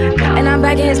Freddy. And I'm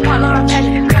bagging his partner, I'm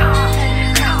petty.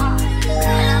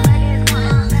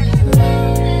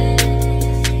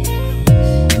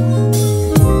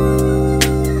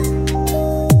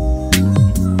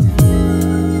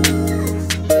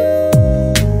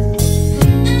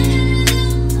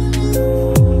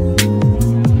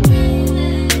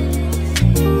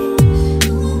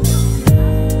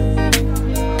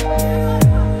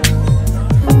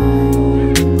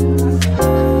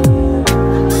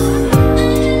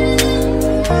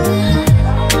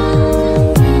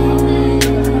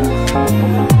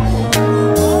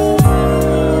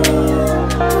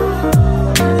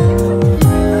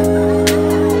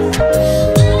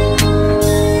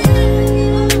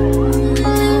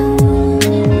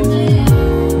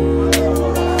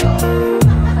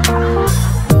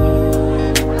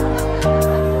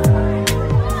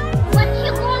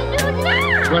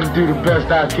 Gonna do the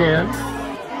best I can.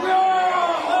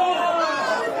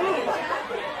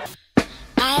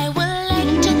 I would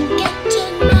like to get to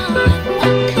know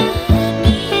what could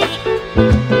be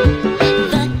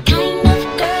the kind of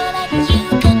girl that you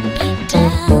could be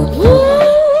down for.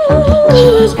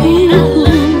 'Cause when I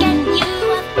look at you,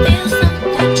 I feel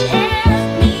something tear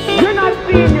me. You're not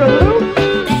seeing your loop?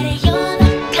 That you're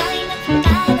the kind of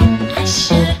guy that I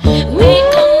should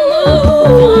make a move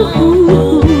on.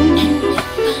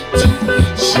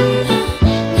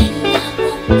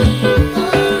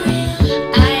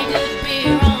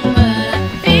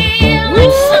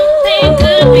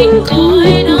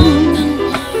 Going on, the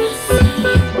more you see,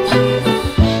 the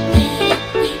more that it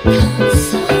becomes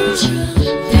so true.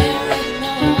 There ain't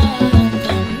no other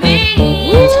for me,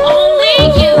 it's only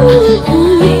you. I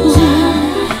wanna be down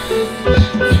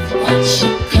with what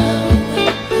you're going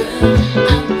through.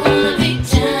 I wanna be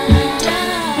down,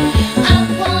 I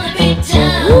wanna be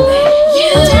down with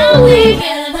you. Down with you.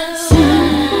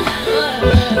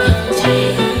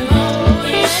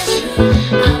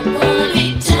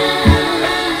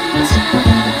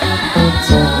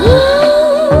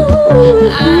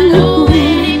 I know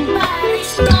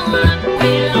anybody's gonna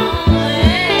be lonely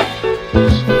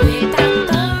without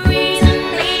the reason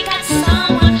they got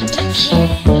someone to care.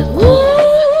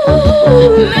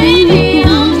 Maybe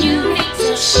all you need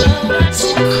to show what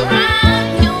you cry.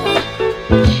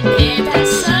 If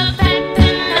that's a fact,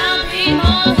 then I'll be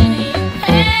more than you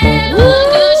ever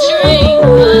could dream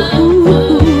of.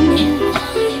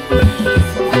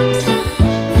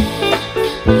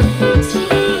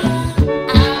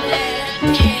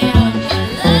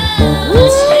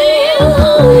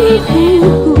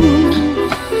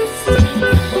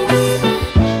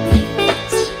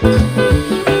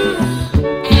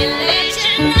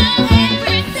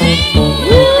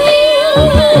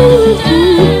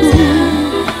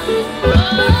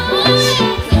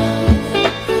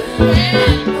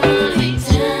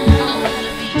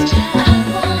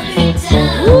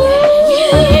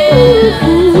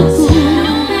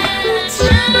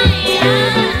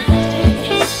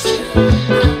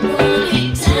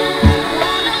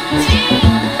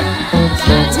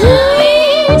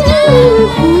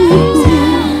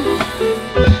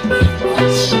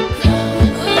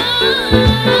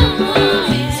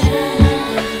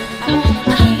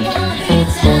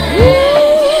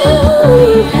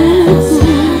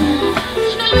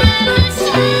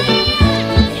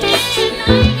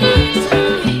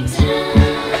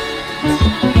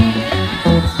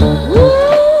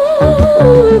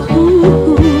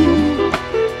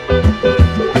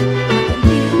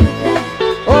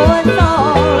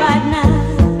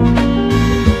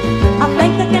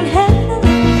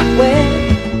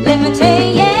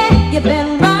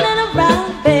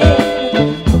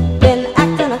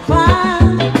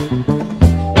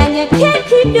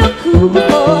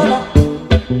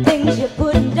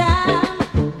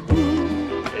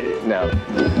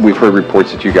 We've heard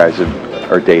reports that you guys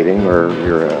are dating, or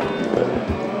you're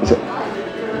is it?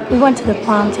 We went to the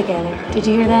prom together. Did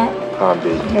you hear that? Prom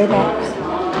date. You heard that?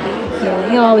 Yeah,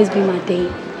 he'll always be my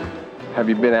date. Have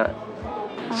you been out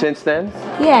since then?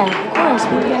 Yeah, of course.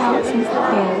 We've been out since.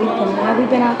 Yeah, we've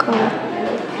been out cold.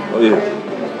 Oh yeah,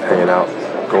 hanging out,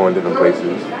 going different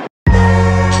places.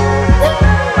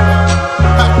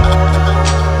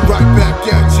 Right back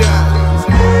at ya.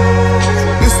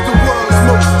 It's the world's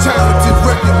most talented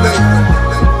record label,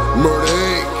 Murder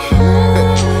Inc.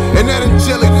 And that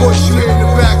angelic voice you hear in the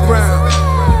background,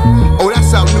 oh,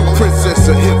 that's our new princess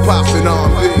of hip hop and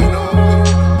R&B.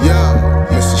 Yeah,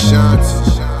 Mr. Shanti.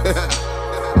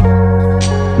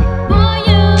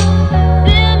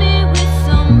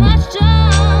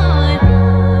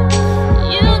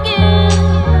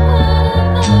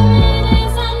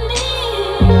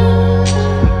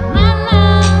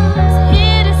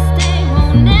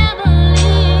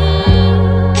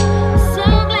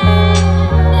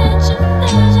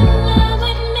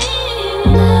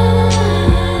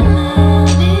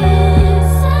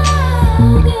 So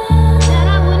good.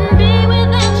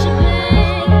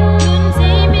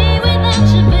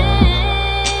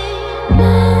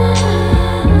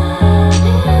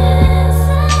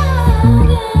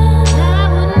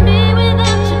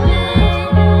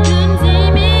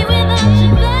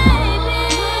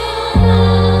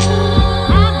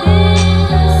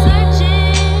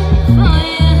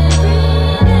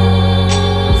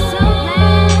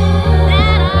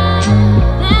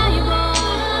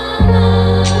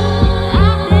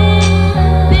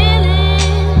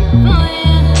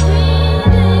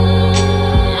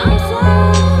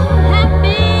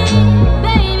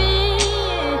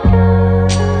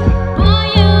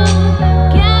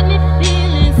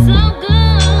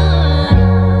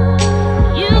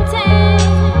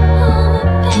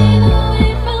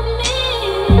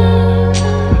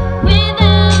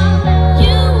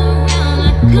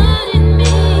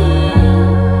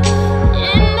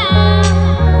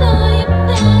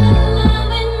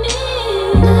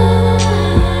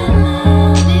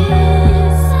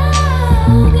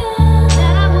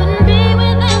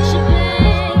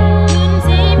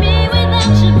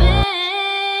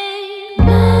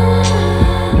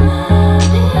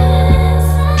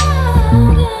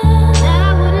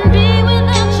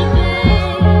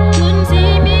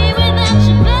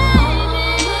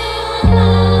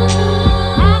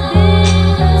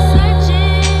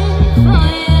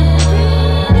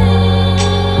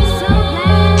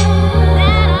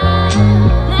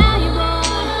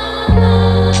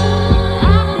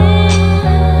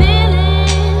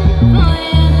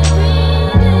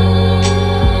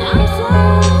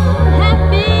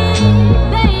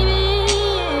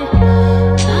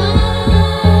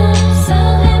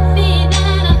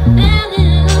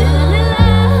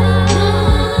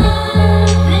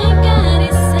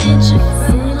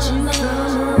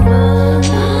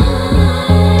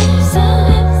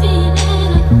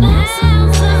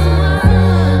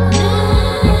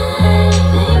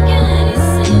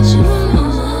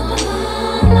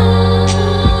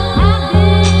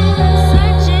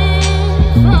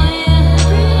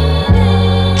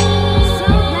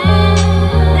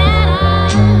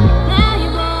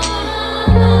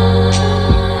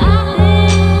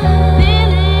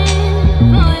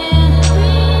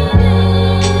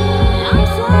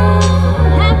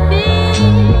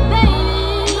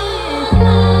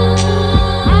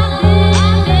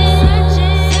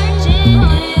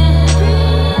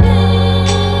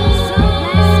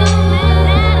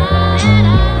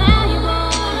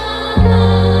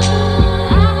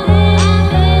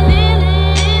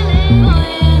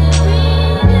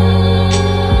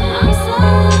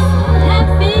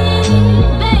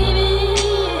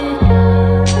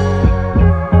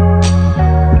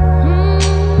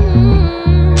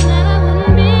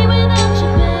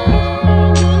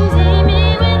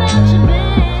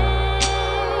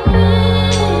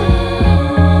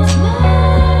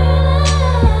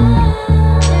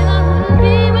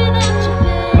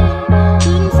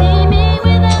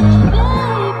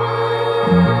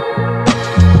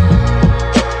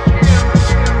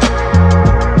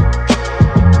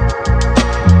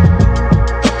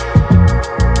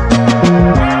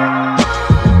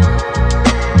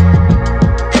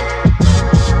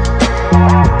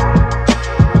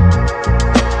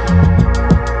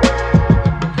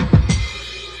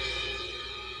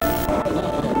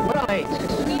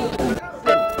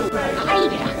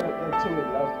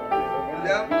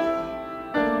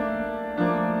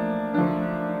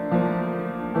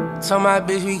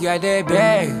 bitch, we got that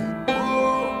bag.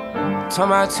 Told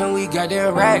my team we got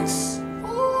that racks.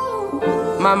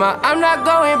 Mama, I'm not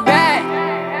going back.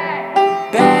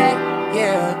 Back,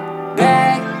 yeah,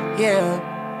 back, yeah,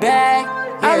 back.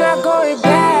 I'm not going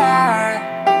back.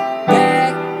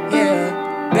 Back,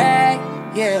 yeah, back,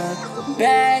 yeah,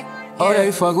 back. Oh,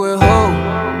 they fuck with who?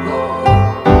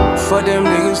 For them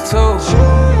niggas too.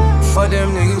 For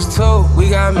them niggas too. We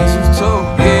got missiles too,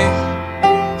 yeah.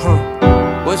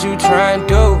 What you tryna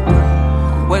do?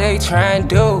 What they tryna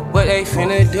do? What they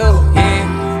finna do,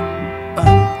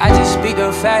 yeah. I just speak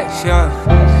the facts, yeah.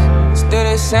 Still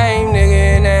the same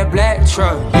nigga in that black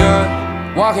truck,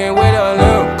 yeah. Walking with a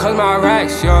limp, cause my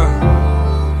racks, yeah.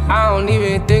 I don't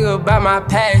even think about my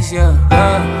past, yeah.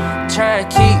 Tryna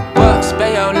keep up,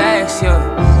 spend your last,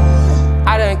 yeah.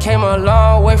 I done came a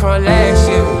long way from last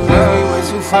year. Yeah, we way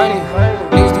too funny.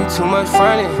 Niggas do too much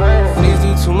fronting. Niggas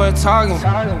do too much talking.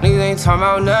 Niggas ain't talking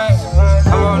about nothing.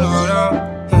 I'm on the road,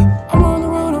 I'm on the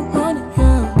road, I'm on it,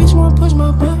 yeah. Bitch wanna push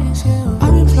my buttons, yeah. I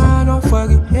been flying on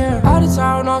fucking, yeah. All the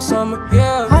time on summer,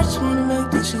 yeah. I just wanna make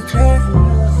this shit clear.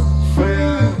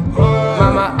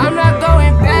 Mama, I'm not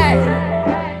going back.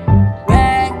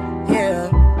 Back, yeah.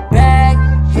 Back,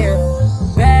 yeah.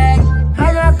 Back.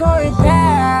 I'm not going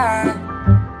back.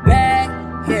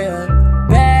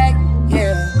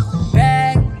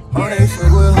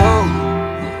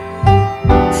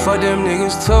 For them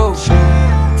niggas too.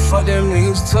 For them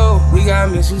niggas too. We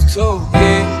got missiles too,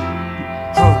 yeah.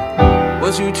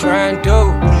 What you tryna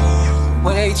do?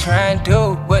 What they tryna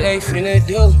do? What they finna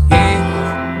do,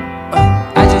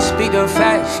 yeah. I just speak the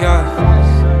facts,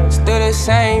 yeah. Still the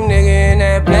same nigga in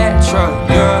that black truck,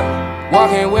 yeah.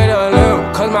 Walking with a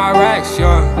limp, cause my racks,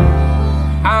 yeah.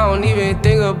 I don't even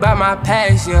think about my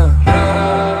past, yeah.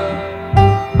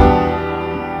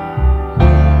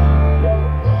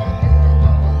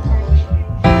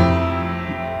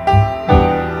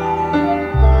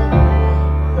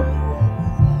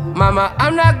 Mama,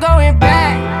 I'm not going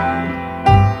back.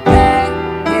 Back,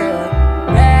 yeah,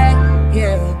 back,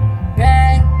 yeah,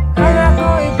 back. I'm not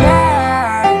going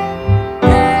back.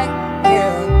 Back,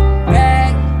 yeah,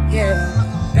 back, yeah,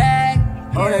 back.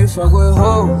 Oh, they fuck with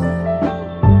who?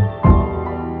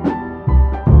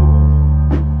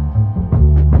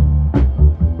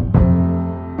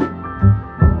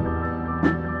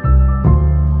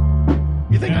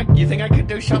 You think I could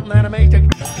do something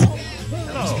animated?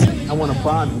 I want to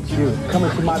bond with you. Come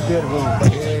into my bedroom.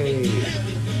 Hey,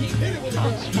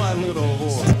 that's my little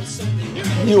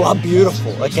whore. You are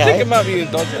beautiful, okay? Think about you,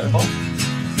 don't you?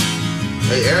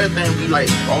 Hey, everything be like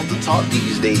off the top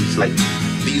these days. Like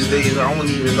these days, I don't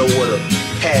even know what a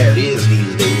pad is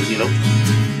these days. You know?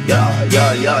 Yeah.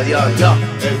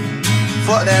 Hey.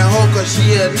 Fuck that hoe, cause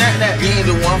she a that you ain't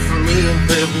the one for me,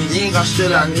 baby. You ain't got shit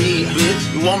I need,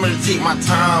 bitch. You want me to take my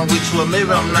time with you, or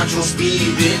maybe I'm not your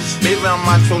speed, bitch. Maybe I'm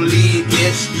not your lead,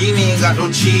 bitch. You ain't got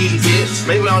no cheese, bitch.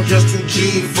 Maybe I'm just too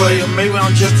G for you, maybe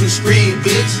I'm just too screed,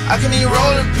 bitch. I can even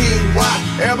roll in P, why?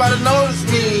 Everybody notice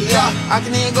me, yeah. I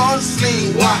can even go to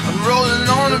sleep, why? I'm rolling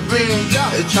on the beam, yeah.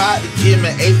 They tried to give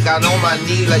me 8, got on my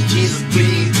knee like Jesus,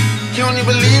 please. You don't even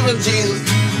believe in Jesus,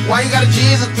 why you got a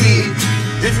Jesus, please?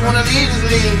 If you wanna leave, just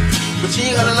leave. But you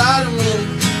ain't gotta lie to me.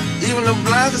 Even the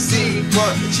blind can see.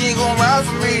 But she ain't gon' ride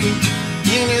for me.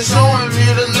 You ain't even showing me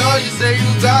the love you say you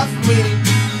got for me.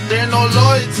 There ain't no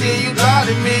loyalty, you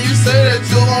doubted me. You say that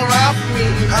you gon' ride for me.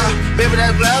 Baby,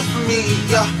 that blasphemy,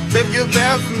 yeah. Baby, you're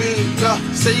bad for me, yeah.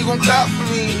 Say you gon' clap for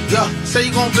me, yeah. Say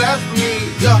you gon' blast for me,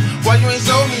 yeah. Why you ain't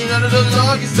show me none of the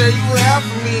love you say you have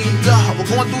for me, yeah. We're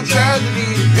going through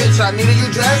tragedy, bitch, I needed you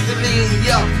drastically,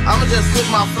 yeah. I'ma just switch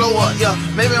my flow up, yeah.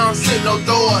 Maybe I'm sick, no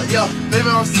throw up, yeah.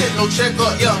 Maybe I'm sick, no check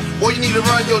up, yeah. Boy, you need to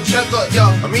run your check up, yeah.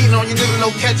 I'm eating on you niggas,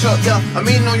 no catch up, yeah. I'm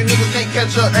eating on you niggas, can't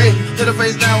catch up, ayy. Hit the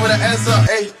face down with an ass up,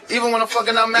 ayy. Even when I'm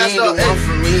fucking, I'm messed up, ayy. You ain't the one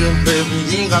for me, baby.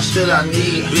 You ain't got shit I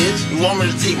need, bitch. You want me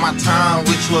to take my time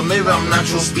with you, or maybe I'm not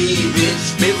your speed,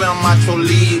 bitch. Maybe I'm not your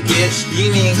lead, bitch.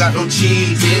 You ain't got no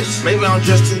cheese, bitch. Maybe I'm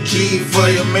just too G for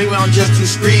you, maybe I'm just too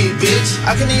screed, bitch.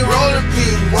 I can even roll in P,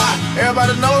 why?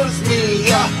 Everybody notice me,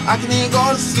 yeah. I can even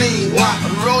go to sleep, why?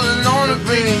 I'm rolling on the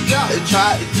beam, yeah. They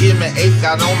tried to give me 8,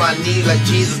 got on my knee like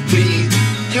Jesus, please.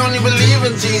 You don't even believe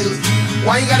in Jesus,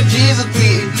 why you got a Jesus,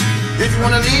 please? If you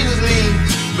wanna leave, just leave.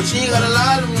 But you ain't gotta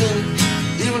lie to me.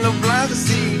 Even the blind can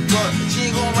see, but she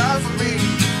ain't gon' ride for me.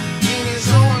 You ain't even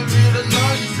showing me the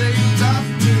love you say you got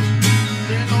for me.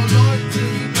 There ain't no loyalty,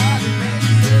 you got it, man.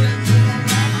 You say that you gon'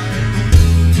 ride for me.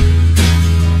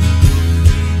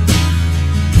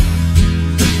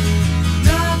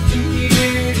 Nothing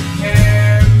here to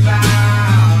care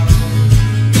about.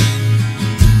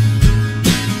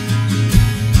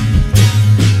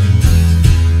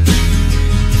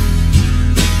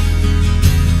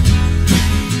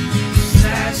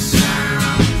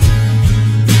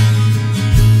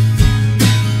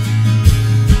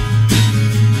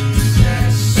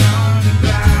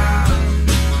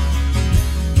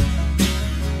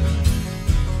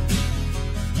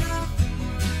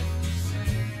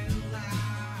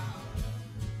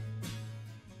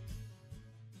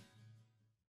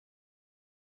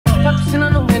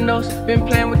 kilos. Been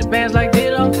playing with the bands like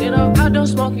Ditto. I don't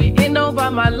smoke it, Indo by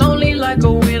my lonely like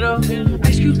a widow.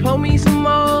 Ice Cube pull me some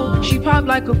more. She pop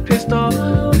like a pistol.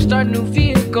 Start a new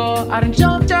vehicle. I done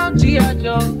jumped out G.I.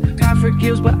 Joe. God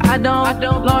forgives, but I don't.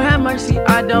 Lord have mercy,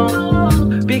 I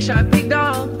don't. Big shot, big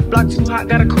dog. Block too hot,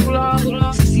 gotta cool off.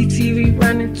 CCTV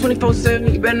running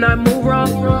 24/7. You better not move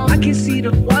wrong. I can see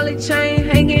the wallet chain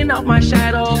hanging off my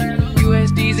shadow.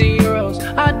 USDs and euros.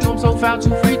 I do 'em so foul,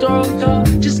 2 free throws.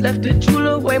 Just left the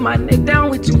jeweler, weigh my neck down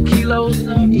with 2 kilos.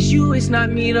 It's you, it's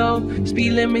not me though.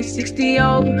 Speed limit 60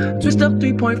 over. Twist up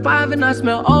 3.5 and I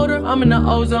smell older. I'm in the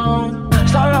ozone.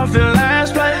 Started off in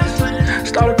last place.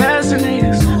 Started passing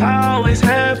niggas. I always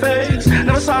had faith.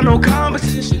 Never saw no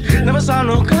competition. Never saw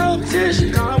no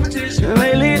competition. And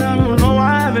lately, I don't know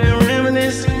why I've been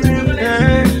reminiscing.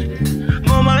 Yeah.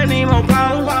 More money, more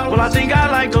problems. Well, I think I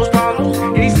like those problems.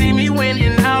 You ain't see me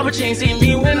winning now, but you ain't see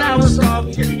me when I was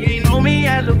starving. You ain't know me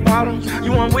at the bottom.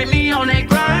 You weren't with me on that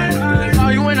grind. I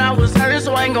call you when I was hurt,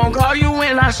 so I ain't gon' call you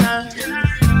when I shine.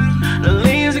 The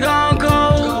lean's gon' go.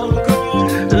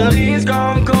 The lean's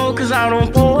gon' go, cause I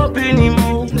don't pull up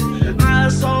anymore. I'm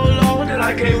so low that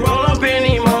I can't roll up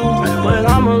anymore. But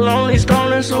I'm a lonely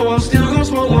stoner, so I'm still gon'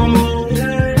 smoke one more.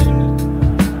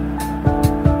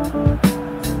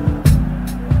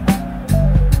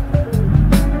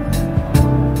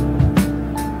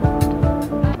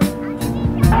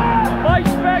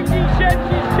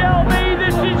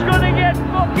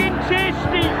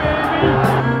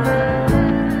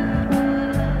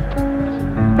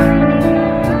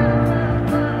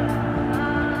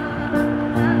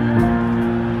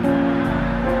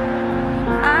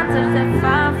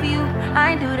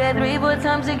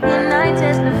 Times again, I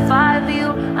testify for you.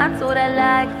 I told I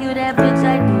like you, that bitch,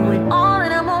 I do it all,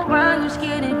 and I'm around, you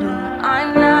scared to do it.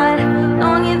 I'm not,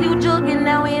 long as you joking,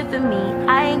 now in for me,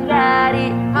 I ain't got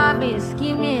it. My bitch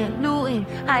scheming, looting,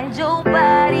 hide your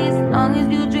bodies. Long as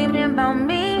you dreaming about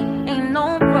me, ain't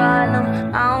no problem.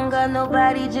 I don't got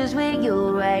nobody just with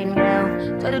you right now.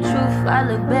 Tell the truth, I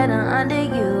look better under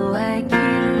you. I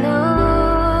can't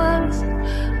lose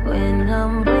when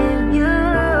I'm with you.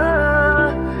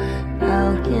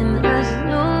 How can I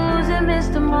snooze and miss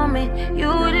the moment?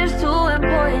 You just too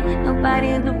important.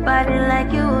 Nobody do body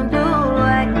like you do.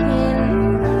 I can't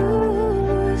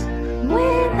lose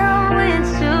when I'm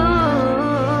with you.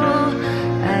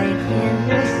 I can't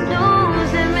just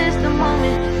snooze and miss the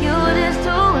moment. You just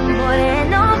too important.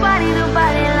 Nobody do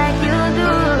body like you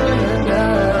do.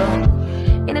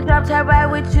 In the drop top ride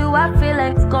with you, I feel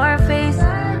like Scarface.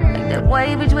 Like that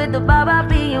white bitch with the bob, I'll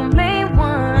be your main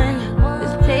one.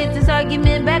 Take this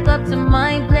argument back up to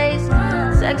my place.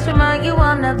 Sex remind you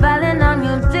I'm not violent, I'm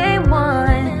your day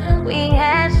one. We ain't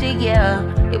had shit, yeah.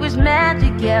 It was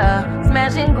magic, yeah.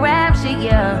 Smash and grab shit,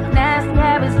 yeah. Nasty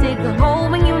habits take a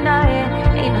hold when you're not here.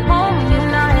 Ain't a home when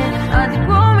you're not here. I just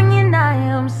grow when you're not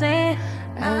here. I'm saying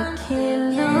I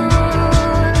can't lose.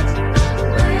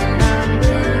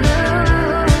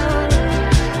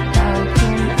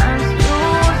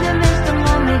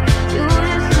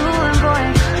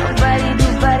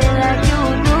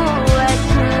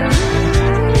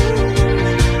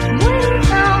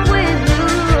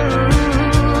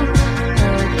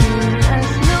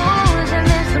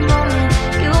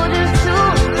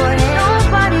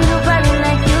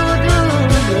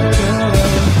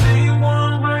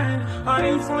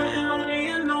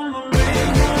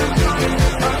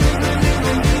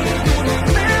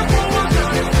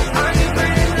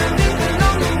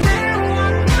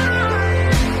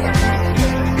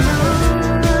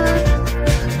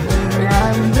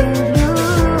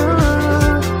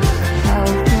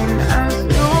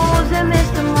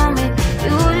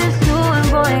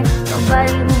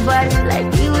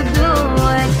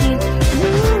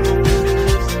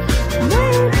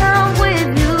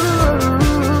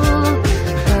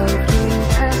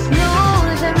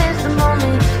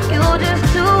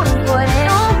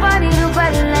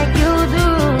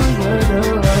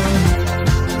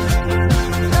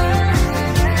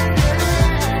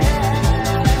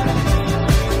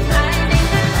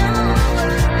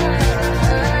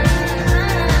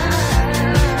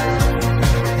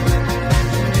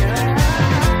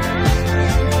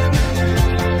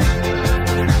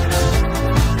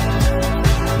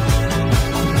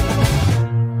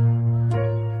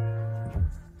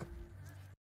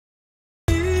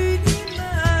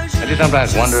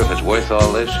 Sometimes wonder if it's worth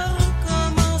all this.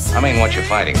 I mean, what you're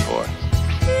fighting for.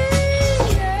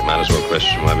 You might as well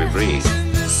question why we breathe.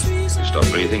 If we stop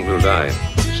breathing, we'll die.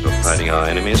 If we stop fighting our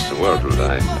enemies, the world will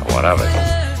die. What of it?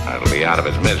 It'll be out of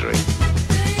its misery.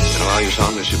 You know how you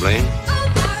sound, Mr. Blaine?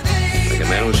 Like a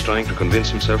man who's trying to convince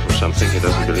himself of something he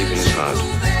doesn't believe in his heart.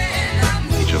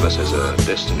 He each of us has a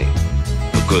destiny,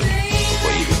 for good or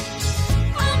for evil.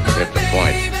 I get the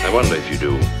point. I wonder if you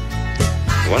do.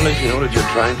 I wonder if you know that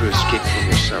you're trying to escape from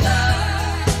yourself,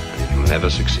 and you'll never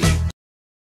succeed.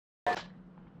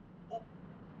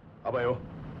 아봐요.